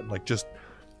do that, like just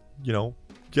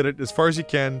get it as far as you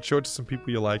can, show it to some people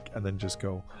you like, and then just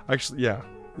go. Actually, yeah,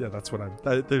 that's what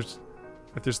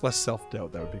if there's less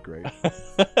self-doubt, that would be great.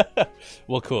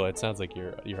 Well, cool. It sounds like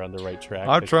you're on the right track.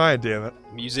 I'm trying, damn it.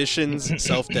 Musicians,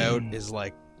 self-doubt is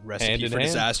like Hand recipe in for hand.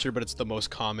 disaster, but it's the most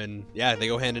common. Yeah, they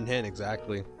go hand in hand,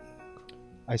 exactly.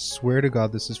 I swear to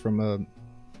God, this is from a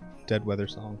Dead Weather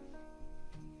song.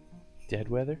 Dead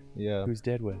Weather? Yeah. Who's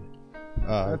Dead Weather?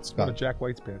 That's it's one of got, Jack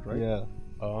White's band, right? yeah.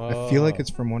 Oh. I feel like it's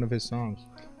from one of his songs.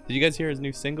 Did you guys hear his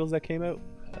new singles that came out?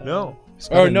 No. It's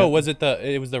got Or a no, no-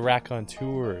 it was the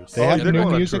Raconteurs. They have they're new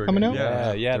going on music tour coming again.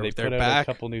 out? Yeah, They're- they they're put out back.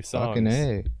 a couple new songs. Fucking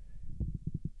A.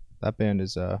 That band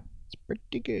is it's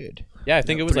pretty good. Yeah, I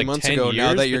think it was 3 like months 10 ago, years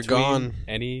now that you're between gone.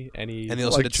 Any And they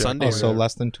also Like did Jack Sunday. Oh, White. so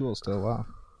less than Tool still. Wow.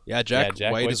 Yeah, Jack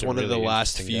Jack White White's is a one of the really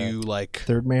last interesting few like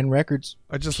Third Man Records.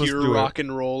 I just listened pure to rock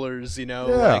and rollers,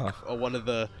 Yeah. like one of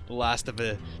the last of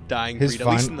a dying His breed,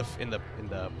 at least vine- in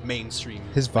the mainstream.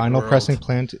 His like, vinyl world. pressing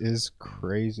plant is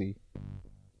crazy.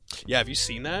 Yeah, have you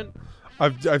seen that?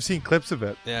 I've seen clips of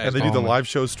it. Yeah, and they it's do the common. live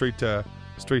shows straight to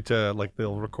like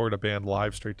they'll record a band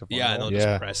live straight to vinyl. Yeah, and they'll Yeah.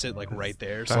 just press it like right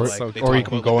there. So That's like, so they cool. Or you talk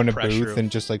can about, go like, in the a pressure booth of-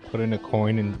 and just like put in a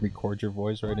coin and record your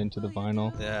voice right into the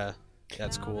vinyl. yeah,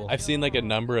 that's cool. I've seen like a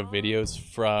number of videos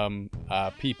from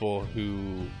people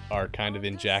who are kind of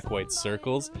in Jack White's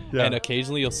circles, Yeah. and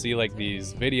occasionally you'll see like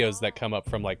these videos that come up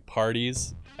from like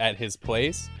parties at his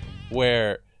place,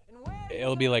 where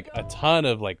it'll be like a ton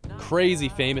of like crazy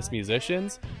famous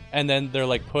musicians, and then they're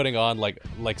like putting on like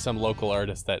some local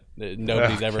artist that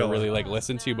nobody's Yeah, ever killer. really like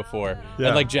listened to before, Yeah.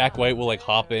 and like Jack White will like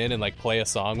hop in and like play a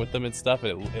song with them and stuff.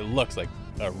 It looks like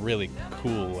a really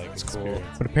cool like experience.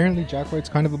 But apparently Jack White's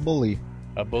kind of a bully.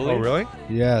 A bully? Oh, really?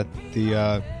 Yeah,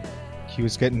 he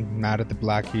was getting mad at the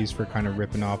Black Keys for kind of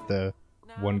ripping off the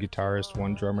one guitarist,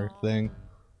 one drummer thing.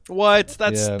 What?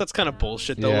 That's Yeah. that's kind of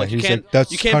bullshit though. Yeah, like you he's can't like,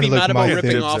 that's you can't be kinda like mad about my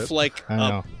ripping thing. off like I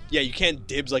know. yeah, you can't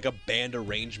dibs like a band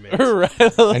arrangement. Right.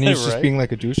 And he's just Right? being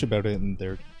like a douche about it, and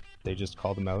they just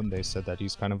called him out and they said that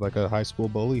he's kind of like a high school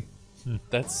bully.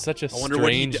 That's such a I wonder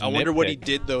what he strange I wonder what he nitpick.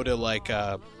 did though to like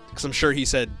because I'm sure he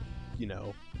said,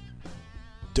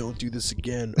 don't do this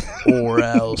again or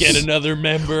else Get another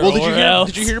member. Well, or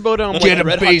did you hear about like, Get a the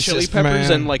Red Hot Chili bassist, Peppers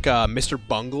man. and like Mr.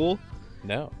 Bungle?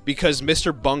 No. Because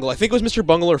Mr. Bungle, I think it was Mr.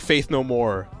 Bungle or Faith No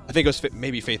More. I think it was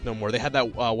maybe Faith No More. They had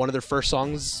that one of their first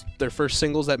songs, their first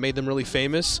singles that made them really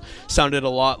famous, sounded a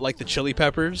lot like the Chili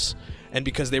Peppers, and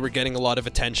because they were getting a lot of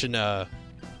attention,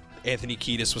 Anthony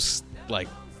Kiedis was like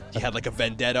he had like a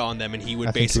vendetta on them, and he would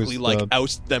I think it was basically like the-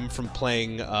 oust them from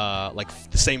playing like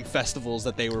the same festivals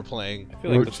that they were playing. I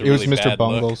feel like that's a It was really Mr. bad look.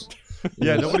 Bungles.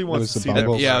 Yeah, nobody It wants was to the see that.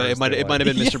 Bungles. Yeah, guitarist it might they have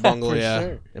been like. Mr. Bungle. for Yeah,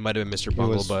 sure. it might have been Mr. It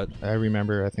Bungle, was- but I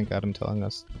remember. I think Adam telling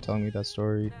me that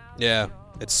story. yeah,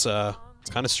 it's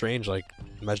kind of strange. Like,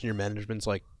 imagine your management's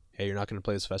like, "Hey, you're not going to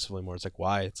play this festival anymore." It's like,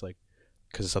 why? It's like,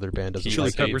 because this other band doesn't Chili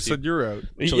like Pepper you. said you're out.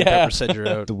 Chili Yeah. Pepper said you're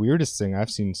out. The weirdest thing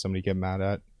I've seen somebody get mad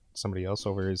at somebody else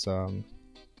over is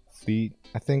Fleet.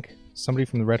 I think somebody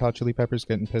from the Red Hot Chili Peppers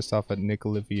getting pissed off at Nick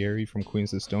Olivieri from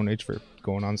Queens of the Stone Age for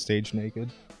going on stage naked.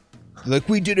 Like,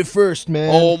 we did it first, man.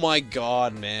 Oh my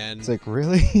god, man! It's like,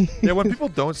 really? Yeah, when people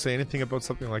don't say anything about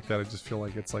something like that, I just feel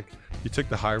like it's like you took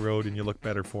the high road and you look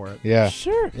better for it. yeah.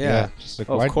 Sure. Yeah. Just like,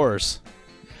 Oh, why? of course.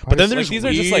 But then there's these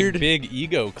are just like weird- big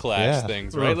ego clash Yeah.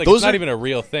 things, right? Like Those it's not are- even a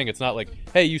real thing. It's not like,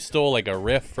 hey, you stole like a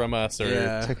riff from us, or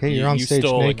Yeah. It's like, hey, you're on you stage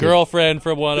stole naked. a girlfriend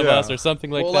from one of Yeah. us, or something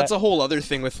like well, that. that's a whole other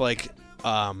thing with like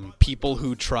people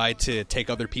who try to take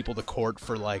other people to court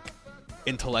for like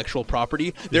intellectual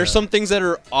property. There are some things that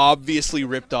are obviously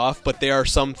ripped off, but there are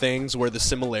some things where the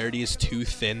similarity is too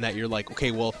thin that you're like,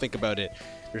 okay, well, think about it.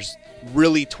 There's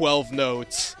really 12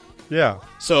 notes. Yeah.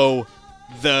 So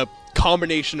the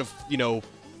combination of,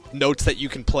 notes that you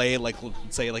can play, like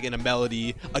let's say like in a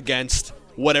melody against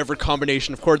whatever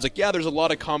combination of chords, like yeah, there's a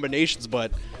lot of combinations,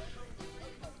 but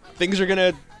things are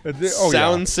gonna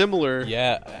sound similar.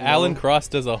 Yeah, Alan Cross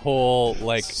does a whole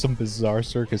like Some bizarre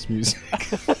circus music.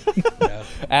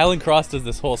 Alan Cross does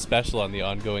this whole special on the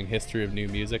ongoing history of new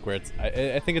music, where it's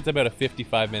I think it's about a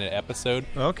 55-minute episode,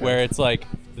 Okay. where it's like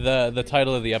the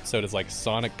title of the episode is like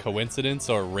Sonic Coincidence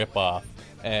or Rip Off,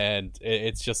 and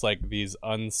it's just like these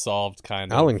unsolved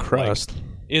kind of Alan like, Crust.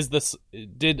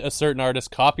 did a certain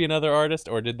artist copy another artist,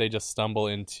 or did they just stumble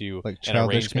into Like an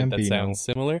Childish arrangement that Gambino. sounds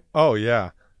similar? Oh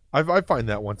yeah, I find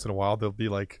that once in a while they'll be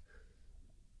like,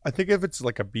 I think if it's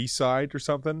like a B-side or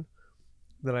something,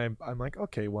 then I'm like,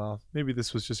 okay, well, maybe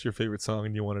this was just your favorite song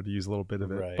and you wanted to use a little bit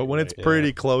of it. Right, but when it's right,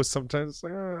 pretty close, sometimes it's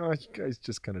like, oh, you guys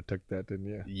just kind of took that, didn't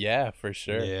you? Yeah, for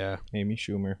sure. Yeah. Amy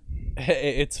Schumer.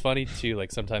 It's funny too,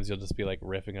 like sometimes you'll just be like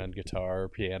riffing on guitar or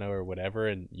piano or whatever,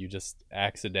 and you just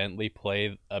accidentally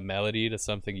play a melody to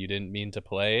something you didn't mean to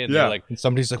play, and Yeah. you're like, And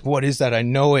somebody's like, "What is that? I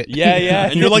know it." yeah,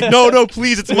 And you're like, no,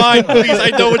 please, it's mine. Please,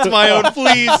 I know it's my own.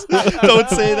 Please, don't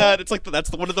say that. It's like that's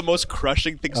one of the most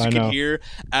crushing things I you know. can hear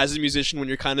as a musician when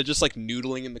you're kind of just like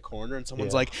noodling in the corner, and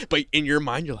someone's Yeah. like, but in your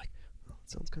mind, you're like, oh, that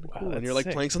sounds kind of Wow, cool, and that's you're like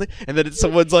sick. playing something, and then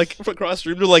someone's like from across the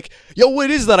room, they're like, yo, what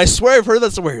is that? I swear I've heard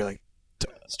that somewhere. You're like,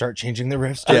 Start changing the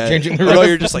riff. Start changing the Or no, riff.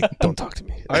 you're just like, don't talk to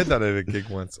me. I had that at a gig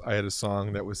once. I had a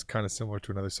song that was kind of similar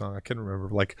to another song. I can't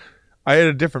remember. Like, I had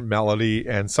a different melody,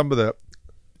 and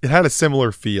it had a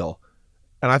similar feel.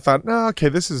 And I thought, no, okay,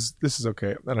 this is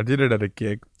okay. And I did it at a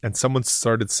gig, and someone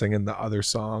started singing the other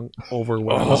song over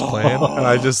what I was playing, and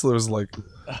I just was like,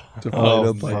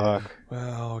 deflated, like, fuck.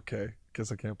 well, okay,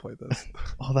 guess I can't play this.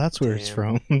 Oh, that's where it's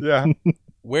from. Yeah,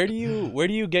 where do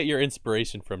you get your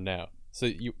inspiration from now? So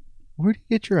you, Where do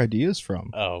you get your ideas from?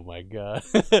 oh my god.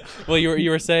 Well, you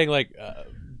were saying like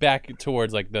back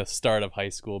towards like the start of high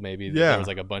school, maybe Yeah. there was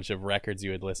like a bunch of records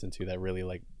you had listened to that really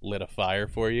like lit a fire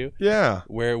for you. yeah.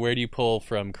 Where do you pull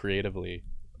from creatively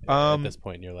at Um, this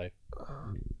point in your life?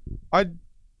 I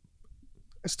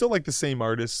still like the same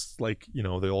artists, like,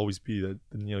 they'll always be the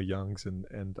Neil Youngs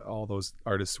and all those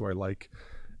artists who I like.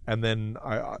 And then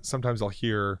sometimes I'll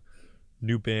hear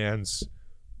new bands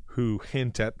who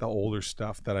hint at the older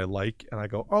stuff that I like, and I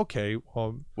go, okay,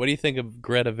 well, What do you think of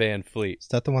Greta Van Fleet? Is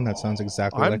that the one that sounds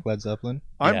exactly I'm- like Led Zeppelin?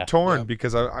 I'm Yeah. torn Yeah.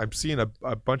 because I'm seeing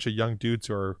a bunch of young dudes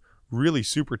who are really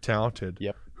super talented,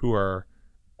 Yep. who are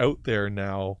out there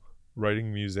now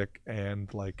writing music,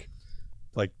 and like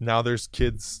now there's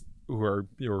kids who are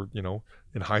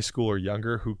in high school or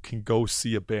younger who can go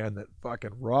see a band that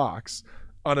fucking rocks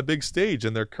on a big stage,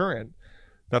 and they're current.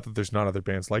 Not that there's not other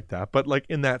bands like that, but like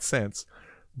in that sense.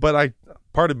 But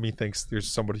part of me thinks there's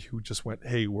somebody who just went,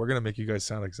 hey, we're gonna make you guys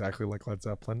sound exactly like Led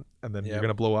Zeppelin, and then Yep. you're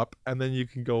gonna blow up, and then you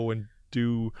can go in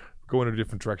a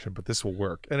different direction, but this will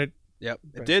work. And it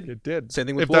Did. It did. Same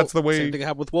thing with If Wolf. that's the way- Same thing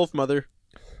happened with Wolf Mother.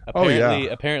 Oh, yeah.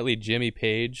 Apparently Jimmy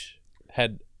Page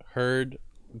had heard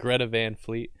Greta Van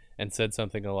Fleet and said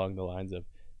something along the lines of,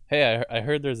 "Hey, I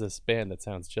heard there's this band that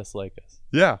sounds just like us.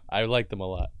 Yeah. I like them a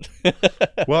lot."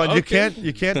 Well, and Okay.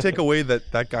 you can't take away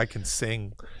that guy can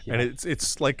sing, and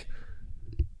it's like,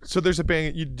 so there's a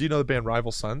band. Do you know the band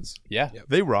Rival Sons? Yeah,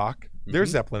 They rock. They're Mhm.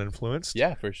 Zeppelin influenced.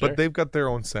 yeah, for sure. But they've got their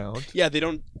own sound. Yeah,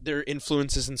 their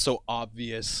influence isn't so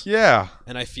obvious. Yeah.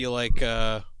 And I feel like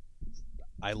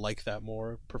I like that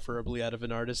more, preferably out of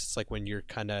an artist. It's like when you're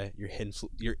kind of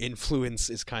your influence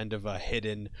is kind of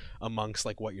hidden amongst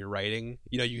like what you're writing.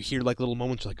 You hear like little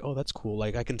moments, you're like, oh, that's cool.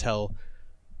 Like I can tell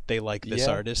they like this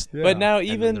Yeah. artist. Yeah. But now,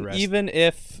 And then the rest. even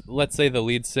if, let's say, the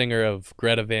lead singer of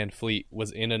Greta Van Fleet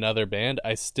was in another band,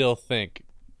 I still think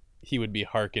he would be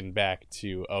harkened back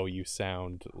to, "Oh, you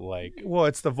sound like." Well,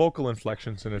 it's the vocal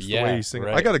inflections, and it's the Yeah, way you sing.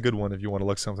 right. I got a good one if you want to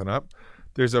look something up.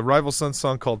 There's a Rival Sons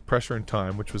song called "Pressure in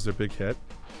Time," which was their big hit.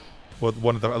 Well,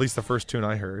 at least the first tune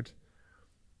I heard.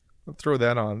 I'll throw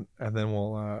that on, and then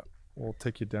we'll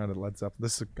take you down to Led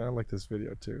Zeppelin. I like this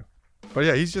video too. But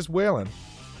yeah, he's just wailing.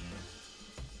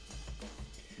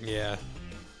 Yeah.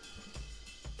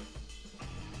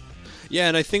 Yeah,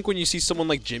 and I think when you see someone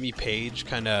like Jimmy Page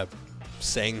kind of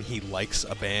saying he likes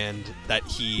a band that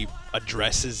he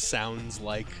addresses sounds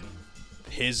like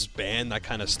his band that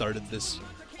kind of started this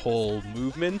whole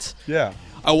movement. Yeah.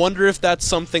 I wonder if that's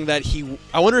something that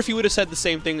I wonder if he would have said the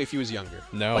same thing if he was younger.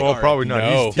 No. Like, Oh, all right, probably not.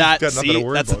 No. He's got nothing to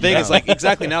worry that's about. the thing. now. Is like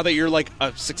exactly now that you're like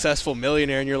a successful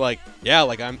millionaire and you're like, yeah,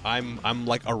 like I'm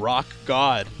like a rock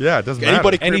god. yeah, it doesn't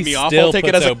Anybody matter. And rip he me off, still I'll take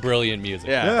it puts as a out brilliant music.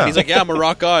 yeah. He's like, yeah, I'm a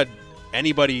rock god.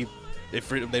 Anybody, if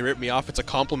they rip me off, it's a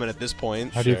compliment at this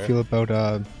point. How do you Sure. feel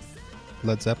about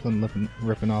Led Zeppelin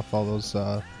ripping off all those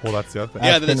Well, that's the other thing.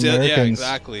 Yeah, that's yeah, African-Americans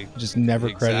exactly. just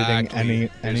never crediting Exactly. any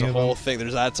There's a of whole them? thing.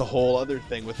 That's a whole other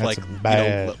thing with That's like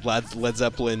bad. Led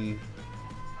Zeppelin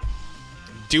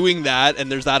doing that,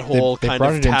 and there's that whole They kind brought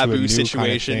of it into a taboo new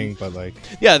situation. kind of thing, but like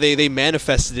Yeah, they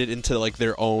manifested it into like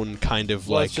their own kind of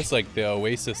Well, like it's just like the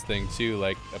Oasis thing too.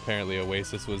 Like apparently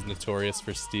Oasis was notorious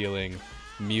for stealing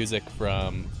music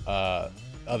from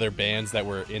other bands that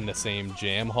were in the same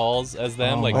jam halls as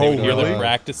them. Oh like my they would hear God. them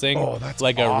practicing Oh, that's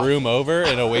like awful. a room over,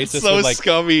 and Oasis so would like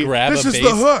scummy. grab This a is bass.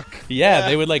 the hook. Yeah,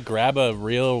 they would like grab a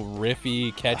real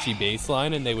riffy, catchy bass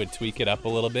line and they would tweak it up a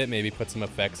little bit, maybe put some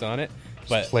effects on it.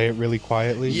 But play it really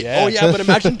quietly. Yeah. Oh yeah, but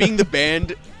imagine being the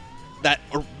band that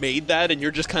made that, and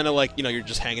you're just kind of like you're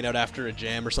just hanging out after a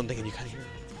jam or something, and you kind of hear.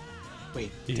 Wait,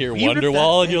 you hear we ripped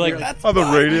Wonderwall, that and you're like, band? "That's On the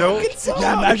radio.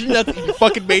 Yeah, imagine that you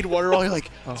fucking made Wonderwall. You're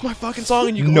like, it's my fucking song,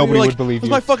 and you go, Nobody you're like, would believe it's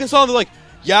you. my fucking song. They're like,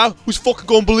 yeah, who's fucking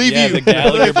gonna believe yeah." you? The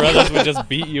Gallagher brothers would just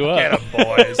beat you up.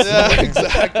 boys. Yeah,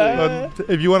 exactly.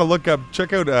 If you want to look up,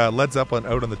 check out Led Zeppelin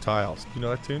 "Out on the Tiles." Do you know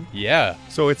that tune? Yeah.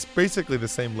 So it's basically the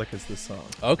same lick as this song.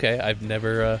 Okay, I've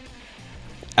never.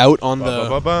 Out on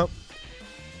Ba-ba-ba-ba.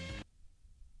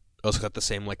 also got the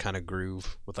same like kind of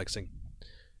groove with like sing.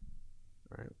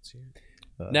 All right, let's see.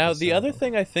 Now, the other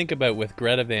thing I think about with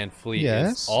Greta Van Fleet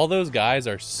Yes? is all those guys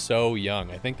are so young.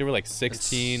 I think they were like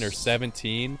 16 or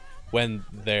 17 when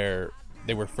they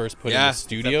were first put in the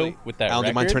studio definitely. with that Alan, do you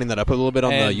record. mind turning that up a little bit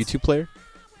on the And- YouTube player?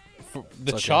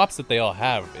 The okay. chops that they all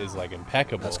have is like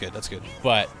impeccable. That's good. That's good.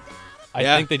 But I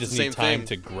Yeah, think they just same need time thing.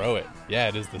 to grow it. Yeah,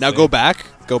 it is the Now same. go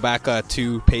back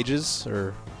 2 pages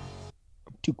or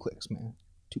 2 clicks, man.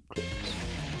 2 clicks.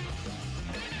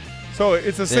 So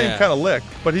it's the same Yeah. kind of lick,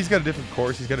 but he's got a different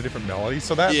chorus. He's got a different melody.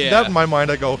 So that Yeah. in my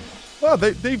mind, I go, well,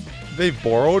 they've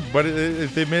borrowed, but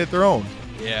they've made it their own.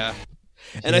 yeah.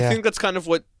 And I Yeah. think that's kind of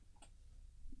what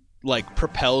like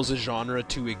propels a genre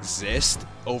to exist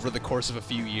over the course of a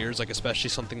few years, like especially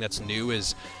something that's new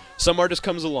is some artist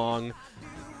comes along,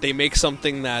 they make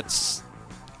something that's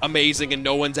amazing and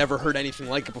no one's ever heard anything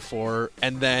like it before,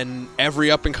 and then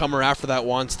every up and comer after that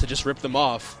wants to just rip them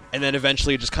off, and then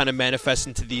eventually it just kind of manifests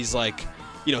into these like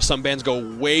some bands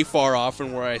go way far off,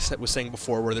 and where I was saying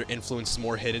before where their influence is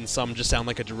more hidden, some just sound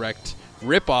like a direct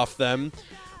rip off them.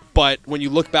 But when you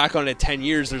look back on it 10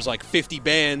 years, there's like 50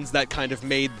 bands that kind of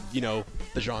made, the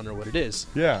genre what it is.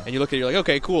 Yeah. And you look at it, you're like,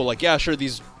 okay, cool. Like, yeah, sure,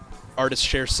 these artists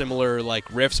share similar, like,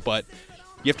 riffs, but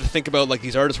you have to think about, like,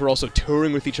 these artists were also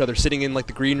touring with each other, sitting in, like,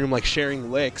 the green room, like, sharing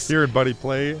licks. Hearing Buddy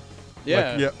play.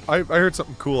 Yeah. Like, yeah. I heard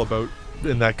something cool about,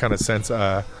 in that kind of sense,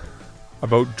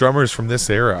 about drummers from this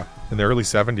era in the early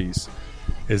 70s.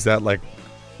 Is that, like,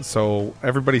 so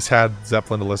everybody's had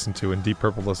Zeppelin to listen to and Deep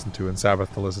Purple to listen to and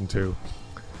Sabbath to listen to.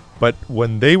 But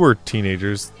when they were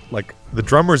teenagers, like the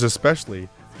drummers especially,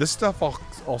 this stuff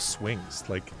all swings,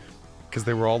 like because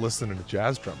they were all listening to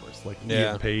jazz drummers, like Yeah.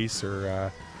 Ian Pace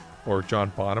or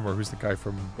John Bonham, or who's the guy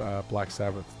from Black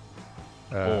Sabbath.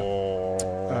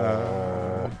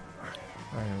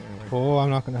 Oh, I'm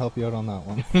not going to help you out on that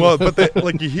one. Well, but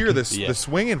like you hear this Yeah. the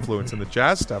swing influence in the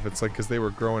jazz stuff. It's like because they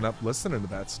were growing up listening to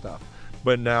that stuff.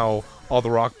 But now all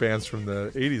the rock bands from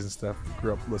the 80s and stuff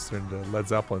grew up listening to Led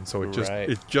Zeppelin, so it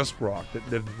just rocked. It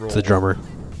didn't roll. It's the drummer.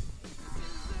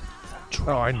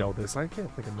 Oh, I know this. I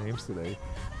can't think of names today.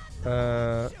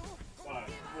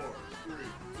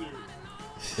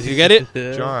 Did you get it?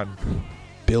 John.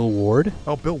 Bill Ward?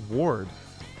 Oh, Bill Ward.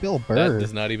 Bill That Burr.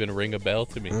 does not even ring a bell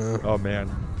to me. Oh man,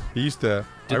 he used to.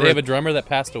 Did they have a drummer that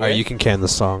passed away? Alright, you can can the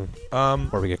song Um,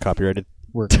 or we get copyrighted.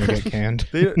 We're going to get canned.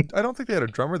 I don't think they had a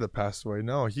drummer that passed away.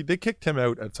 No, they kicked him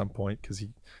out at some point because he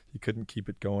couldn't keep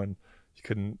it going. He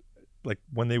couldn't, like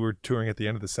when they were touring at the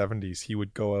end of the 70s, he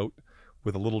would go out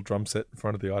with a little drum set in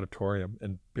front of the auditorium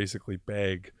and basically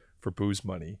beg for booze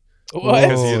money What?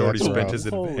 because he had already that's spent rough. his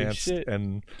Holy advance. shit.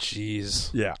 And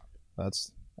Jeez. yeah,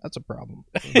 That's a problem.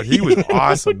 but he was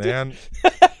awesome, man.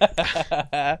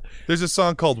 There's a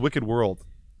song called "Wicked World"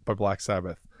 by Black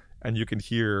Sabbath, and you can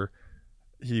hear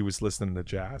he was listening to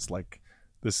jazz. Like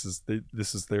this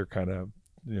is their kind of,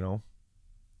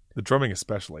 the drumming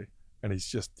especially, and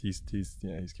he's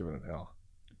giving it hell.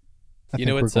 I You think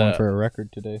know, we're it's, going for a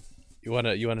record today. You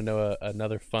wanna know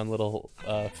another fun little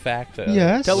fact?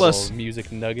 Yes. Tell little us.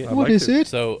 music nugget. I'd What like is to. it?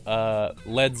 So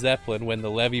Led Zeppelin, when the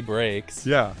levee breaks,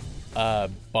 Yeah.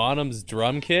 Bonham's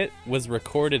drum kit was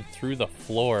recorded through the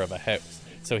floor of a house.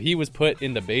 So he was put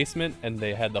in the basement, and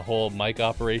they had the whole mic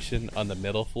operation on the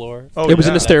middle floor. Oh, It was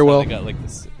in yeah. a stairwell. That's how they got, like,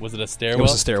 this, was it a stairwell? It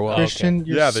was a stairwell. Okay. Christian,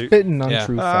 you're Yeah, they- spitting Yeah.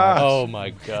 untrue Ah. facts. Oh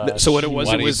my god! So what it was,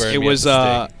 Why it did you was, burn it me was, at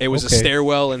the stake? it was Okay. a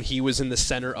stairwell, and he was in the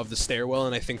center of the stairwell,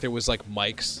 and I think there was like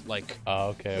mics like Oh,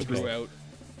 okay. throughout.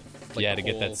 Like, yeah, the to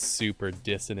get whole- that super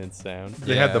dissonant sound.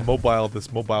 They had Yeah.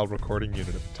 this mobile recording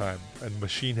unit at the time, and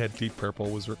Machine Head Deep Purple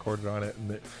was recorded on it,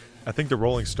 and I think the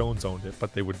Rolling Stones owned it,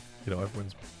 but they would,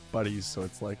 everyone's buddies, so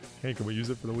it's like, hey, can we use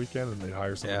it for the weekend? And they'd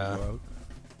hire someone Yeah. to go out.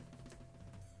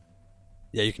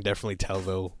 Yeah, you can definitely tell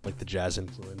though, like the jazz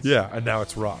influence. Yeah, and now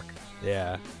it's rock.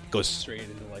 Yeah, goes straight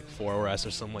into like 4S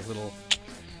or some like little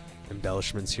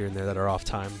embellishments here and there that are off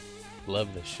time.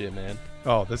 Love this shit, man.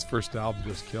 Oh, this first album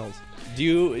just kills. Do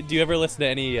you ever listen to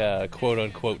any quote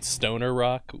unquote stoner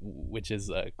rock, which is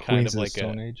kind Queens of of like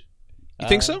Stone Age. You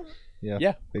think so? Yeah.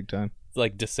 Yeah. Big time.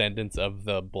 like descendants of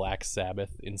the Black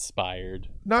Sabbath inspired?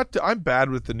 I'm bad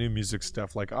with the new music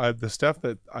stuff. Like the stuff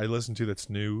that I listen to that's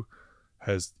new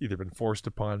has either been forced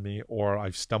upon me or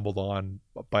I've stumbled on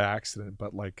by accident.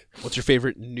 But like, What's your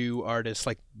favorite new artist?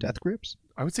 Like, Death Grips.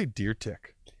 I would say Deer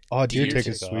Tick. Oh, Deer Deer Tick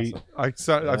Tick is is sweet.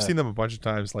 awesome. I've seen them a bunch of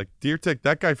times. Like Deer Tick,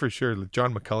 that guy for sure.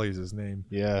 John McCulley is his name.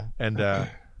 Yeah. And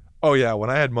oh yeah, when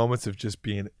I had moments of just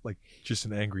being like just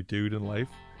an angry dude in life,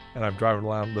 and I'm driving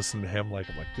around listening to him, like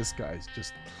I'm like, this guy's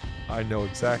just, I know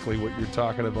exactly what you're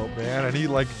talking about, man. And he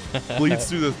like bleeds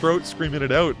through the throat screaming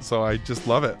it out. So I just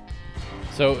love it.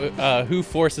 So, who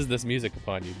forces this music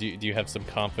upon you? Do you have some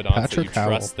confidants Patrick that you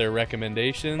Howell. trust their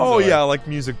recommendations? Oh or- yeah, like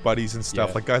music buddies and stuff,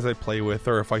 Yeah. like guys I play with,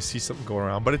 or if I see something going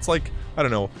around. But it's like, I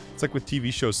don't know, it's like with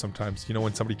TV shows sometimes. You know,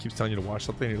 when somebody keeps telling you to watch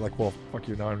something, you're like, well, fuck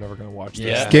you, now I'm never going to watch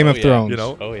Yeah. this. Game of yeah. Thrones. You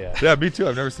know? Oh yeah. Yeah, me too.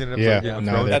 I've never seen an episode Yeah, of Game of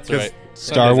no, Thrones. That's 'cause- right.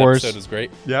 Star Sunday's Wars. episode was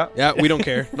great. Yeah. yeah, we don't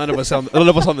care. None of us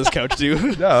on this couch do.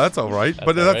 Yeah, that's all right.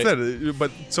 But That's that's all it.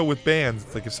 But so with bands,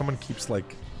 it's like if someone keeps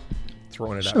like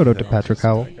throwing it Shout out out there, to I'm Patrick just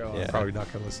Howell. like, oh, Yeah. I'm probably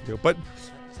not going to listen to it. But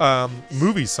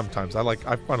movies sometimes I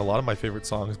find a lot of my favorite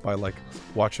songs by like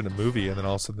watching a movie and then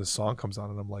all of a sudden this song comes on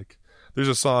and I'm like, there's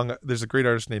a great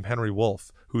artist named Henry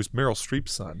Wolf who's Meryl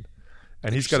Streep's son,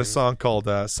 and he's got a song called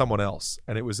Someone Else,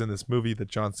 and it was in this movie that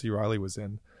John C. Reilly was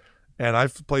in. And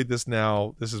I've played this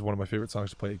now. This is one of my favorite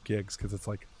songs to play at gigs because it's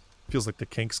like feels like the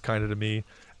Kinks kind of to me.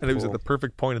 And it was at the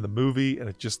perfect point in the movie, and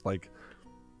it just like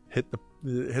hit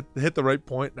the right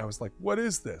point. And I was like, "What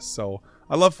is this?" So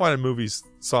I love finding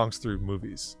songs through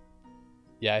movies.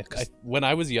 Yeah, when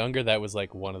I was younger, that was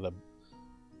like one of the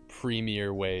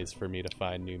premier ways for me to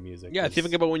find new music. Yeah, was-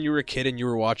 think about when you were a kid and you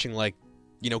were watching like,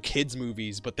 kids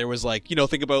movies, but there was like,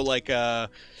 think about like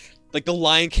the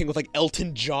Lion King with like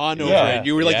Elton John over Yeah. it.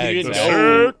 You were like, Yeah, you didn't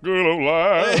exactly.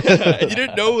 know. And you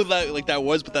didn't know that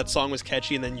was, but that song was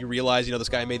catchy, and then you realize, this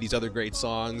guy made these other great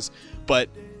songs. But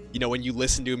when you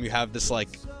listen to him, you have this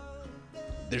like,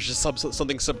 there's just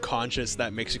something subconscious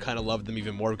that makes you kind of love them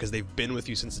even more because they've been with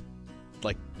you since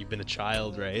like you've been a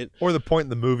child, right? Or the point in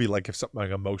the movie, like if something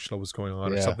like emotional was going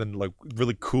on, or Yeah. something like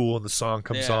really cool, and the song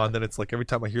comes Yeah. on, then it's like every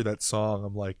time I hear that song,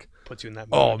 I'm like, Puts you in that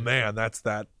mood. "Oh man, that's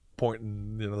that point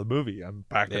in the movie. I'm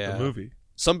back at Yeah. the movie."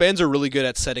 Some bands are really good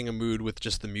at setting a mood with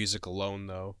just the music alone,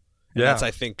 though. And Yeah. that's,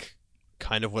 I think,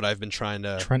 kind of what I've been trying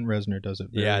to. Trent Reznor does it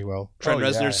very Yeah. well. Trent Oh,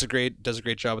 Reznor yeah. does a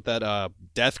great job with that.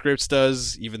 Death Grips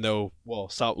does, even though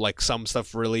some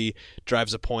stuff really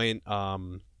drives a point.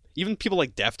 Even people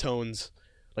like Deftones,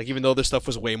 like even though their stuff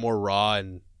was way more raw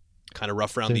and kind of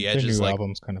rough around the Their edges, new like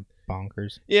album's kind of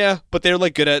bonkers. yeah, but they're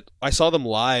like good at. I saw them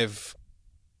live,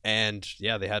 and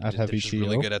yeah, they're At Heavy just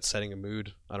really TO? good at setting a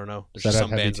mood. I don't know. There's Is that just at some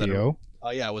Heavy bands that are. TO?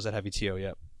 Oh yeah, it was at Heavy TO.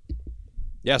 Yeah,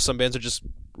 yeah. Some bands are just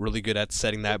really good at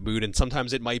setting that mood, and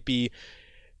sometimes it might be,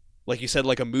 like you said,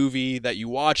 like a movie that you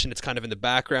watch and it's kind of in the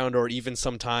background, or even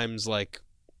sometimes like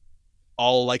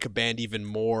I'll like a band even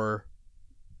more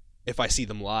if I see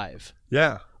them live.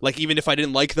 Yeah, Like even if I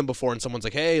didn't like them before, and someone's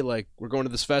like, "Hey, like we're going to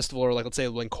this festival," or like let's say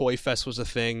when Koi Fest was a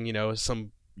thing,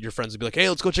 some your friends would be like, "Hey,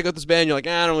 let's go check out this band." You're like,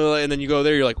 "I don't really," like-" and then you go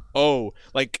there, you're like, "Oh,"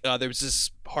 like there was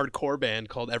this hardcore band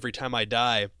called Every Time I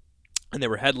Die, and they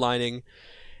were headlining,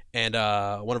 and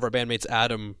one of our bandmates,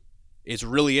 Adam, is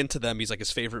really into them. He's like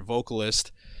his favorite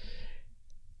vocalist,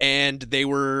 and they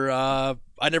were.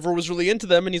 I never was really into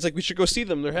them, and he's like, "We should go see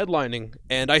them. They're headlining."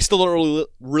 And I still don't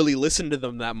really listen to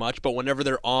them that much, but whenever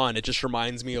they're on, it just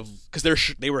reminds me of because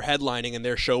they were headlining, and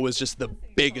their show was just the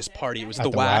biggest party. It was At the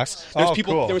the Wax. Wax? There was Oh,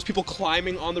 people. cool. There was people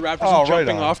climbing on the rafters Oh, and right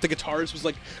jumping on. off. The guitarist was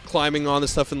like climbing on the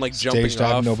stuff and like jumping Stage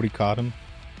dive, off. nobody caught him.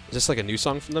 Is this like a new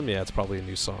song from them? Yeah, it's probably a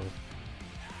new song.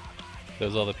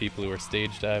 Those are all the people who were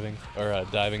stage diving or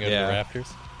diving out Yeah. of the rafters.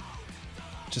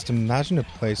 Just imagine a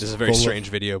place. This is a very full of- strange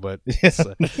video, but it's,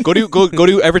 go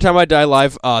to Every Time I Die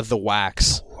Live, The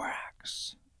Wax.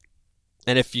 Wax.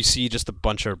 And if you see just a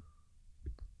bunch of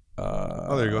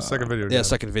Oh, there you go. Second video. yeah, again.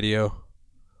 second video.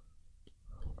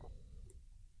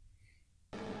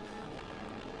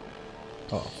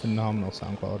 Oh, phenomenal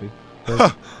sound quality.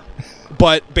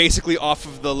 But basically off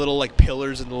of the little like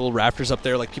pillars and the little rafters up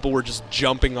there, like people were just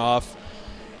jumping off.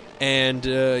 And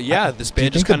yeah, this Do you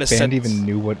band just think kind of the band set. even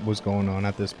knew what was going on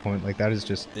at this point? Like that is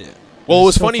just. Yeah. Well, it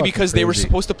was so funny fucking because they were crazy.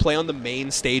 supposed to play on the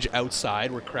main stage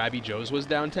outside where Krabby Joe's was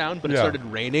downtown, but it Yeah. started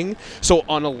raining. So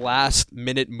on a last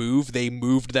minute move, they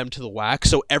moved them to the Wax.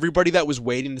 So everybody that was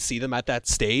waiting to see them at that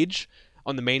stage,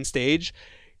 on the main stage,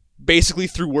 basically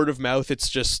through word of mouth, it's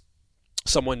just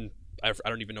someone, I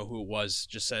don't even know who it was,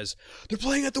 just says, they're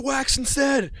playing at the Wax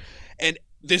instead. And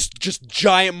this just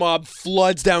giant mob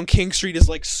floods down King Street, is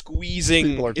like squeezing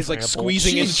People are in,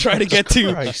 Jesus trying to get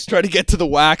to Christ. try to get to the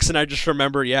Wax. And I just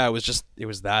remember, yeah, it was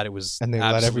And they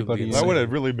let absolutely everybody in. insane. That would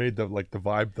have really made the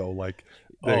vibe though. Like,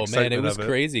 the Oh man, it excitement was of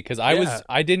crazy because Yeah.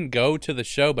 I didn't go to the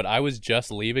show, but I was just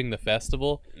leaving the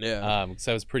festival. Yeah. Because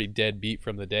I was pretty dead beat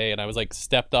from the day, and I was like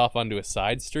stepped off onto a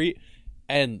side street,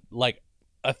 and like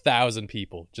 1,000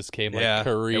 people just came like Yeah, it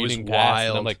was careening past, and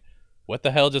I'm wild. like, what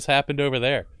the hell just happened over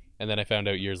there? And then I found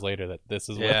out years later that this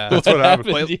is Yeah. what, That's what happened.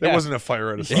 happened. It Yeah. wasn't a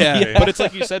fire at a Yeah, Sunday. but it's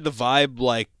like you said, the vibe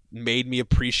like made me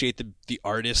appreciate the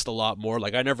artist a lot more.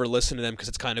 Like I never listened to them because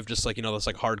it's kind of just like, you know, this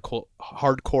like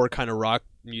hardcore kind of rock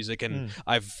music, and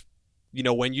I've, you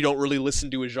know, when you don't really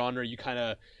listen to a genre, you kind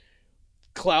of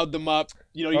cloud them up.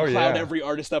 You know, you Oh, cloud yeah. every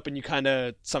artist up, and you kind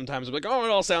of sometimes are like, oh, it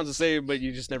all sounds the same, but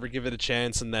you just never give it a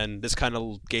chance. And then this kind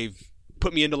of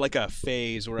put me into like a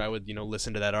phase where I would, you know,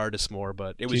 listen to that artist more.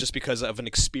 But it was just because of an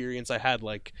experience I had,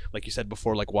 like you said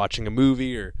before, like watching a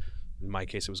movie, or in my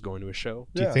case, it was going to a show.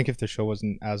 Do you Yeah. think if the show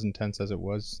wasn't as intense as it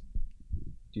was,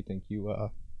 do you think you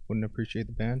wouldn't appreciate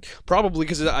the band? Probably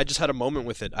because I just had a moment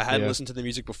with it. I hadn't Yeah. listened to the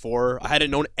music before. I hadn't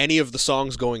known any of the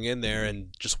songs going in there, and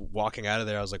just walking out of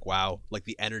there, I was like, wow, like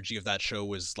the energy of that show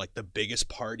was like the biggest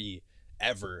party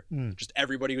ever. Mm. Just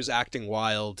everybody was acting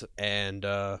wild, and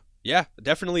yeah,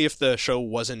 definitely if the show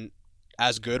wasn't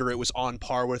as good, or it was on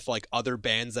par with like other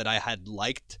bands that I had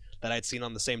liked that I'd seen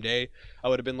on the same day, I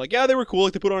would have been like, yeah, they were cool,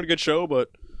 like they put on a good show,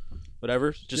 but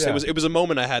whatever. Just Yeah. it was a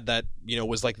moment I had that, you know,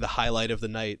 was like the highlight of the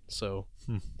night. So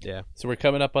yeah. So we're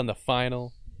coming up on the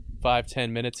final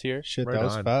 5-10 minutes here. Shit, Right that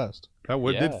was on. fast. That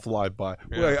Yeah. did fly by.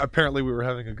 Yeah. Well, apparently, we were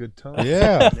having a good time.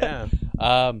 Yeah.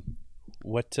 Yeah.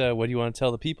 What do you want to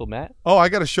tell the people, Matt? Oh, I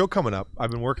got a show coming up.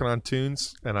 I've been working on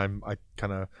tunes, and I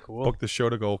kind of Cool. booked the show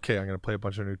to go. Okay, I'm going to play a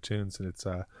bunch of new tunes, and it's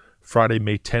Friday,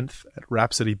 May 10th at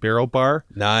Rhapsody Barrel Bar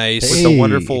Nice. with Hey. the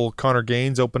wonderful Connor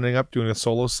Gaines opening up, doing a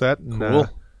solo set. And, Cool.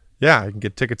 yeah, I can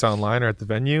get tickets online or at the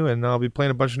venue, and I'll be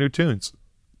playing a bunch of new tunes.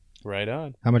 Right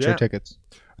on. How much Yeah. are tickets?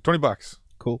 $20.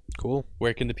 Cool. Cool.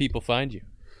 Where can the people find you?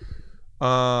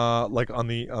 Like on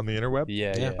the interweb.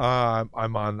 Yeah.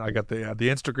 I'm on. I got the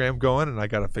Instagram going, and I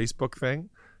got a Facebook thing,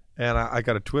 and I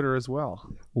got a Twitter as well.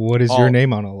 What is Oh. your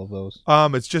name on all of those?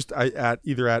 It's just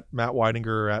either at Matt Weidinger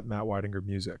or at Matt Weidinger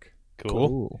Music.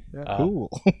 Cool. Yeah. Cool.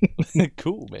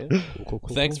 Cool, man.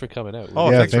 Thanks for coming out.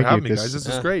 Oh, Yeah, thanks for thank you. having me, This- guys. This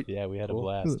is Yeah. great. Yeah, we had a Cool.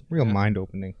 blast. Real Yeah. mind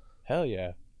opening. Hell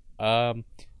yeah.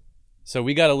 So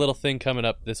we got a little thing coming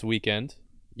up this weekend.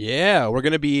 Yeah, we're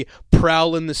gonna be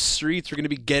prowling the streets. We're gonna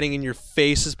be getting in your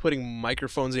faces, putting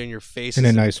microphones in your faces In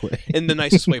a nice way. in the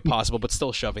nicest way possible, but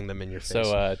still shoving them in your face.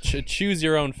 So Choose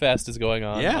Your Own Fest is going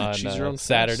on Yeah, on Choose Your Own Fest.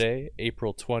 Saturday,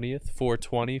 April 20th,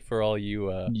 420 for all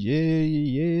you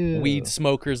Yeah. weed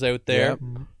smokers out there.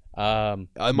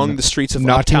 among the streets of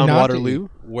Naughty, Uptown naughty. Waterloo.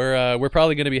 We're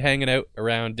probably going to be hanging out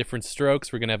around different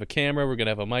strokes. We're going to have a camera. We're going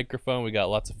to have a microphone. We got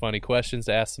lots of funny questions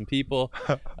to ask some people. You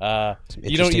don't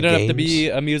interesting have to be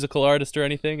games. a musical artist or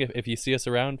anything. If you see us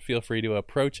around, feel free to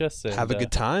approach us. And, Have a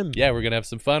good time. Yeah, we're going to have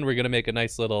some fun. We're going to make a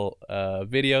nice little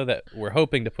video that we're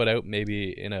hoping to put out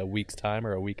maybe in a week's time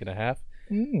or a week and a half,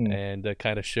 and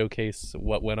kind of showcase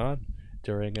what went on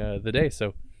during the day.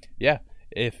 So, yeah.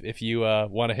 If you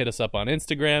want to hit us up on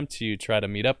Instagram to try to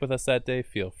meet up with us that day,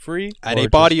 feel free. At Or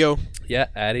Ape Audio. Yeah,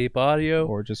 at Ape Audio,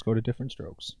 Or just go to different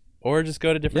strokes. or just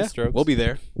go to different Yeah, strokes. we'll be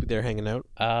there. We'll be there hanging out.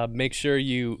 Make sure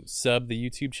you sub the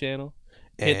YouTube channel,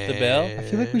 hit the bell. I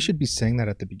feel like we should be saying that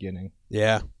at the beginning.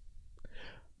 Yeah.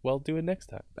 Well, do it next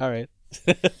time. All right.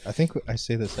 I think I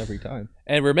say this every time.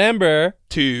 And remember,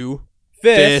 To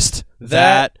fist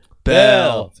that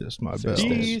bell. Fist my bell.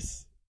 Peace.